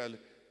que tu as...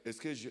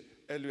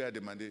 Elle lui a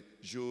demandé,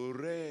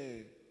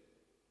 j'aurai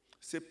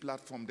ces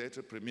plateformes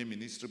d'être Premier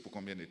ministre pour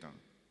combien de temps?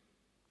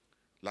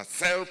 La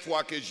seule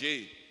fois que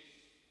j'ai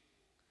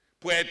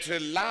pour être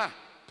là,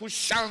 pour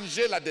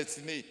changer la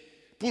destinée,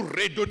 pour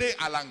redonner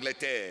à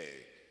l'Angleterre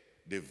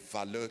des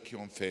valeurs qui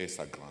ont fait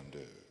sa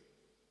grandeur.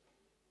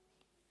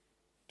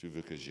 Tu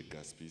veux que je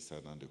gaspille ça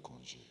dans des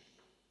congés?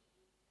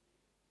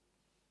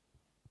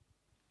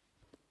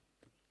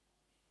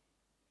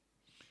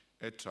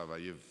 Elle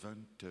travaillait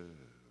 20 heures,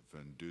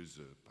 22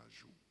 heures par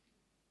jour.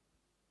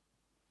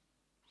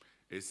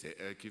 Et c'est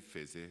elle qui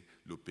faisait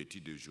le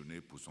petit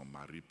déjeuner pour son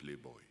mari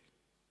playboy.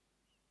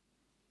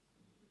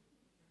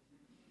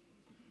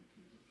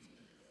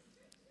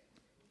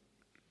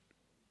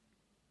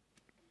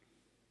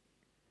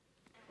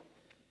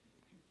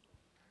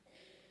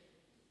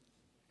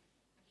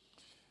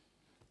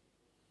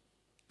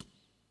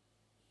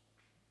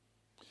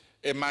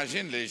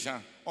 Imagine les gens,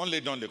 on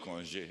les donne les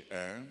congés.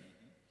 Hein?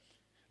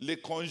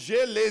 Les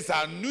congés les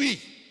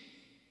ennuient.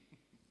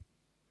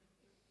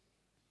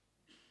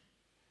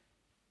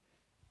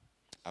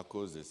 À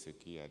cause de ce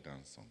qu'il y a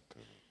dans son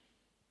cœur.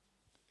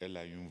 Elle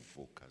a une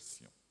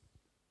vocation.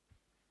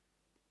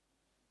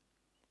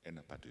 Elle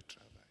n'a pas de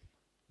travail.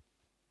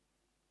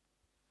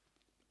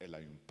 Elle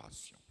a une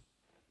passion.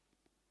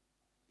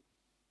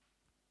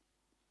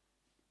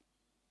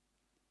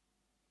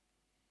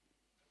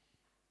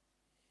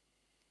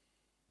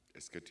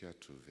 Est-ce que tu as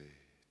trouvé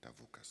ta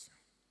vocation?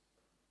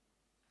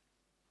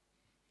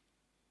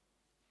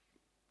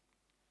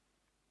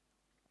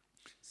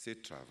 C'est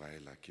ce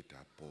travail-là qui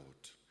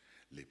t'apporte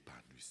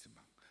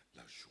l'épanouissement,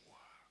 la joie.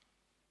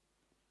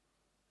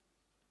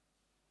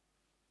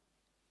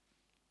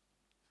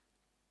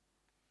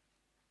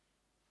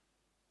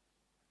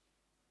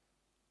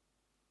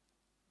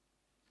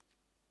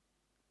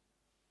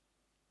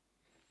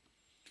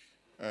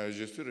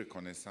 Je suis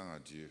reconnaissant à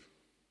Dieu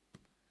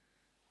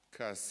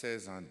qu'à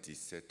 16 ans,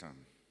 17 ans,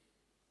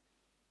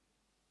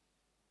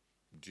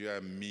 Dieu a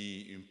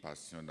mis une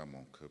passion dans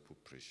mon cœur pour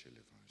prêcher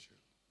l'évangile.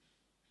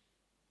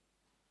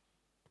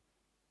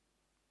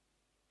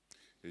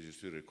 Et je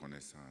suis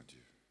reconnaissant à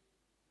Dieu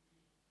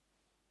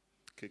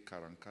que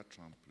 44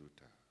 ans plus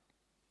tard,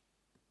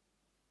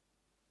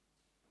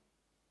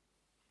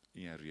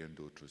 il n'y a rien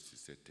d'autre sur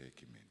cette terre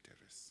qui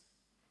m'intéresse.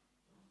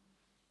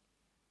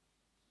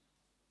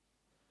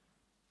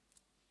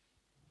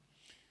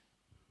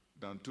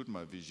 Dans toute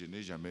ma vie, je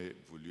n'ai jamais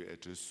voulu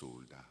être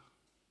soldat,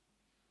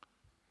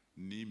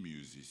 ni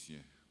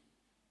musicien,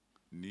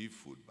 ni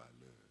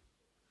footballeur,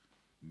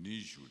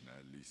 ni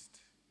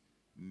journaliste,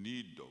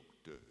 ni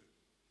docteur,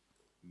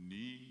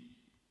 ni...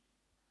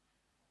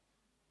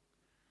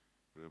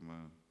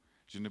 Vraiment,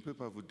 je ne peux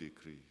pas vous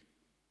décrire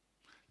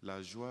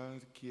la joie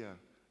qu'il y a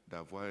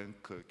d'avoir un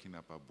cœur qui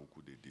n'a pas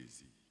beaucoup de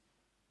désirs.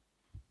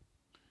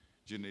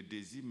 Je ne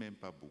désire même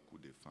pas beaucoup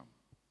de femmes.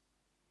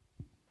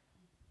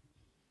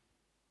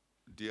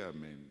 Dis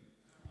Amen.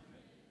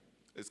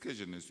 Est-ce que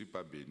je ne suis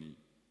pas béni?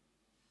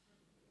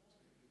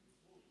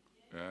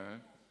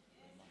 Hein?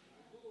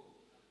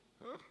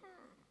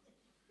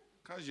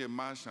 Quand je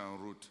marche en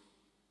route,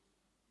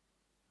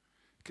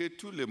 que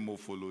toutes les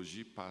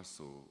morphologies passent,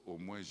 au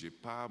moins je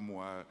pars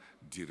moi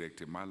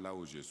directement là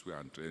où je suis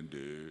en train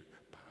de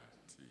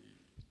partir.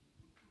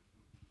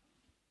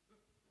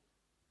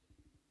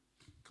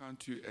 Quand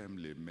tu aimes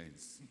les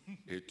minces,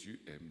 et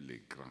tu aimes les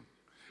grands,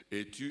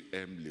 et tu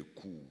aimes les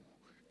courts,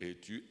 et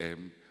tu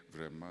aimes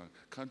vraiment,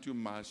 quand tu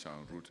marches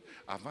en route,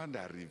 avant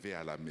d'arriver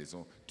à la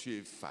maison, tu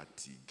es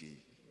fatigué.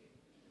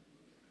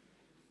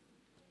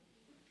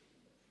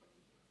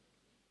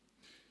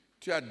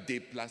 Tu as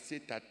déplacé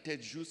ta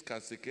tête jusqu'à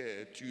ce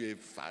que tu es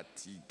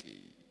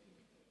fatigué.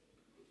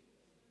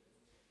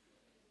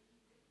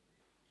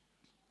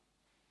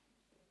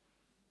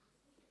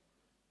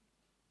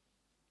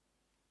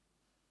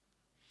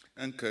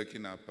 Un cœur qui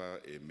n'a pas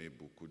aimé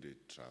beaucoup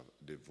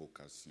de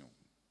vocations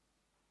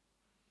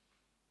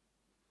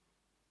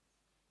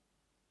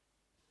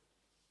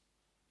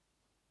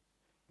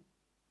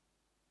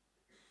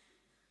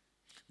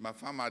Ma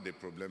femme a des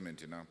problèmes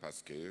maintenant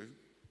parce que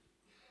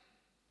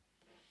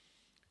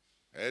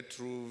elle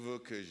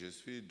trouve que je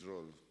suis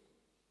drôle.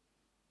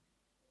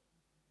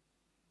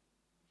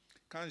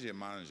 Quand je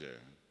mange,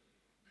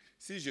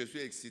 si je suis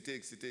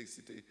excité,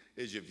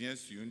 et je viens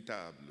sur une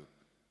table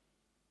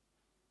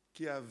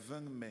qui a 20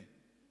 mets,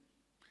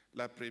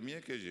 la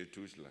première que je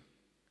touche là,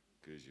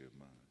 que je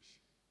mange,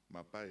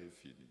 ma part est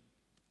finie.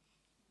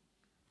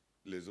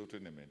 Les autres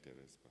ne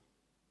m'intéressent pas.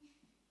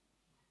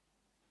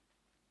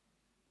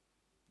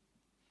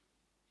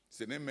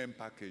 Ce n'est même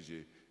pas que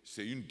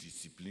c'est une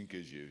discipline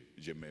que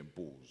je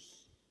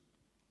m'impose.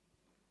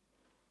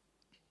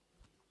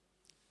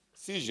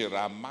 Si je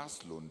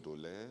ramasse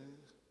l'ondolaire,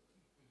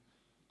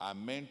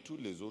 amène tous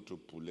les autres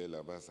poulets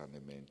là-bas, ça ne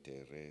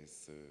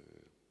m'intéresse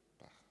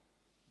pas.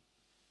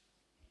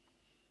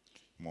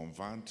 Mon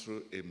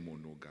ventre est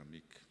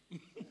monogamique.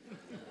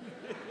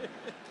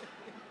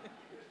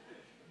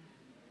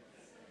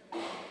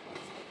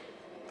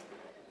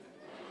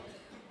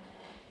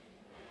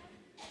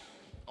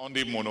 On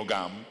dit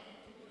monogame.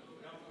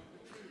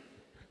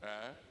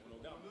 Hein?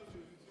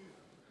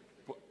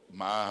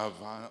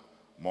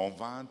 Mon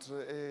ventre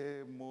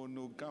est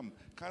monogame.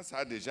 Quand ça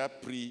a déjà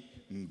pris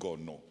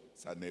ngono,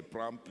 ça ne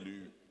prend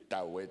plus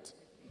taouette.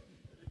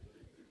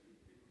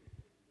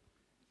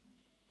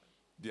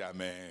 Dis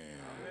Amen.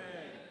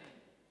 Amen.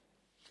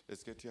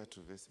 Est-ce que tu as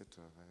trouvé ce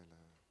travail-là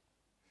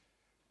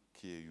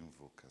qui est une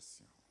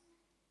vocation?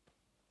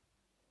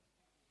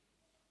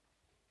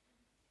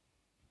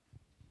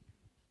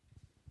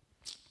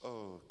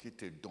 Oh, qui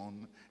te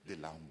donne de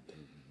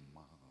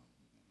l'engouement.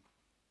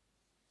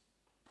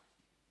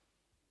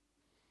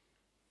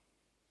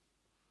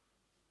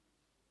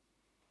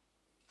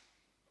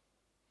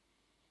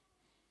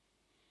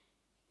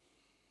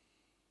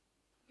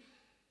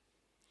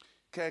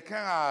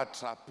 Quelqu'un a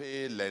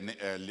attrapé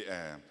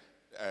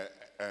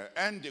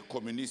un des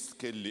communistes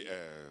que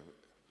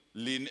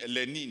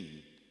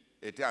Lénine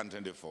était en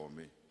train de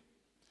former.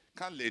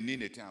 Quand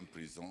Lénine était en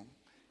prison,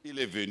 il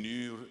est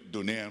venu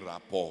donner un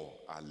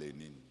rapport à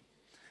Lénine.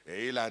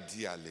 Et il a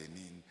dit à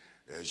Lénine,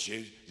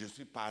 je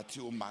suis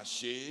parti au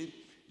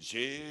marché,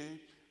 j'ai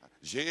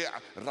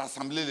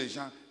rassemblé les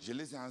gens, je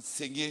les ai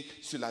enseignés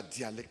sur la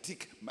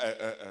dialectique,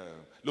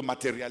 le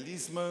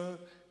matérialisme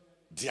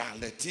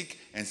dialectique,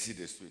 ainsi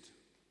de suite.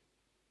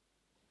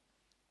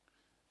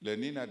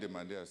 Lénine a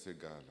demandé à ce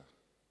gars-là,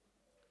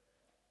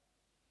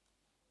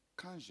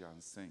 quand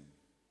j'enseigne,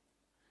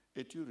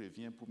 et tu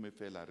reviens pour me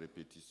faire la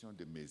répétition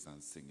de mes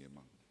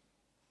enseignements,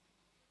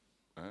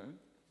 hein?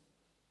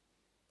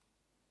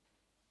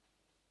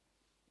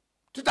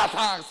 Tu t'attends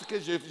à ce que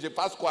je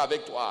fasse quoi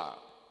avec toi?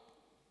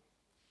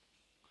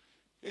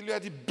 Il lui a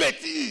dit,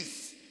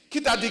 bêtise!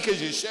 Qui t'a dit que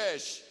je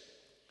cherche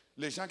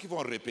les gens qui vont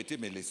répéter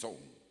mes leçons?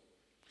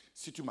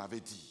 Si tu m'avais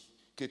dit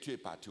que tu es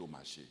parti au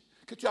marché,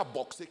 que tu as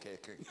boxé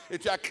quelqu'un et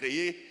tu as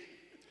créé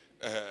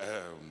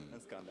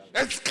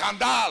un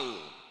scandale.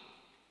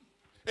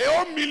 Et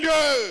au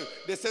milieu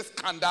de ce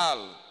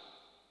scandale,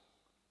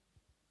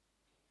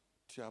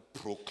 tu as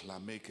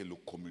proclamé que le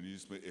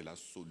communisme est la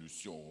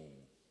solution.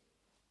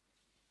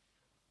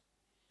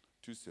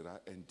 Tu seras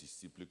un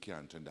disciple qui est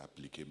en train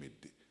d'appliquer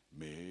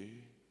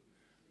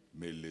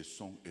mes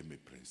leçons et mes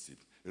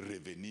principes.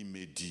 Revenir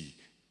me dit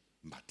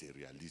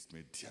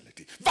matérialisme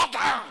dialectique.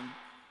 Va-t'en!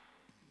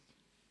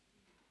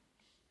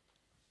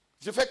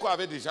 Je fais quoi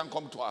avec des gens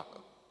comme toi?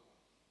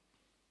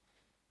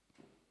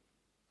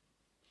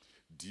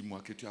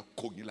 Dis-moi que tu as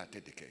cogné la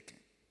tête de quelqu'un.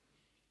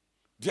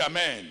 Dis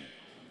Amen.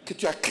 Que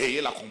tu as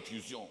créé la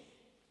confusion.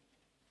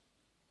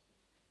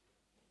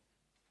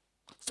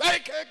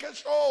 Fais quelque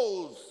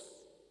chose.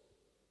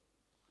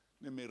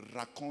 Ne me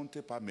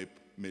raconte pas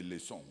mes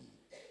leçons.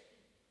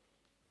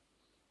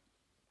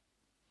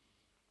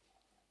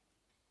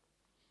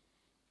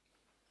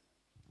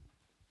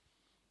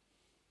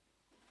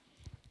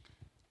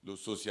 Le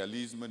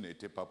socialisme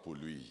n'était pas pour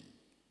lui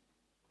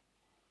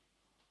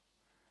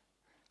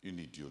une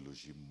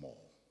idéologie morte.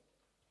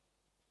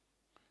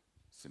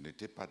 Ce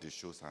n'était pas des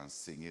choses à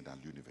enseigner dans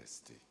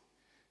l'université.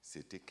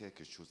 C'était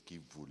quelque chose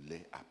qu'il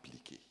voulait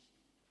appliquer.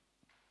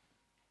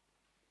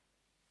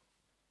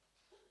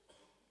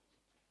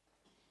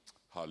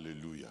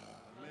 Alléluia.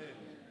 Amen.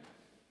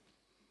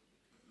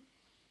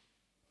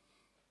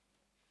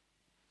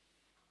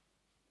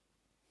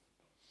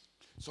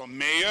 Son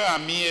meilleur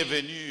ami est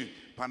venu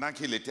pendant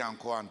qu'il était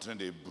encore en train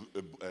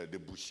de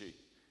boucher.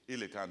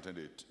 Il était en train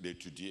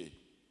d'étudier.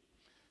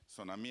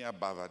 Son ami a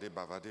bavardé.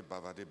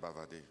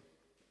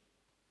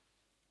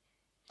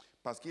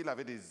 Parce qu'il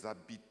avait des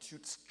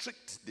habitudes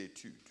strictes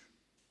d'études.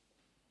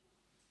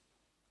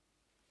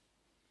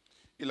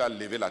 Il a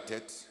levé la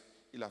tête,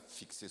 il a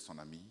fixé son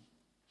ami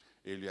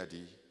et il lui a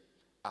dit,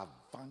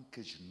 avant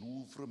que je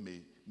n'ouvre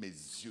mes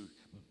yeux,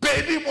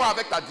 bénis-moi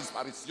avec ta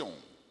disparition.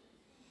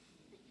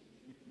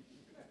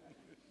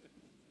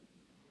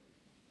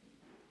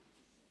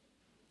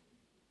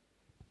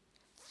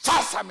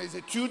 Face à mes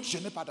études, je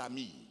n'ai pas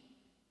d'amis.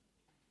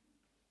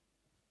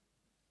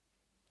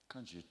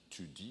 Quand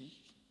j'étudie,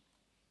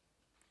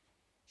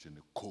 je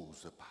ne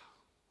cause pas.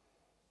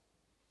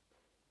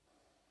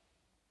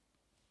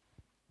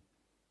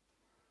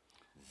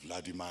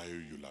 Vladimir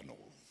Yulanov.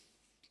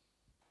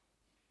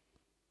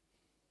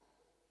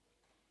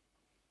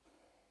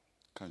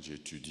 Quand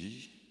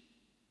j'étudie,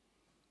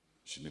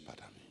 je n'ai pas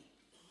d'amis.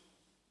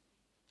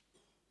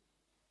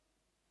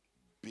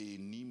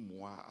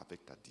 Bénis-moi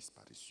avec ta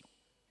disparition.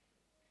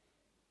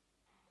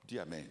 Dis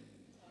Amen.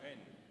 Amen.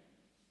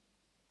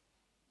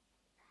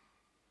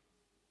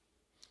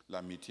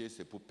 L'amitié,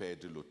 c'est pour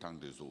perdre le temps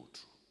des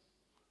autres.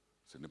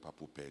 Ce n'est pas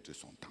pour perdre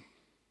son temps.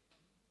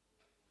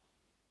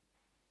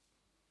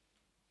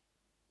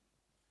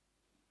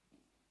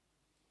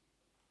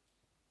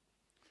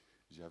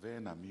 J'avais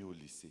un ami au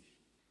lycée.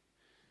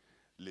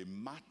 Les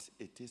maths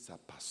étaient sa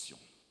passion.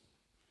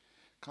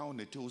 Quand on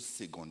était au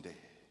secondaire,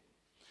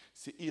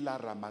 il a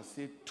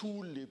ramassé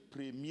tous les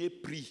premiers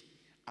prix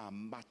en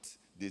maths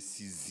de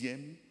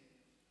 6e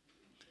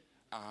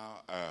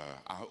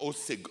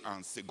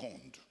en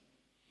seconde.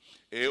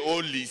 Et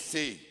au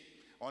lycée,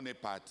 on est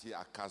parti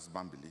à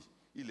Casbambili.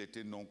 Il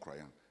était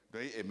non-croyant.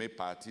 Donc il aimait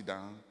partir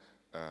dans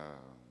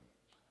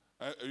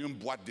une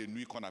boîte de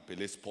nuit qu'on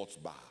appelait sports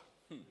bar.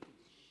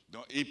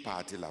 Donc il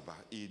partait là-bas,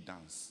 il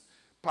danse.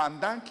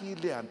 Pendant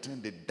qu'il est en train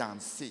de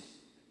danser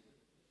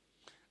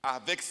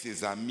avec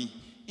ses amis,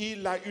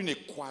 il a une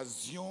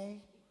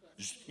équation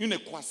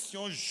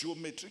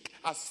géométrique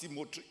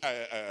asymode,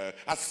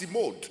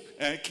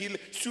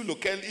 sur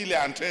laquelle il est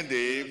en train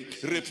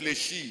de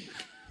réfléchir.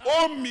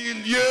 Au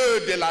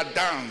milieu de la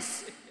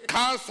danse,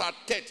 quand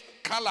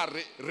la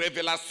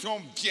révélation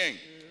vient,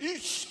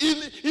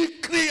 il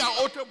crie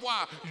à haute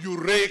voix,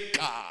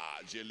 Eureka,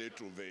 je l'ai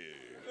trouvé.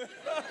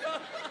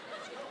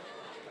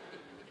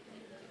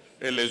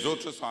 Et les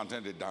autres sont en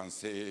train de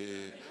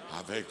danser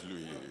avec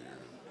lui.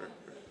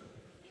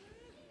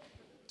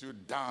 Tu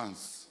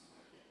danses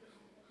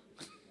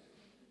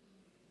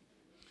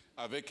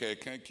avec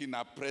quelqu'un qui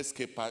n'a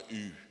presque pas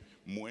eu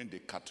moins de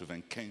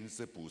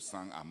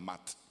 95% en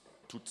maths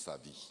toute sa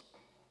vie.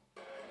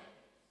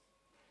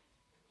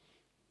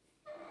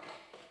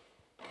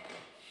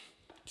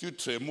 Tu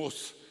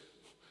trémousses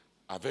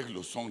avec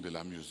le son de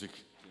la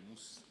musique.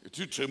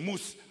 Tu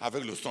trémousses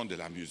avec le son de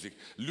la musique.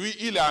 Lui,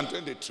 il est en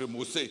train de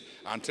trémousser,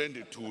 en train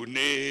de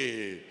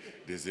tourner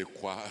des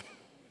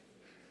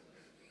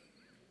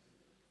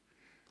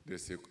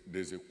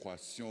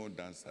équations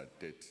dans sa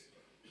tête.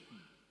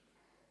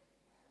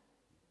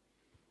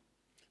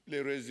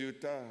 Les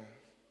résultats,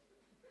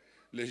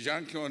 les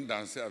gens qui ont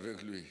dansé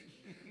avec lui,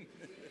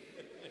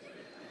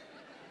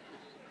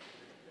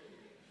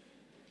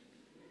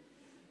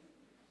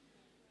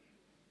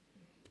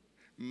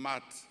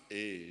 maths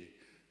et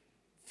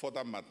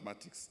further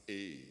mathematics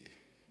et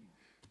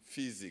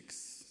physics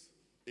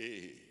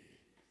et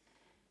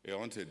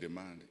on te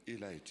demande,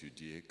 il a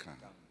étudié quand?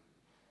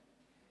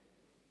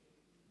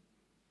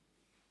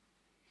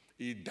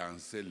 Il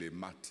dansait les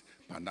maths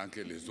pendant que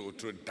les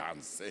autres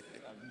dansaient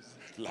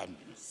la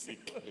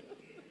musique.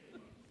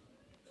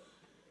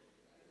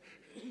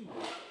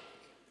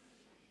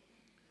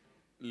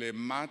 Les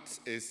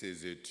maths et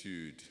ses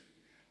études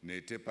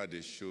n'étaient pas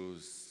des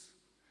choses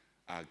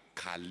à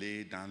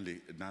caler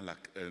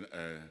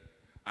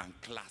en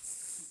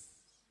classe.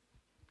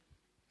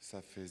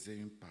 Ça faisait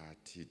une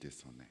partie de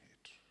son être.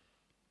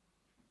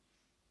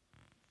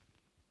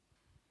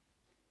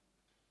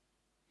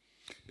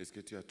 Est-ce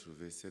que tu as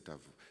trouvé cette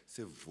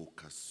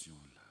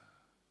vocation-là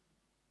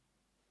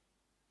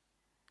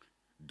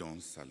dont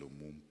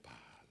Salomon parle?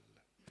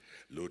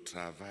 Le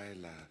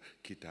travail-là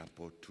qui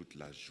t'apporte toute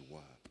la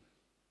joie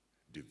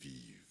de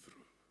vivre.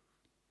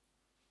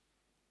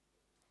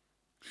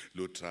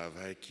 Le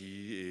travail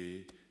qui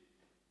est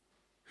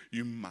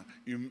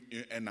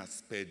un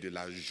aspect de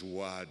la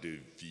joie de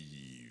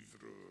vivre.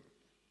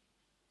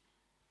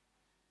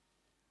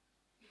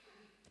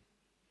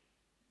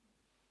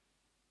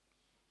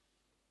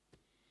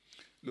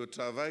 Le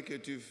travail que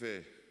tu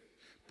fais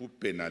pour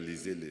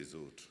pénaliser les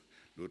autres.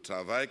 Le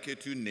travail que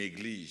tu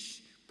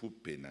négliges pour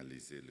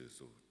pénaliser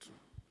les autres.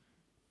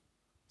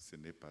 Ce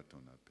n'est pas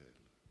ton appel.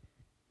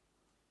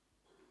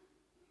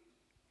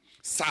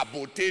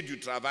 Saboter du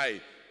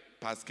travail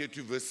parce que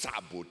tu veux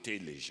saboter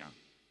les gens.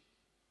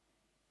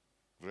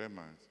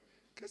 Vraiment.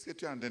 Qu'est-ce que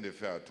tu es en train de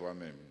faire à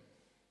toi-même?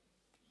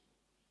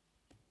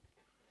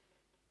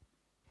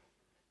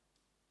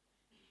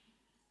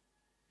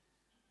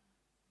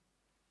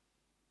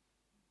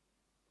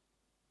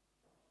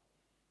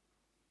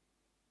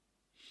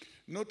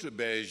 Notre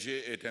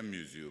berger est un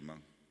musulman.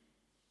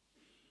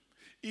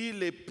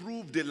 Il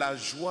éprouve de la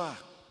joie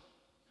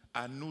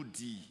à nous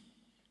dire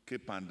que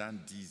pendant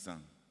 10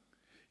 ans,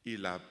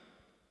 il a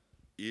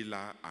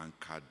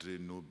encadré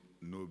nos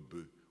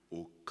bœufs.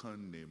 Aucun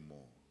n'est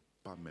mort,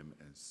 pas même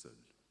un seul.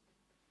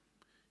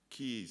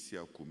 Qui ici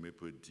à Koume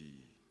peut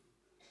dire?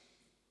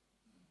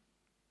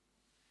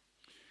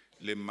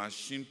 Les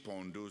machines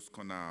pondeuses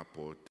qu'on a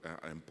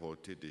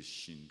importées de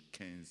Chine,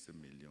 15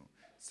 millions,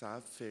 ça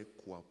a fait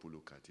quoi pour le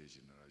quartier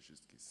général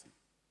jusqu'ici?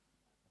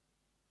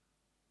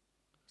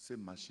 Ces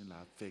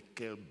machines-là ont fait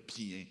quel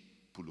bien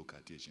pour le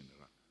quartier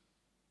général?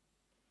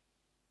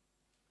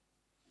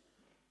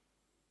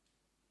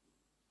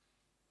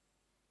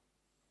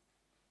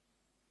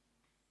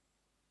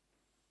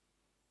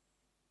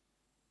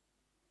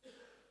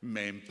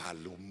 même pas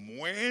le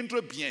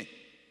moindre bien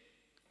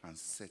en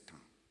 7 ans.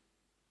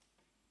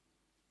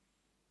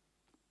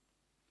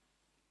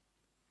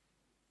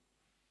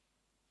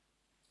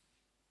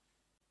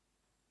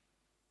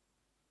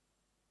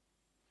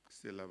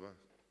 C'est là-bas.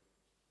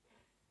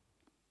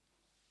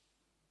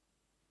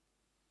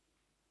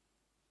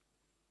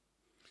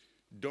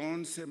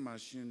 Donne ces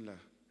machines-là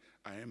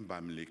à un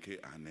Bamileke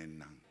en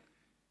un an,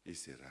 il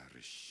sera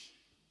riche.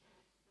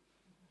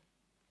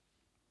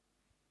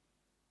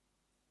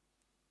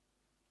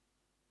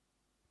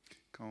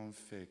 Quand on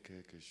fait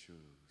quelque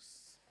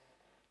chose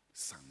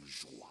sans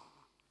joie,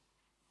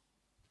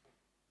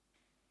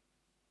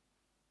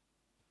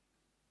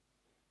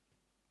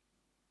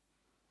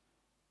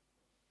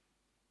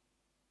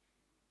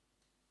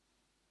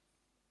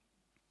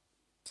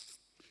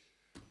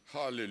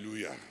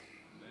 alléluia.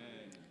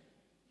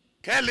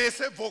 Quelle est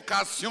cette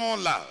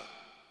vocation-là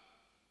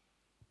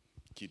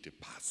qui te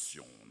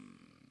passionne?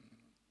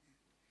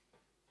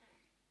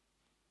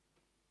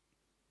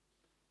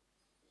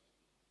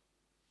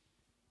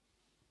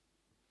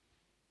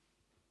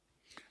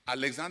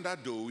 Alexander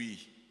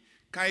Dowie,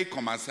 quand il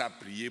commençait à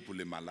prier pour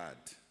les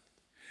malades,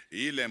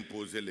 et il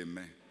imposait les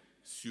mains,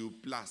 sur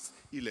place,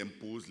 il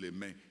impose les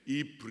mains,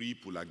 il prie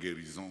pour la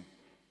guérison,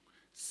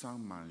 sans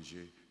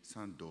manger,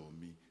 sans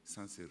dormir,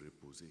 sans se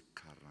reposer,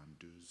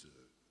 42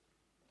 heures.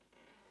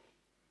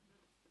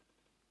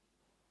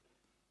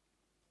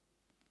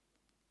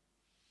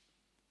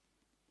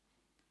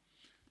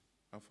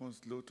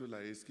 Alphonse, l'autre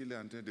là, est-ce qu'il est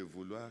en train de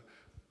vouloir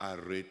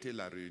arrêter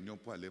la réunion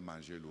pour aller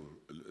manger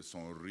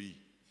son riz?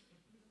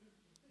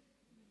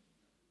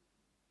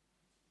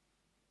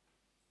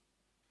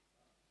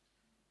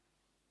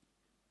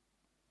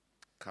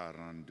 «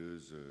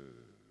 42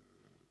 heures.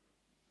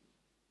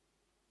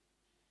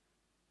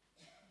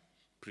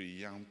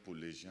 Priant pour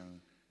les gens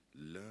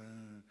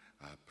l'un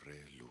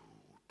après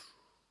l'autre.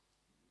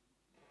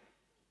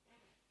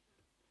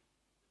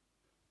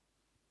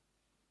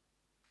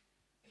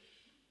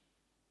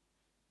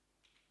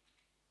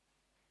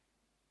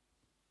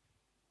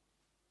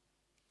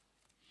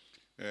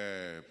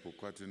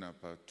 Pourquoi tu n'as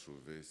pas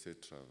trouvé ce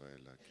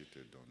travail-là qui te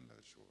donne la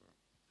joie?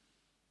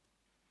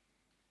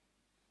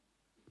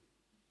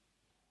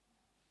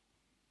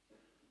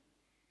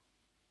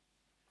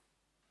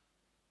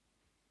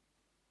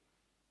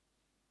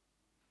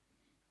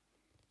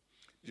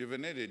 Je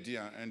venais de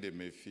dire à un de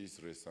mes fils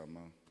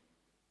récemment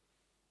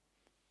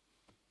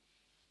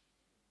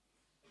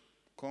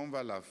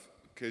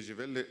que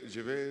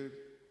je vais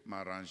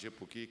m'arranger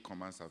pour qu'il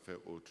commence à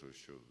faire autre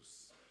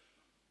chose.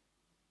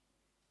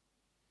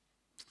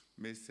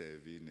 Mais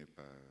servir n'est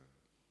pas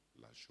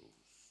la chose.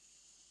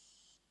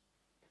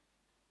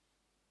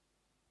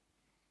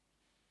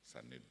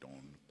 Ça ne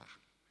donne pas.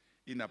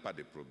 Il n'a pas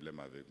de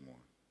problème avec moi.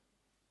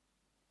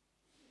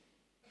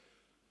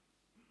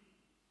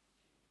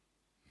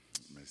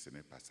 Mais ce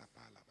n'est pas sa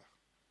part là-bas.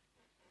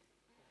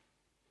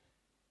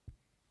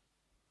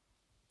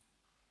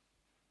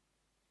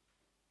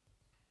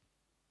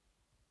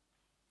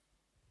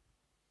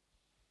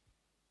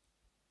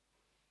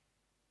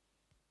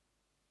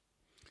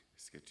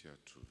 Est-ce que tu as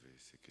trouvé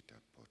ce qui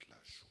t'apporte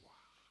la joie?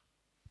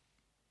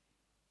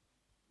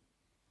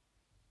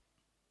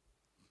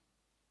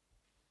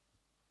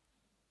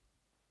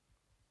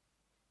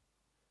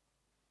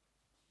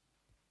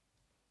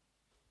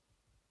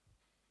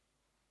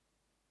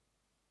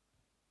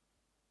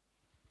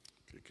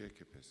 Que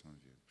quelques personnes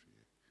viennent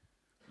prier.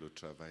 Le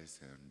travail,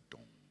 c'est un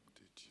don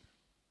de Dieu.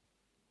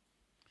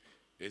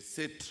 Et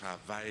ce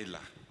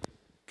travail-là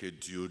que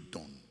Dieu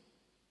donne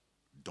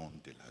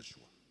de la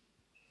joie.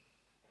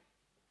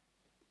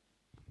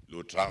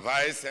 Le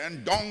travail, c'est un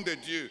don de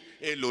Dieu.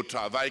 Et le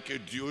travail que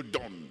Dieu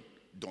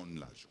donne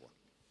la joie.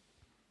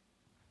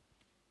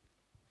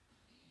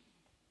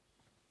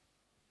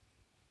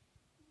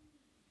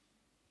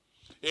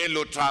 Et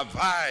le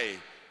travail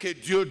que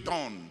Dieu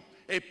donne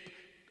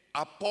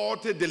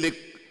apporte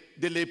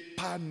de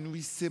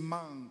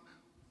l'épanouissement.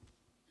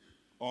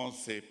 On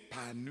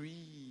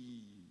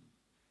s'épanouit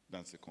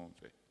dans ce qu'on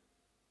fait.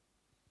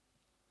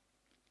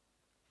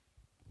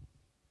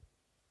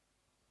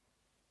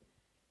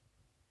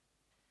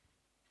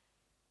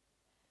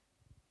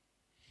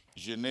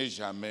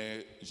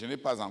 Je n'ai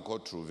pas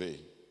encore trouvé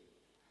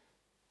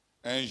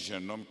un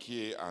jeune homme qui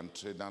est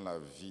entré dans la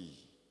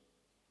vie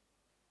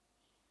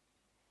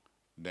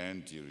d'un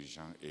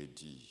dirigeant et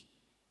dit,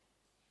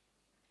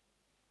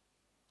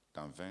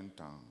 dans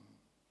 20 ans,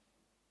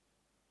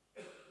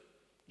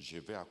 je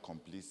vais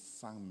accomplir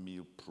 100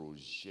 000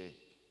 projets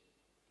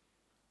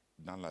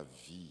dans la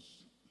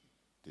vie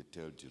de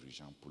tel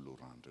dirigeant pour le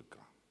rendre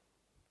grand.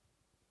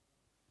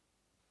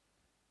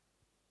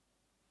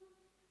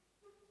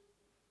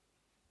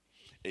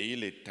 Et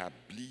il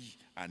établit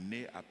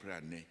année après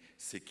année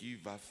ce qu'il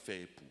va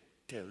faire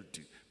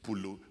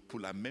pour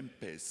la même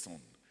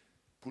personne,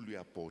 pour lui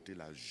apporter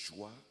la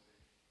joie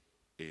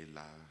et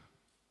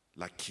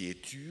la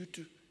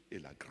quiétude et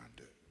la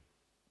grandeur.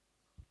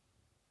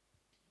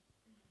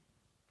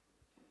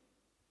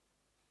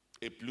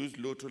 Et plus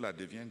l'autre la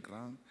devient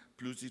grand,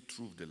 plus il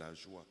trouve de la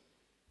joie.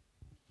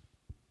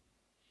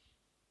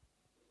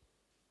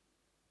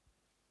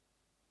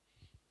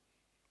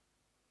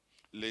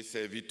 Les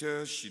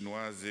serviteurs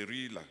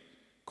chinoiseries là,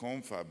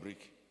 qu'on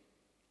fabrique,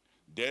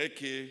 dès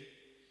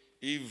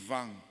qu'il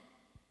vend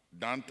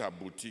dans ta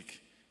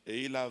boutique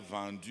et il a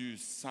vendu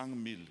 100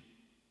 000,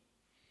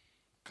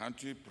 quand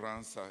tu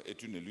prends ça et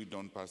tu ne lui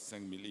donnes pas 5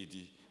 000, il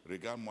dit,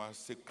 regarde-moi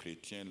ce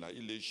chrétien-là,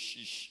 il est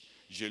chiche.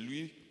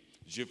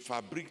 Je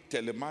fabrique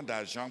tellement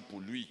d'argent pour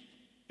lui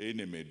et il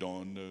ne me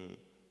donne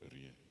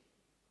rien.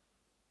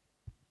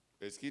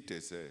 Est-ce qu'il te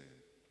sert?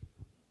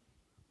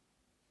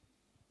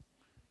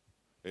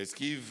 Est-ce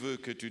qu'il veut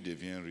que tu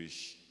deviennes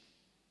riche?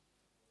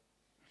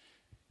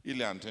 Il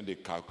est en train de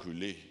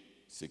calculer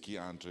ce qui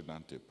entre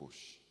dans tes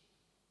poches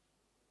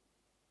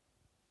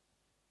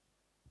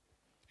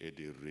et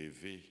de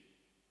rêver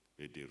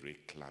et de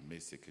réclamer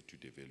ce que tu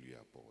devais lui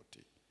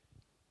apporter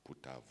pour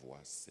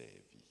t'avoir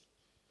servi.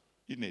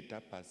 Il ne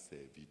t'a pas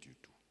servi du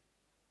tout.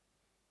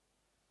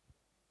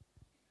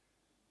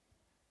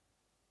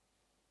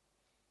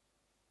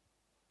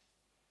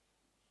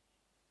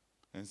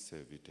 Un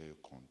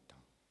serviteur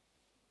content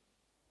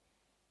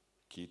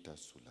qui t'a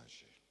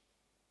soulagé,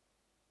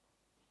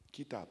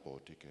 qui t'a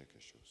apporté quelque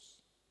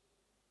chose,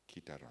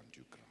 qui t'a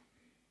rendu grand.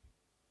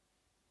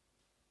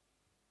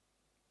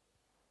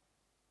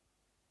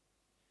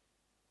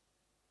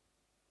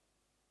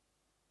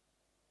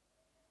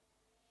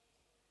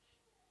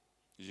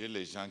 J'ai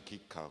les gens qui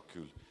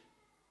calculent.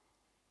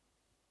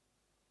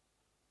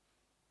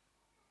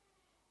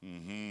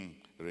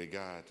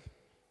 Regarde,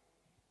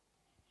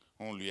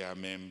 on lui a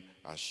même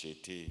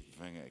acheté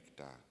 20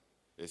 hectares.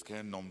 Est-ce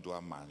qu'un homme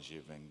doit manger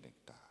 20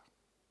 hectares?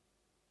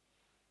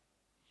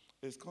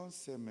 Est-ce qu'on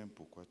sait même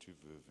pourquoi tu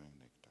veux 20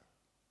 hectares?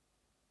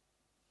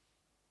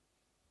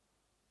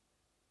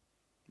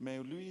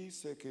 Mais lui, il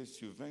sait que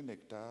sur 20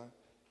 hectares,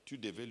 tu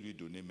devais lui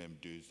donner même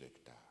 2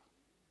 hectares.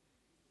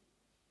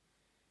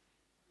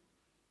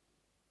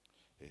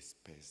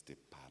 Espèce de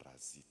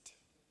parasite.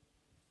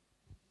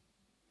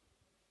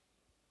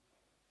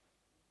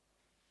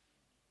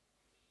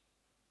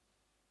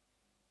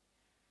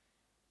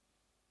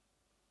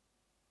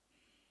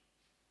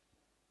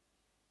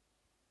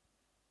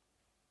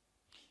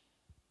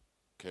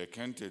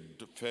 Quelqu'un te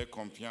fait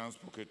confiance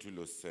pour que tu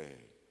le sers.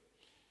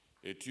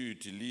 Et tu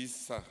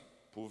utilises ça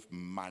pour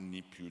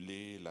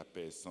manipuler la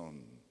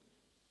personne,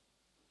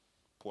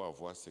 pour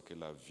avoir ce que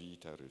la vie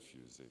t'a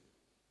refusé.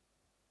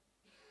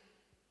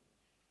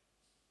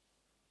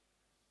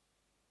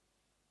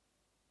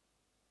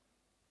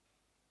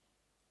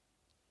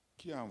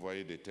 Qui a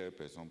envoyé de telles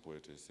personnes pour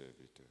être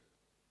serviteur?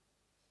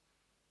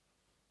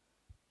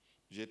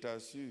 Je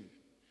t'assure,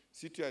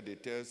 si tu as de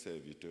tels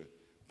serviteurs,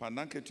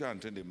 pendant que tu es en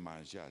train de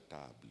manger à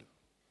table,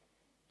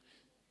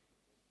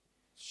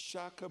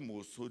 chaque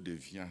morceau de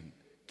viande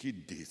qui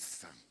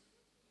descend,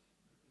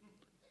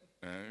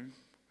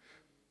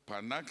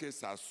 pendant que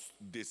ça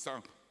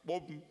descend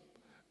boum,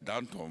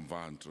 dans ton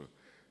ventre,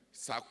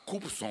 ça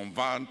coupe son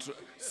ventre,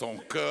 son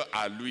cœur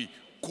à lui,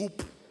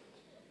 coupe.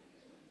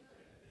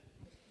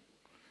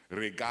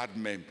 Regarde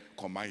même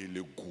comment il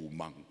est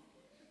gourmand.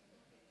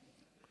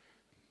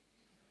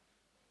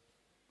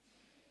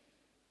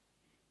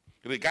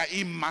 Regarde,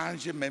 il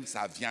mange même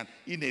sa viande.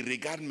 Il ne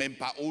regarde même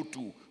pas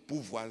autour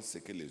pour voir ce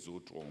que les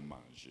autres ont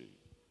mangé.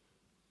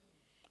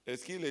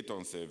 Est-ce qu'il est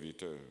ton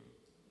serviteur?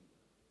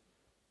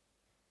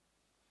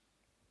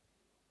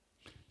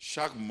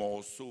 Chaque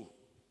morceau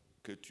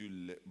que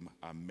tu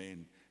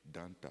amènes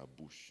dans ta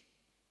bouche.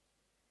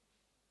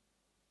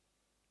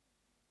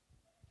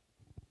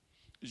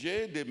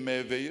 J'ai de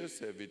merveilleux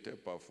serviteurs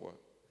parfois.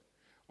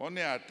 On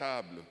est à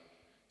table.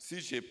 Si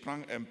je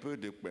prends un peu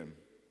de pain,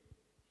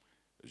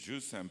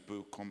 juste un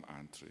peu comme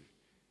entrée,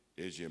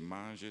 et je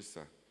mange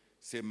ça,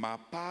 c'est ma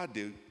part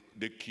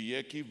de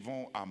cuillères qui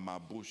vont à ma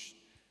bouche.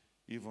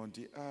 Ils vont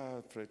dire,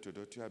 ah, frère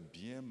Theodore, tu as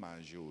bien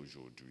mangé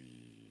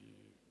aujourd'hui.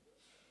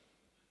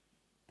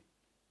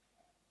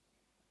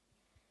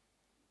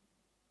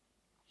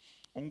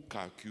 On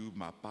calcule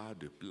ma part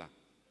de plat.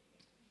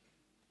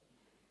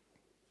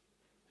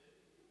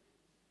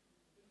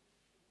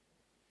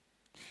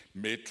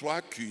 Mais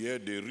 3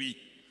 cuillères de riz,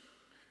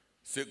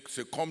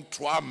 c'est comme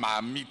 3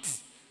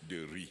 marmites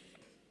de riz.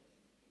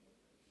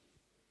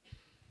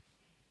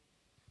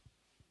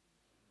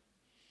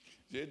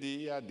 J'ai dit,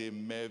 il y a des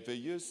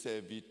merveilleux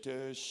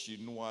serviteurs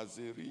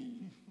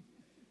chinoiseries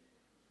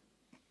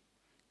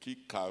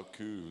qui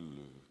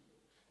calculent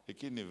et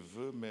qui ne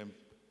veulent même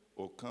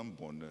aucun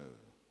bonheur.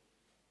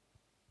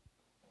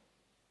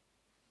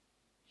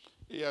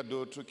 Il y a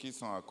d'autres qui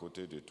sont à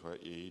côté de toi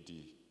et ils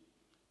disent,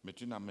 mais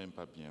tu n'as même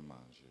pas bien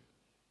mangé.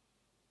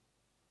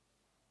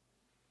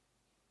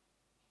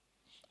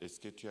 Est-ce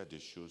que tu as des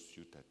choses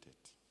sur ta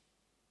tête?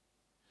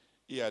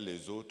 Il y a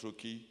les autres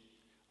qui,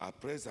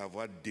 après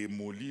avoir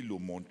démoli le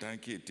montant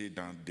qui était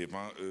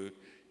devant eux,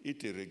 ils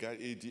te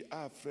regardent et ils disent,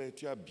 ah frère,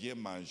 tu as bien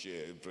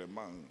mangé,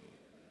 vraiment.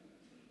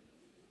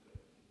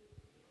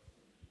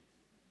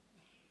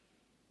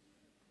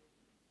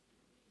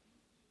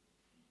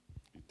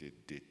 Ils te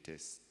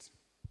détestent.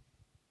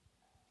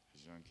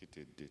 gens qui te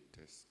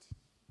détestent.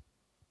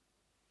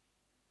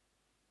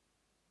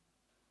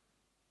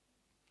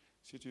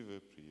 Si tu veux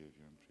prier,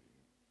 viens prier.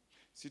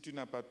 Si tu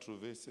n'as pas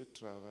trouvé ce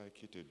travail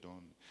qui te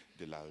donne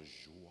de la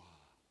joie,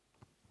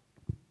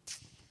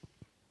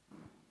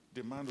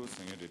 demande au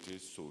Seigneur de te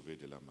sauver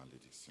de la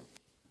malédiction.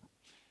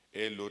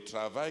 Et le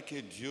travail que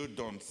Dieu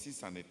donne, si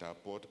ça ne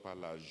t'apporte pas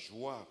la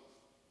joie,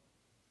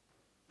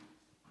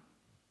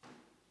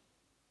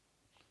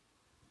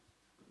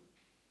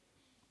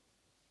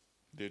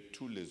 de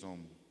tous les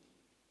hommes,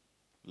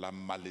 la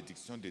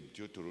malédiction de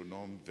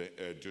Deutéronome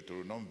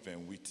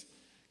 28,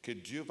 que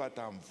Dieu va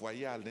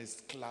t'envoyer à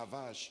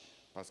l'esclavage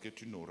parce que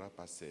tu n'auras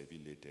pas servi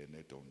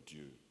l'Éternel ton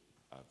Dieu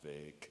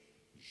avec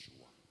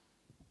joie,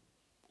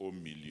 au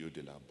milieu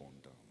de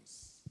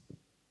l'abondance.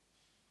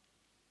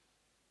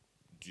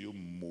 Dieu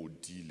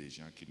maudit les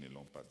gens qui ne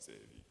l'ont pas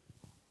servi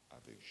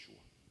avec joie.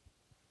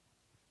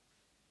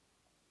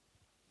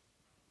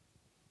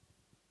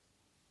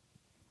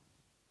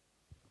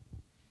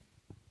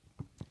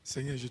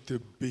 Seigneur, je te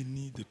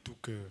bénis de tout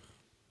cœur.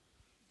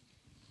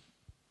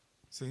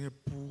 Seigneur,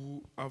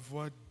 pour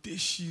avoir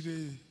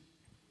déchiré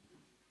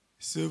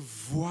ce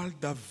voile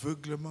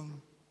d'aveuglement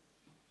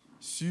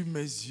sur mes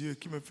yeux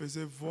qui me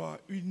faisait voir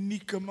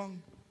uniquement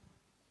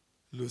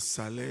le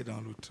salaire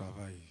dans le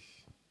travail.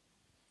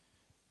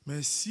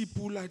 Merci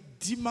pour la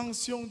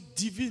dimension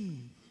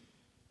divine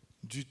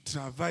du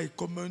travail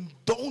comme un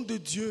don de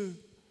Dieu,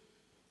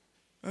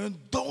 un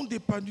don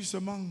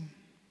d'épanouissement,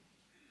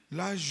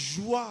 la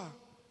joie.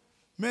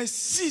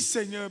 Merci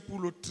Seigneur pour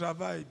le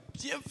travail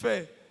bien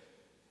fait.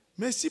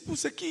 Merci pour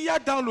ce qu'il y a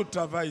dans le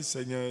travail,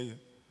 Seigneur.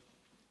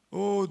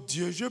 Oh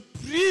Dieu, je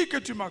prie que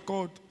tu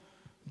m'accordes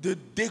de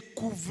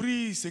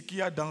découvrir ce qu'il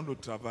y a dans le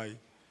travail.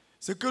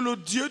 Ce que le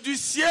Dieu du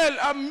ciel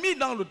a mis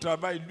dans le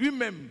travail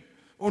lui-même.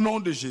 Au nom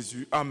de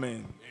Jésus.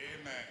 Amen.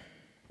 Amen.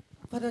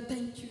 Father,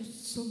 thank you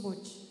so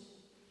much,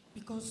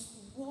 because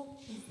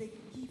work is a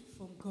gift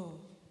from God.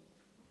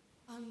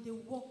 And the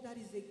work that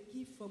is a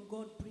gift from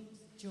God brings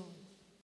joy.